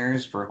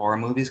Wangers for horror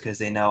movies because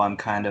they know I'm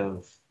kind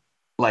of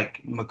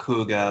like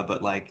Makuga,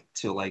 but like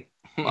to like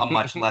a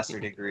much lesser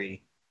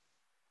degree.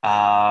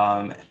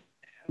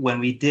 When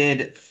we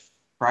did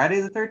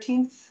Friday the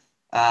 13th,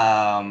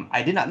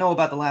 I did not know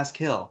about The Last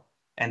Kill,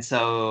 and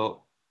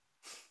so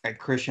like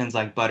Christian's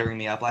like buttering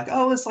me up, like,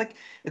 "Oh,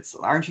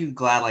 aren't you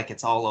glad like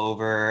it's all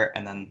over?"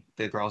 And then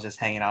the girl's just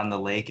hanging out in the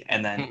lake,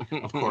 and then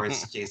of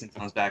course Jason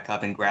comes back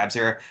up and grabs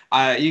her.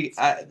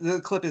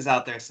 The clip is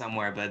out there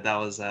somewhere, but that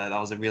was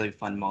a really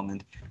fun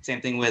moment.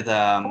 Same thing with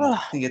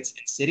I think it's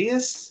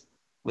Insidious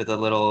with a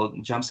little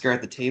jump scare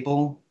at the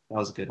table. That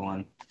was a good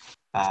one.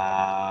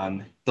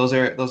 Those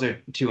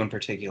are two in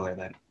particular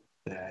that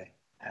I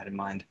had in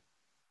mind.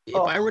 If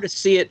I were to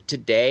see it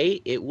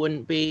today, it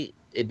wouldn't be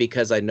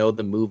because I know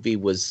the movie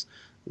was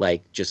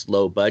like just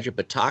low budget.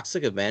 But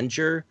Toxic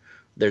Avenger,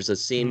 there's a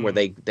scene where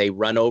they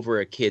run over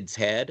a kid's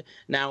head.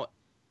 Now,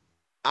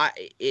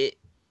 it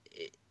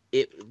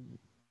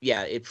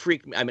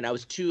freaked me. I mean, I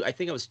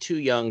think I was too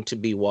young to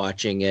be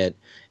watching it,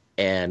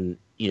 and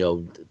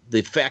the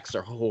effects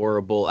are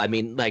horrible. I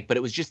mean, like, but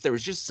there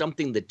was just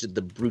something that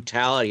the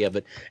brutality of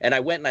it. And I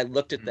went and I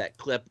looked at that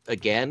clip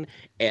again,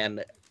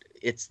 and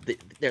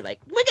they're like,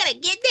 "We're gonna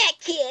get that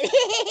kid."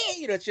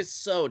 It's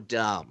just so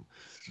dumb.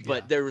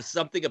 But there was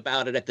something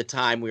about it at the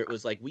time where it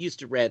was like we used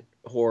to rent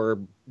horror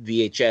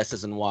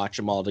VHSs and watch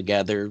them all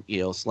together,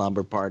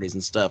 slumber parties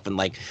and stuff, and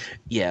like,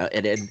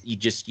 and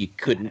you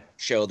couldn't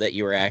show that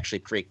you were actually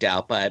freaked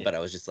out by it. But I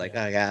was just like,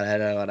 oh god, I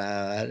don't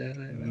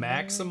know.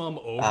 Maximum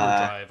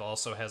Overdrive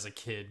also has a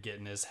kid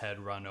getting his head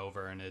run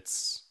over, and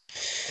it's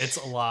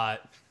a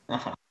lot.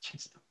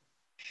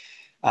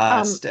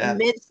 Steph.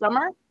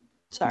 Midsummer.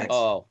 Sorry.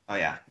 Oh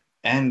yeah,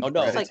 and no,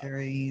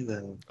 Hereditary.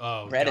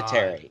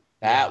 Hereditary. God.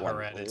 That one.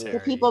 Hereditary. The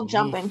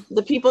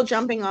people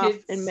jumping off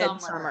in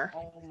Midsummer.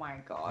 Oh my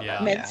god. Yeah.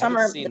 Midsummer.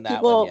 I haven't seen The that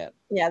people. one yet.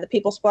 Yeah, the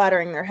people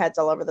splattering their heads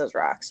all over those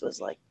rocks was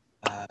like,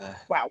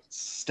 wow.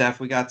 Steph,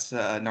 we got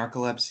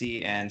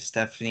Narcolepsy and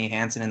Stephanie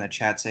Hansen in the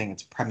chat saying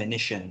it's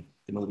Premonition,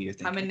 the movie you're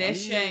thinking.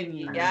 Premonition.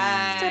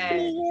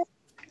 Yes.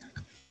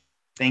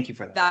 Thank you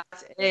for that.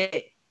 That's it.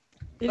 It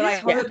But I is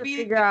hard could to be-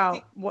 figure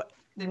out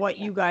what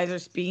you guys are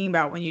speaking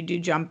about when you do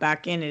jump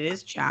back in. It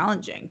is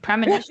challenging.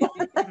 Premonition.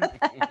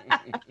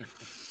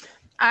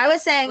 I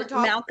was saying We're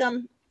talking-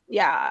 Malcolm.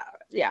 Yeah.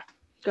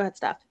 Go ahead,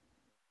 Steph.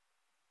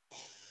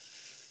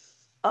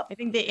 I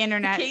think the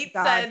internet Kate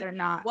gods said, are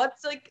not.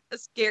 What's like a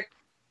scare?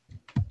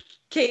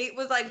 Kate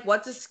was like,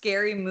 "What's a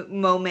scary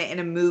moment in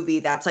a movie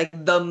that's like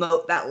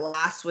that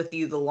lasts with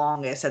you the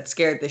longest, that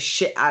scared the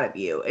shit out of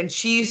you?" And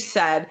she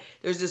said,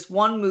 "There's this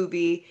one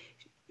movie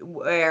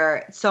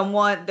where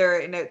they're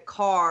in a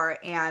car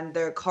and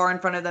their car in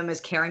front of them is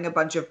carrying a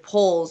bunch of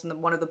poles,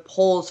 and one of the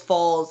poles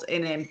falls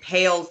and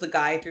impales the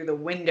guy through the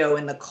window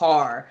in the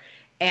car.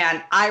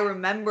 And I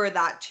remember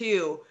that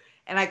too.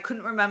 And I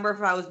couldn't remember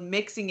if I was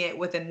mixing it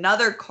with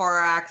another car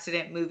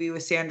accident movie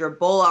with Sandra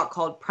Bullock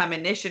called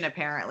Premonition,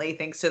 apparently,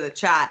 thanks to the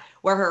chat,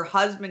 where her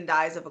husband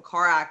dies of a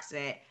car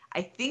accident.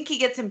 I think he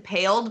gets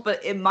impaled,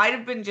 but it might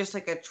have been just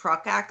like a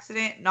truck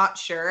accident. Not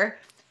sure.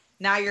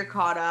 Now you're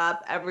caught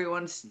up.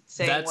 Everyone's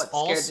saying That's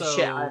what scared the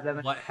shit out of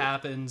them. what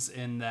happens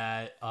in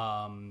that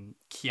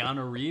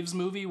Keanu Reeves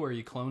movie where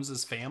he clones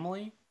his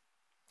family.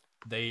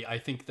 I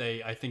think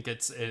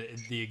it's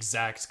the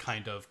exact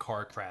kind of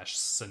car crash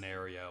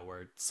scenario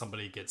where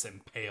somebody gets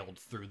impaled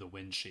through the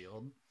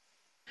windshield.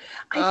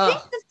 I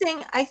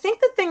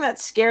think the thing that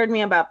scared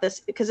me about this,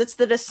 because it's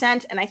The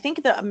Descent, and I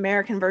think the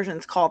American version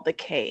is called The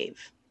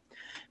Cave.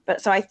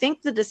 But so I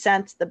think The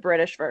Descent's the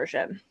British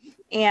version.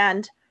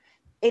 And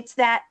it's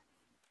that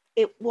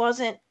there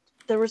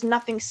was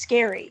nothing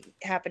scary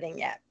happening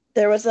yet.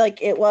 There was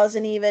it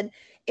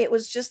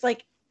was just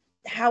like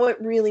how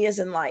it really is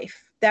in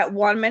life. That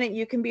 1 minute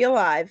you can be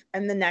alive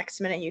and the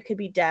next minute you could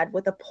be dead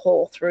with a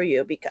pole through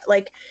you, because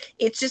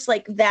it's just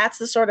that's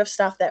the sort of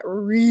stuff that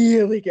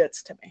really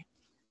gets to me.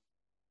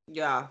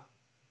 Yeah.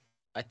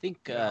 I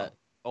think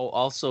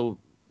also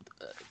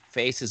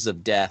Faces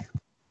of Death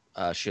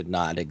should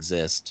not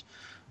exist.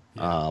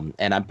 Yeah.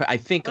 And I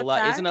think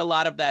What's that? isn't a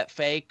lot of that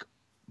fake,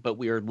 but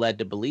we are led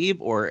to believe,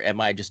 or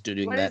am I just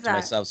doing What that is to that?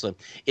 myself? So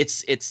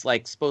it's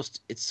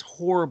it's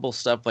horrible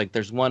stuff. Like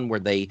there's one where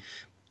they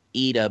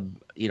eat a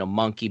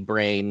monkey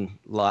brain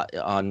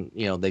on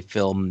they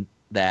film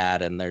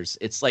that, and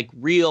it's like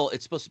real.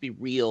 It's supposed to be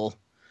real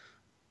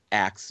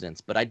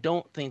accidents, but I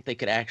don't think they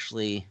could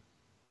actually.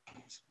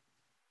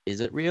 Is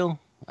it real?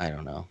 I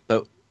don't know.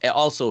 But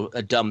also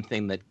a dumb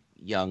thing that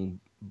young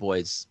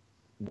boys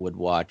would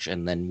watch,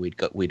 and then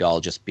we'd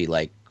all just be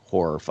like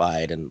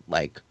horrified, and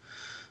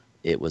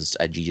it was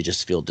you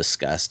just feel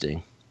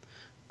disgusting.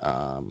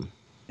 In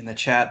the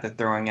chat, they're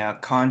throwing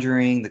out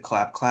Conjuring, the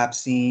clap clap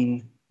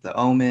scene, The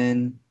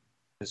Omen,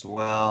 as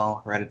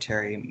well,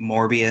 Hereditary,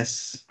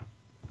 Morbius,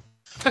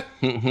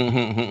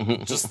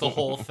 Just the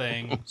whole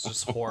thing. It's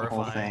just the whole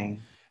horrifying.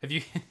 thing. Have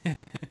you?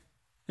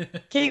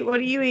 Kate, what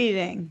are you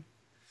eating?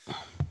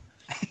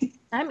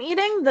 I'm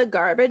eating the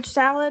garbage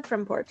salad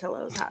from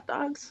Portillo's Hot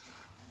Dogs.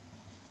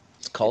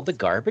 It's called the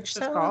garbage It's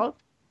salad. called?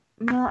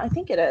 No, I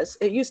think it is.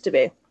 It used to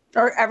be.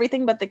 Or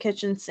everything but the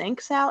kitchen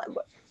sink salad.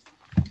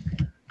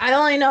 I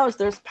only know is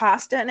there's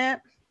pasta in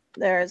it.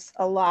 There's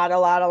a lot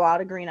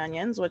of green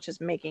onions, which is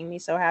making me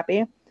so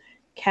happy.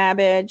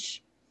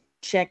 Cabbage,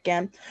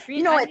 chicken.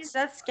 Green know, onions,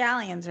 that's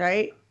scallions,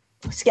 right?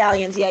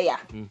 Scallions, yeah.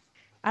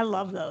 I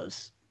love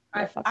those.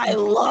 I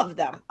love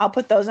them. I'll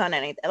put those on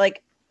anything.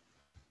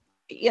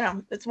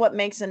 It's what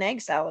makes an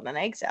egg salad an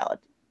egg salad.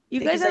 You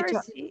guys Because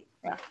ever see?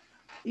 Yeah.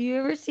 You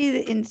ever see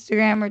the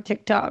Instagram or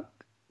TikTok,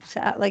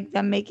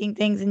 them making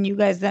things, and you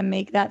guys then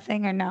make that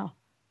thing, or no?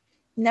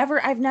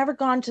 I've never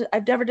done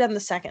the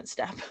second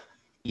step.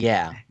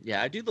 Yeah.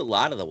 I do a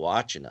lot of the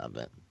watching of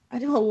it. I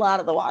do a lot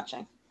of the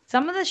watching.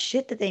 Some of the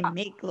shit that they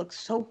make looks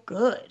so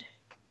good.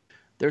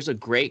 There's a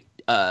great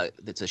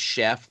it's a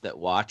chef that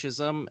watches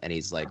them, and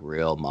he's like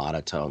real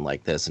monotone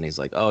like this, and he's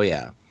like, oh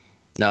yeah,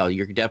 no,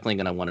 you're definitely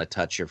gonna want to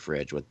touch your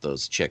fridge with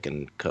those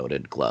chicken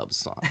coated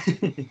gloves on.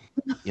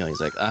 He's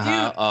like,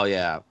 Dude. Oh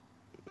yeah.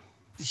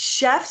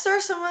 Chefs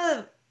are some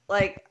of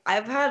the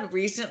I've had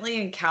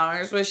recently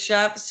encounters with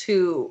chefs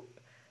who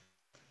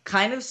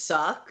kind of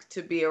suck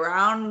to be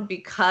around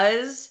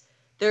because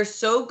they're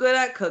so good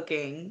at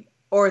cooking,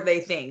 or they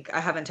think, I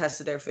haven't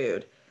tested their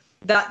food,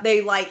 that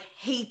they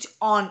hate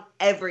on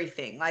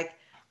everything.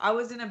 I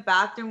was in a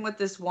bathroom with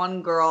this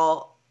one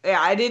girl. Yeah,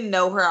 I didn't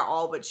know her at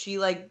all, but she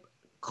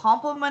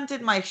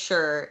complimented my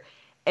shirt,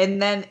 and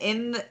then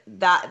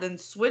then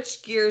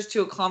switched gears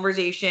to a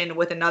conversation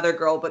with another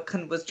girl, but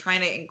was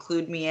trying to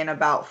include me in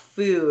about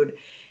food.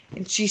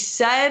 And she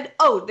said,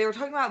 oh, they were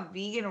talking about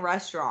vegan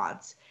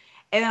restaurants.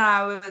 And then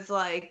I was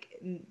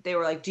they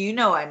were like, do you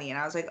know any? And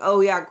I was like,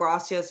 oh yeah,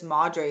 Gracias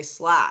Madre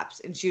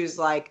slaps. And she was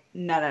like,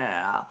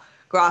 no.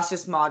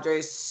 Gracias Madre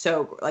is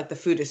so, the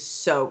food is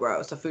so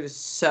gross. The food is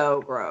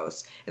so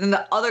gross. And then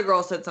the other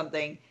girl said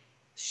something.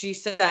 She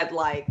said,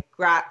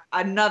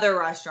 another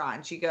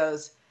restaurant. She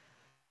goes,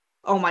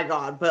 oh my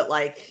God, but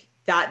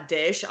that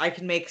dish, I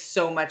can make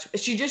so much.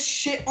 She just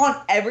shit on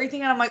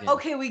everything. And I'm like,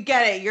 okay, we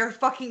get it. You're a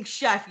fucking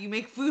chef. You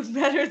make food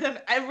better than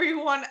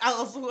everyone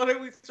else. What are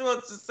we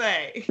supposed to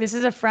say? This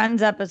is a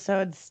Friends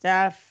episode,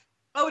 Steph.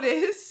 Oh, it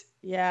is?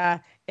 Yeah.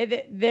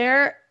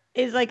 There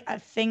is a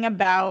thing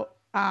about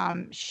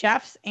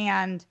chefs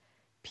and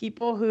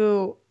people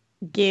who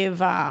give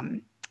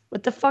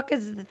what the fuck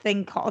is the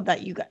thing called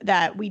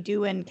that we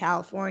do in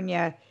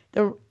California,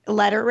 the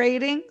letter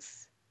ratings.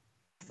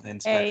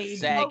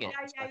 Sagan.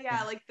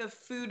 Yeah, the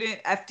food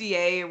and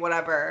FDA or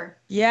whatever.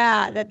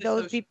 Yeah, that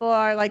those people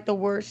are the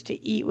worst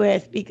to eat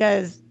with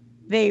because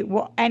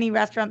any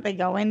restaurant they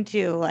go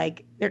into,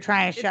 they're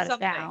trying to shut it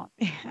down.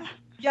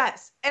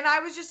 Yes. And I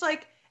was just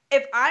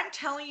if I'm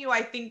telling you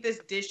I think this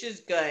dish is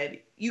good,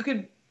 you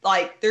could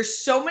like there's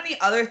so many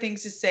other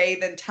things to say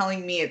than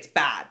telling me it's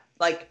bad.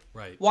 Like,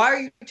 Right. why are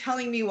you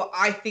telling me what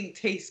I think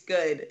tastes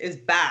good is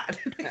bad?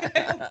 I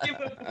don't give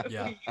a fuck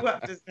Yeah. what you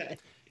have to say.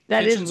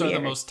 That is Kitchens are the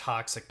weird. most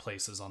toxic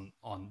places on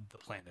the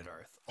planet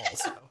Earth.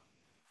 Also,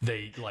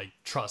 they like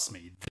trust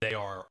me, they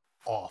are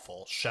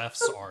awful.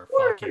 Chefs are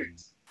fucking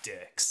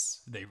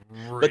dicks. They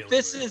really,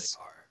 this really is-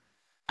 are.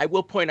 I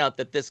will point out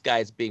that this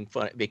guy's being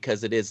funny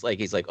because it is like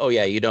he's like, oh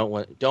yeah, you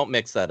don't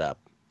mix that up.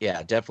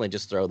 Yeah, definitely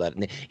just throw that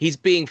in. He's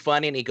being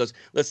funny and he goes,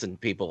 listen,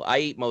 people, I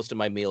eat most of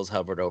my meals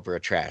hovered over a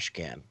trash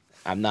can.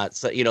 I'm not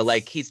so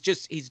like he's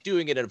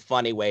doing it in a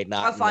funny way,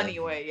 not A funny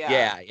way,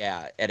 yeah.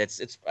 Yeah. And it's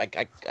I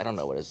don't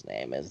know what his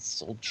name is.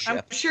 It's old I'm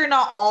chef. sure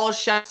not all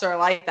chefs are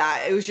like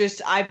that. It was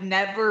just I've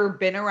never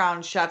been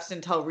around chefs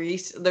until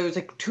there was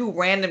like 2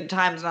 random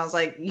times, and I was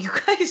like, "You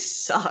guys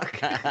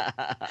suck."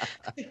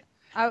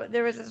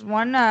 There was this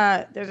one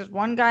there's this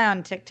one guy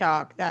on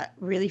TikTok that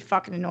really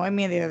fucking annoyed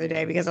me the other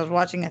day because I was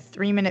watching a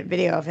 3-minute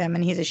video of him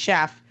and he's a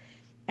chef,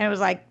 and it was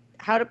like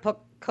how to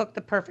cook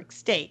the perfect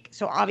steak.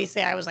 So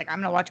obviously I was like, I'm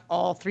gonna watch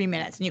all 3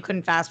 minutes, and you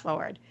couldn't fast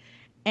forward.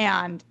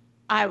 And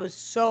I was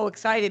so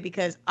excited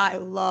because I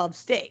love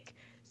steak.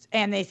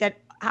 And they said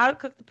how to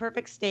cook the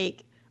perfect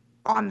steak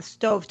on the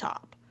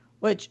stovetop,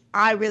 which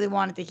I really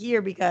wanted to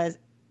hear because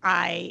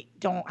I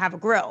don't have a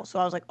grill. So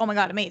I was like, oh my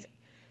God, amazing.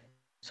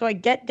 So I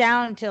get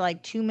down to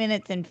like 2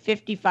 minutes and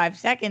 55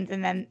 seconds,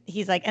 and then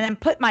he's like, and then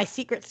put my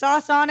secret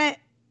sauce on it.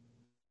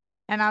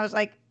 And I was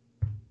like,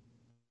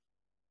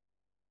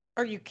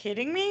 are you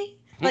kidding me?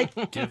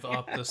 Like, Give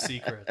up the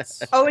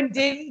secrets. Oh, and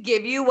didn't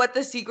give you what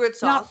the secret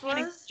sauce not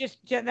was? just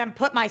then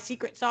put my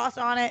secret sauce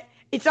on it.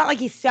 It's not like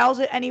he sells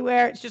it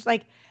anywhere. It's just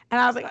like, and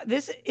I was like,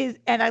 this is,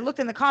 and I looked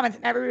in the comments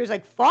and everybody was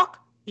like, fuck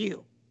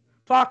you.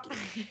 Fuck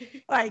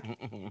you. Like,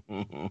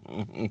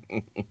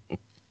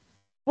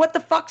 what the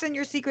fuck's in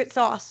your secret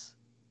sauce?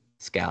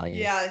 Scallion.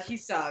 Yeah, he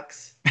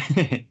sucks.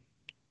 I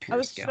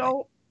was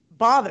so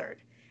bothered.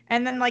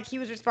 And then like he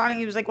was responding,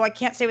 he was like, well, I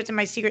can't say what's in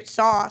my secret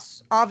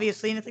sauce,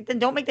 obviously. And it's like, then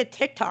don't make the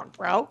TikTok,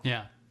 bro.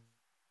 Yeah.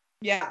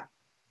 Yeah.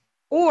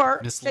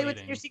 Or say what's in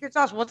Misleading. your secret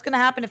sauce. What's gonna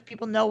happen if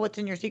people know what's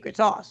in your secret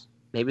sauce?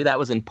 Maybe that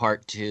was in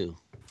part 2.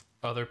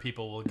 Other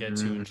people will get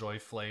to enjoy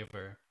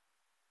flavor.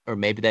 Or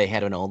maybe they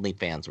had an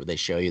OnlyFans where they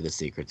show you the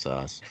secret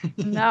sauce.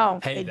 No,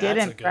 Hey, they that's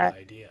didn't. a good Brett.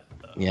 idea,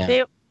 though.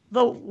 Yeah.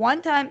 The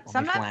one time,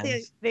 sometimes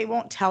OnlyFans. they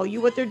won't tell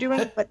you what they're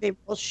doing, but they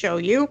will show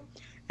you.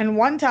 And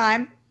one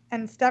time,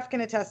 and Steph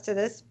can attest to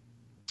this,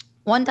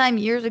 one time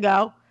years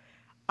ago,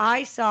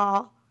 I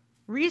saw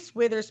Reese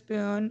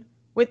Witherspoon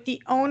with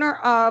the owner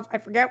of, I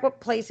forget what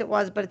place it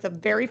was, but it's a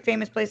very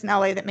famous place in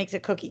LA that makes a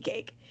cookie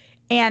cake.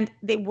 And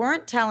they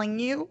weren't telling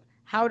you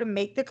how to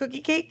make the cookie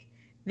cake.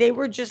 They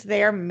were just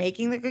there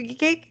making the cookie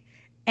cake.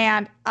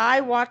 And I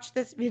watched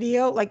this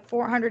video like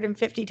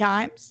 450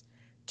 times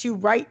to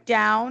write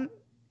down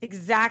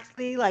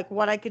exactly like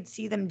what I could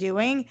see them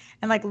doing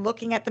and like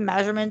looking at the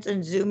measurements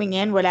and zooming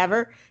in,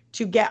 whatever,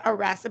 to get a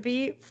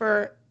recipe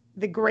for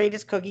the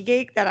greatest cookie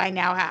cake that I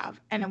now have.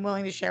 And I'm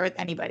willing to share with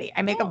anybody.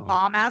 I make a Oh.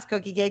 bomb ass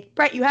cookie cake.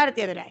 Brett, you had it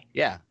the other day.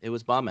 Yeah, it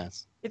was bomb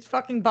ass. It's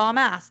fucking bomb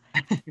ass.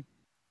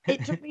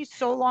 It took me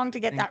so long to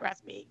get that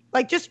recipe.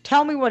 Like, just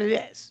tell me what it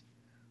is.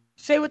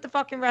 Say what the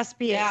fucking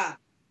recipe Yeah. is.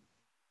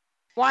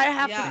 Why I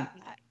have Yeah. to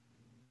do that?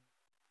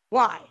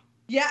 Why?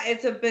 Yeah,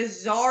 it's a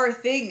bizarre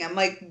thing. I'm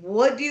like,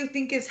 what do you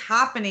think is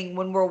happening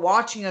when we're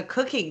watching a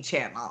cooking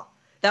channel?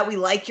 That we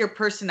like your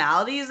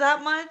personalities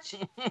that much?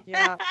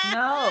 Yeah.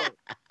 No.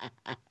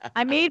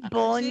 I made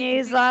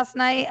bolognese last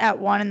night at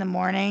 1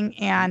 a.m,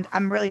 and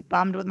I'm really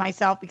bummed with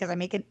myself because I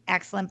make an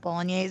excellent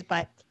bolognese.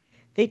 But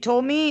they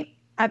told me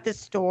at the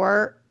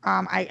store,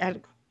 I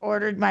had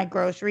ordered my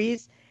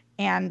groceries,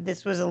 and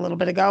this was a little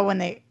bit ago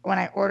when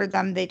I ordered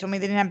them. They told me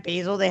they didn't have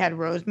basil; they had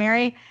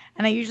rosemary,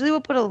 and I usually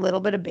will put a little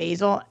bit of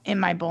basil in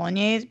my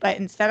bolognese, but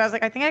instead I was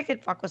like, I think I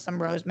could fuck with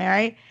some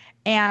rosemary,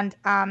 and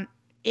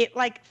it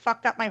like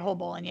fucked up my whole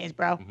bolognese,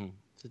 bro. Mhm.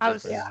 It's a I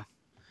was- difference.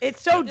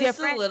 It's so Just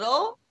different. a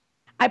little?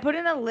 I put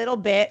in a little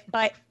bit,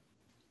 but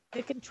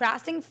the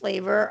contrasting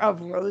flavor of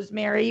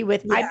rosemary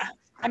with Yeah.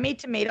 I made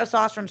tomato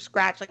sauce from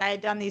scratch. Like I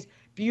had done these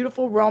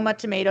beautiful Roma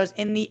tomatoes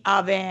in the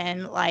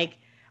oven, like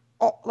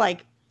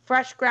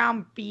fresh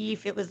ground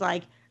beef. It was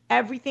like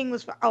everything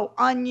was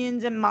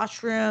onions and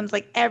mushrooms,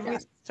 like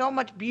so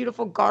much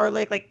beautiful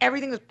garlic, like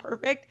everything was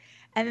perfect.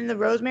 And then the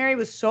rosemary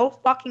was so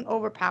fucking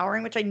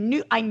overpowering, which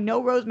I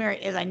know rosemary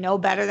is. I know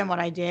better than what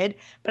I did,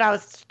 but I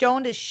was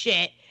stoned as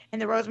shit. And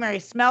the rosemary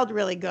smelled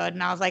really good.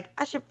 And I was like,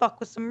 I should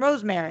fuck with some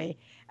rosemary.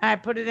 And I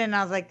put it in. And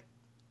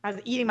I was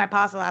eating my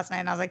pasta last night.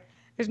 And I was like,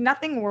 there's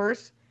nothing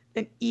worse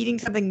than eating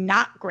something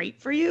not great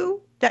for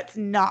you that's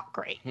not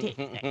great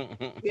tasting.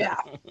 Yeah.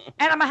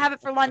 And I'm going to have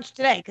it for lunch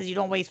today because you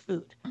don't waste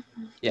food.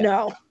 Yeah.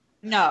 No.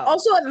 No.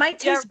 Also, it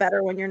might Yeah. taste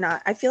better when you're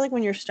not. I feel like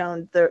when you're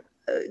stoned,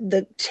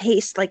 the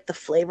taste, like the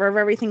flavor of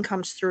everything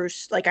comes through.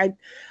 Like I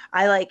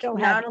like Go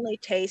not ahead. only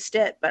taste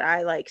it, but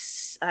I like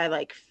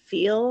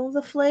feel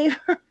the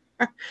flavor.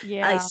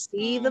 Yeah. I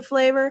see the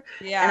flavor,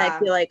 Yeah. and I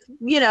feel like,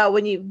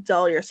 when you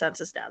dull your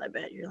senses down a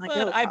bit, you're like,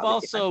 But "Oh, I've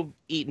probably be fine." also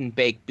eaten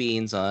baked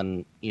beans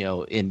on,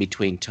 in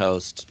between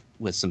toast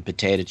with some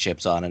potato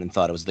chips on it and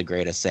thought it was the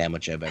greatest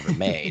sandwich I've ever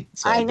made.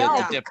 So I know,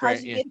 that's a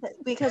because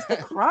different. because the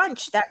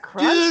crunch, that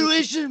crunch, Dude,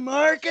 we should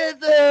market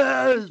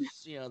this.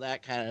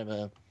 That kind of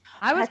a.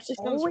 I was That just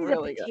sounds always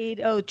really a good.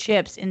 potato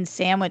chips in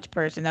sandwich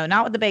person though,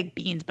 not with the baked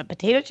beans, but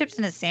potato chips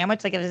in a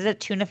sandwich. Like if it's a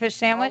tuna fish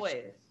sandwich,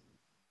 Always.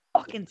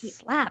 fucking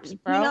slaps,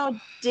 bro.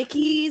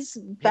 Dickie's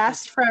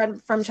best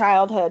friend from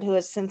childhood, who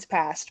has since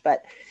passed,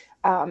 but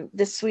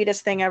the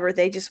sweetest thing ever,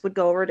 they just would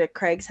go over to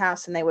Craig's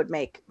house and they would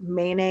make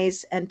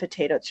mayonnaise and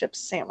potato chip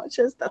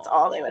sandwiches. That's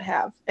all they would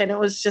have. And it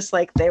was just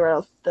like they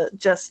were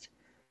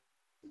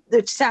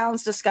it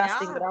sounds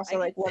disgusting, Yeah, but also I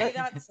like can what say it,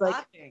 that's like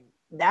slapping.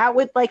 that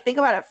would, like, think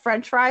about it.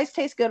 French fries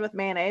taste good with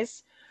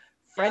mayonnaise.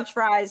 French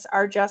fries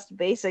are just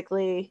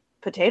basically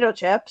potato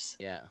chips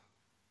Yeah.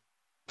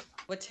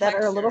 With that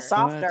are a little texture.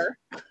 softer.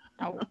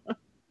 Oh,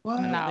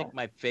 I don't no. think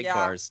my fig Yeah.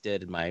 bars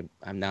did.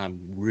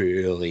 I'm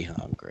really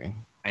hungry.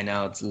 I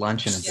know it's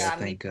lunch and it's Yeah, I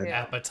me think good. too.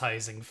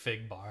 Appetizing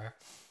fig bar.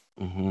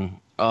 Mm-hmm.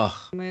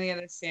 Oh, I'm gonna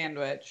get a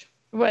sandwich.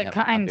 What yep,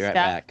 I'll kind, be right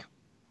Steph?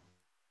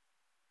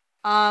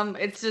 back.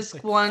 It's this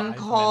Like one 5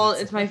 called.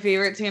 minutes It's my left.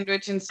 favorite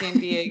sandwich in San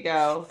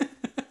Diego.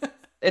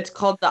 It's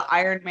called the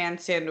Iron Man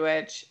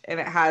sandwich, and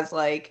it has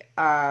like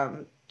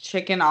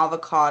chicken,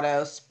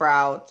 avocado,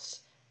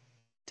 sprouts,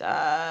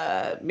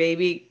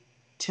 maybe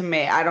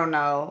tomato. I don't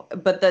know.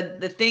 But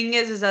the thing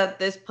is that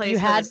this place You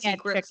has a had me at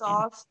secret chicken.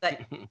 sauce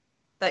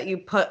that you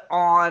put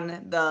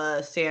on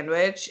the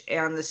sandwich,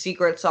 and the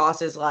secret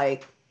sauce is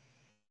like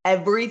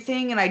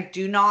everything.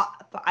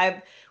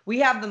 And we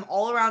have them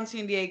all around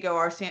San Diego.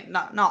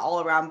 Not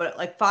all around, but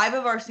like 5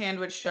 of our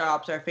sandwich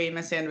shops, our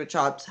famous sandwich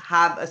shops,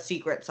 have a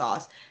secret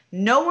sauce.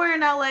 Nowhere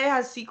in LA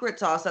has secret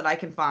sauce that I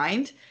can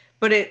find,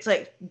 but it's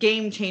like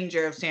game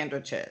changer of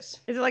sandwiches.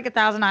 Is it like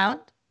 1,000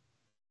 Island?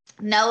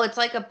 No, it's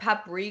like a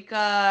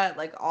paprika,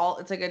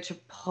 it's like a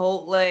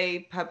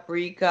chipotle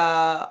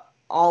paprika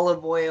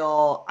olive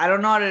oil. I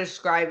don't know how to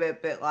describe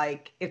it, but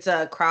like it's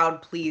a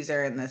crowd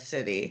pleaser in this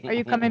city. Are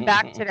you coming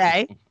back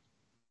today?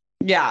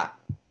 Yeah,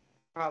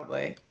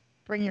 probably.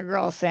 Bring your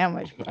girl a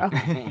sandwich, bro.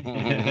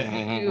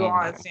 You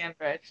want a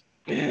sandwich?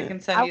 I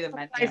can send you the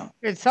I menu.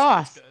 secret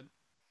sauce. Good.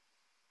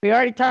 We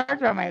already talked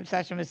about my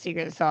obsession with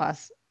secret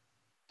sauce.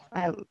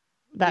 That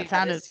Yeah,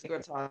 sounded this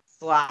secret sauce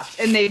slaps.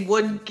 And they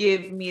wouldn't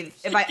give me,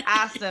 if I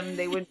asked them,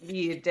 they wouldn't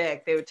be a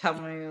dick. They would tell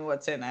me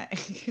what's in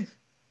it.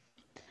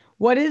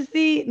 What is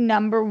the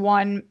number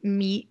one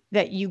meat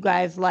that you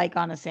guys like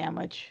on a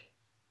sandwich?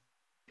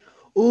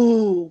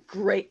 Ooh,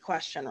 great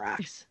question,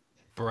 Rex.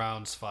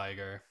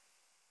 Braunschweiger.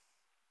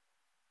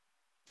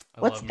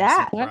 I What's love me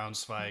that? some What?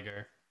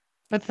 Braunschweiger.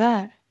 What's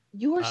that?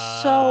 You are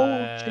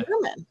so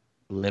German.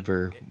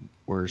 Liver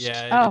worst.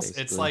 Yeah, it's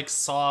basically. like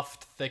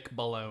soft, thick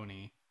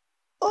bologna.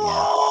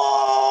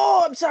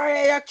 Oh, I'm sorry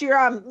I yucked your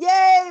arm.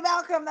 Yay,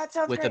 Malcolm, that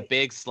sounds with great. a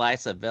big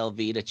slice of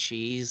Velveeta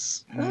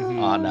cheese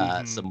Mhm. on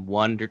Mhm.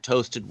 some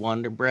toasted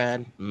Wonder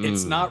Bread.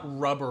 It's Mm. not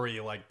rubbery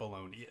like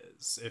bologna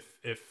is.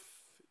 If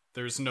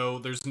there's no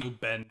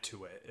bend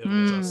to it, it'll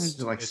Mm. just Is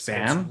it like it's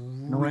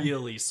Spam, in a way?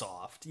 really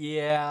soft.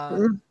 Yeah,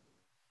 Mm.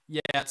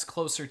 yeah, it's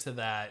closer to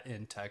that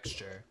in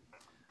texture.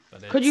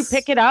 But Could you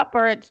pick it up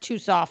or it's too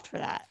soft for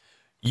that?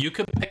 You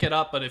could pick it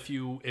up, but if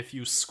you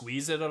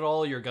squeeze it at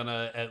all, you're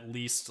gonna at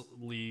least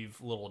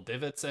leave little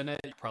divots in it.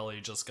 You're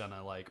probably just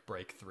gonna like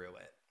break through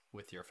it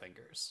with your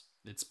fingers.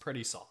 It's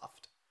pretty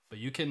soft, but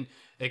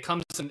it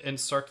comes in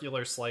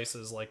circular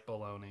slices like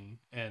bologna,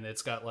 and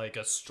it's got like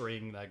a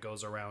string that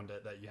goes around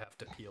it that you have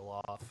to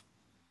peel off.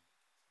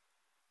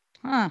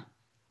 Huh.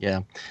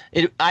 Yeah,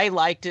 I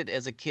liked it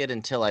as a kid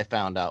until I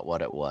found out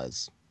what it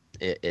was.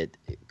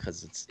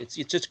 Because it's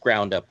just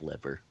ground up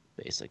liver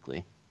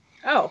basically.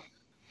 Oh,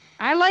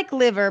 I like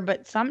liver,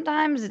 but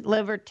sometimes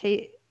liver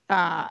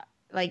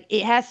like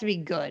it has to be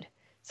good.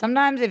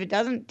 Sometimes if it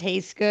doesn't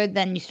taste good,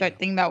 then you start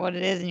thinking about what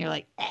it is and you're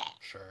like, eh.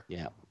 Sure.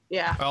 Yeah.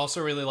 yeah. I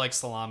also really like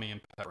salami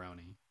and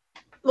pepperoni.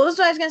 Well, that's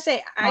what I was gonna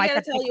say. No, I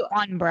gotta can tell pick you,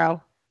 one,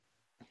 bro.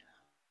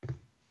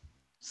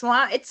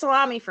 it's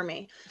salami for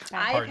me.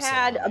 I've Hard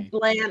had salami. a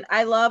bland.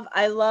 I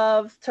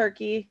love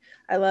turkey.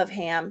 I love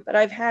ham, but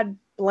I've had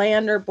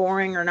bland or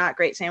boring or not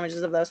great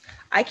sandwiches of those.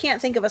 I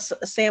can't think of a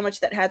sandwich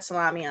that had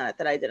salami on it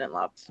that I didn't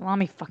love.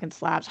 Salami fucking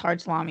slaps.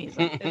 Hard salami is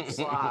like, It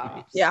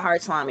slaps. Yeah,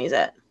 hard salami is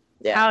it.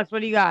 Yeah. Alex, what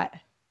do you got?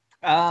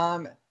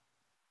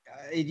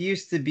 It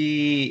used to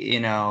be,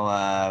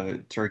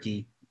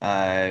 turkey.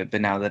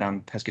 But now that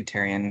I'm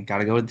pescatarian,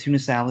 gotta go with tuna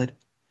salad.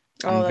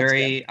 Oh,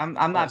 that's I'm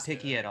not That's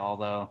picky good. at all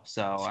though,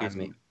 so Excuse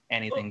me.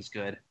 anything's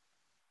good.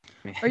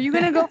 Are you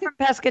gonna go from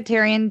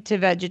pescatarian to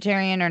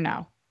vegetarian or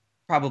no?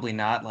 Probably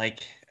not.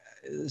 Like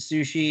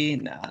sushi,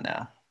 no.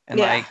 And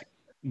Yeah. like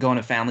going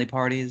to family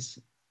parties,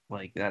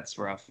 like that's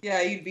rough.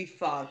 Yeah, you'd be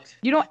fucked.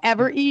 You don't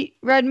ever eat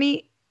red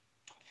meat?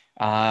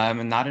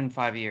 Not in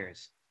 5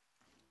 years.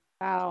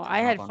 Wow, I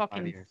I'm had up on 5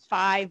 fucking years.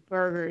 5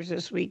 burgers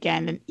this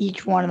weekend, and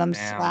each one of them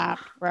Damn.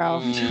 slapped, bro.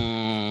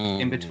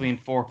 In between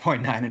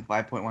 4.9 and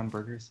 5.1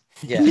 burgers.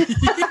 Yeah.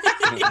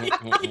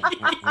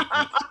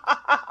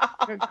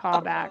 Good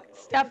callback.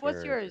 Steph,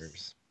 what's yours?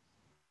 Burgers.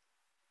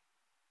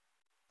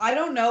 I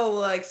don't know.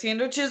 Like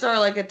sandwiches are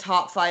like a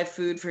top 5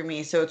 food for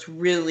me, so it's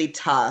really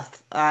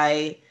tough.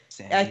 I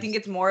think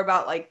it's more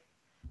about like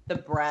the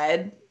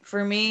bread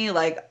for me.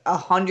 Like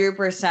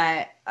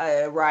 100%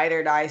 a ride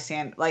or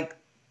die like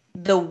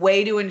the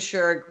way to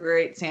ensure a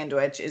great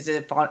sandwich is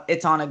if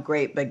it's on a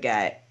great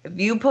baguette. If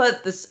you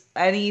put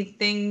any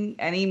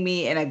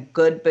meat in a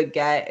good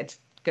baguette, it's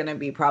gonna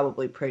be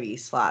probably pretty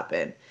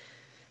slapping.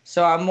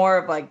 So I'm more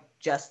of like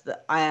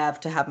I have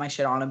to have my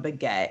shit on a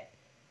baguette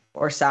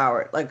or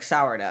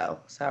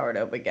sourdough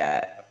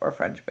baguette or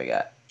French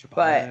baguette.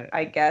 But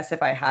I guess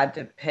if I had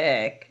to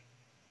pick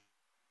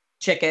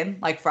chicken,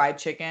 like fried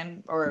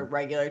chicken or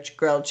regular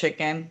grilled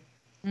chicken.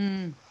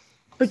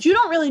 But you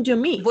don't really do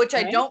meat, which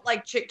right? I don't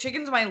like.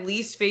 Chicken's my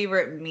least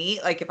favorite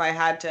meat. Like if I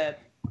had to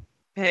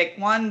pick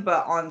one,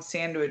 but on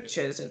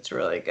sandwiches, it's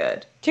really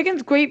good.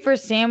 Chicken's great for a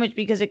sandwich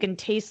because it can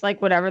taste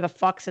like whatever the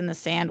fuck's in the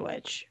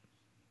sandwich.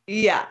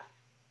 Yeah.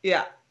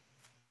 It's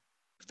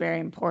very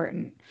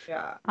important.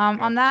 Yeah.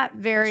 On that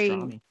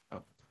very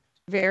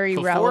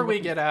Before relevant. we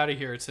get out of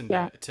here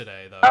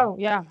today, though. Oh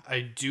yeah.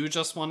 I do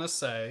just want to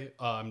say,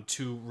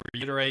 to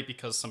reiterate,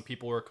 because some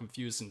people were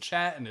confused in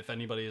chat, and if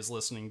anybody is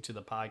listening to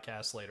the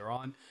podcast later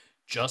on,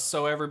 just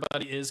so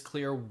everybody is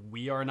clear,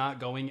 we are not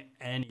going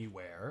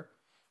anywhere.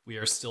 We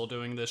are still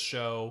doing this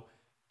show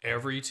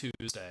every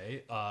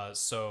Tuesday.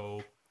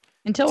 So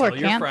until tell we're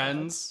your canceled.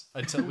 friends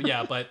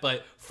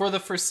but for the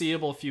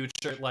foreseeable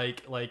future,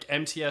 like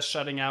MTS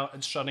shutting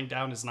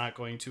down is not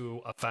going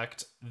to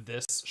affect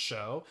this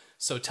show.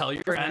 So tell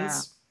your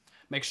friends,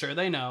 make sure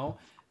they know,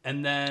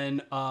 and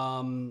then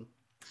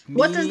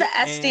what does the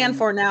S stand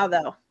for now,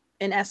 though,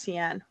 in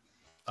SCN?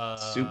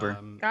 Super.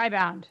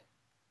 Skybound.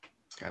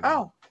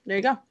 Oh, there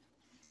you go.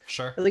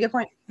 Sure. Really good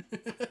point.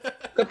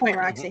 Good point,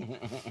 Roxy.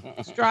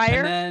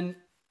 Stryer. And then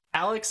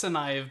Alex and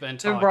I have been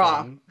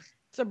talking.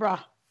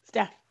 Sabra.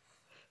 Steph.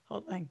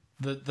 Whole thing.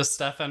 The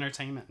Steph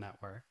Entertainment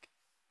Network.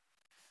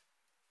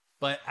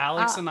 But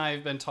Alex and I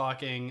have been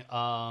talking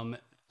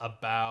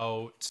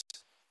about,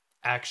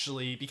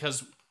 actually,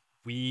 because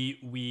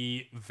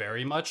we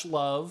very much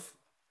love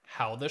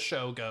how the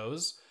show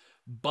goes,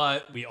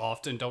 but we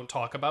often don't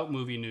talk about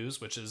movie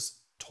news, which is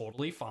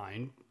totally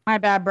fine. My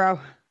bad, bro.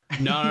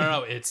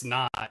 No, it's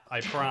not.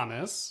 I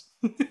promise.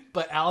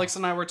 But Alex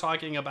and I were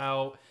talking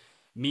about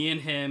me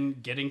and him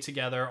getting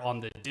together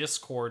on the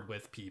Discord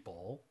with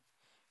people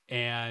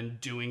and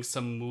doing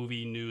some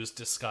movie news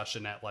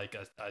discussion at like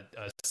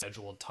a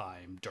scheduled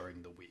time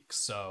during the week.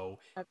 So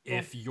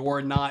if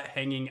you're not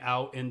hanging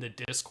out in the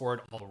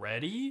Discord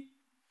already,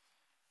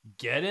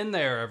 get in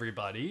there,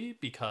 everybody,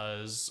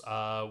 because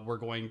we're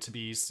going to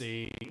be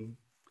seeing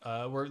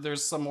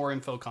there's some more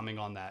info coming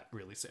on that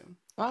really soon.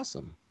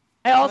 Awesome.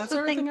 I also That's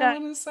everything think that I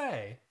want to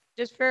say.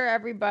 just for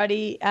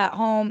everybody at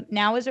home,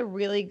 now is a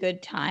really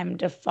good time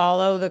to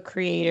follow the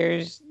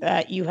creators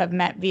that you have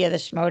met via the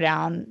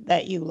Schmodown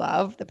that you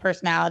love, the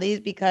personalities,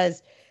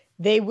 because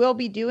they will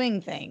be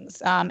doing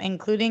things,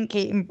 including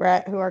Kate and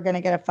Brett, who are going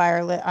to get a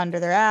fire lit under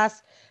their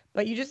ass.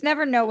 But you just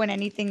never know when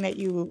anything that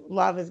you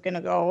love is going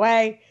to go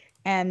away,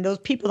 and those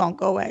people don't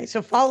go away.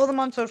 So follow them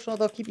on social.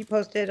 They'll keep you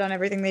posted on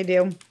everything they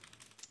do.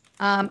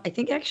 I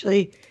think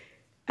actually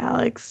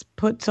Alex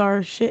puts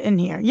our shit in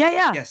here.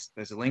 Yeah. Yes,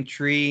 there's a link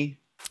tree.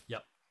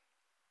 Yep.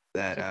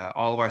 That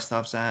all of our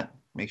stuff's at.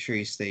 Make sure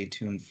you stay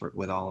tuned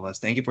with all of us.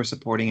 Thank you for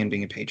supporting and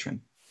being a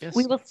patron. Yes.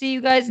 We will see you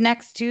guys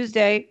next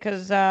Tuesday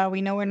because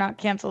we know we're not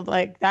canceled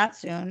like that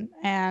soon.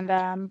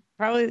 And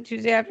probably the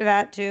Tuesday after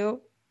that,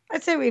 too.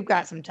 I'd say we've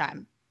got some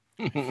time.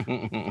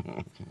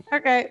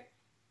 Okay.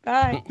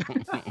 Bye.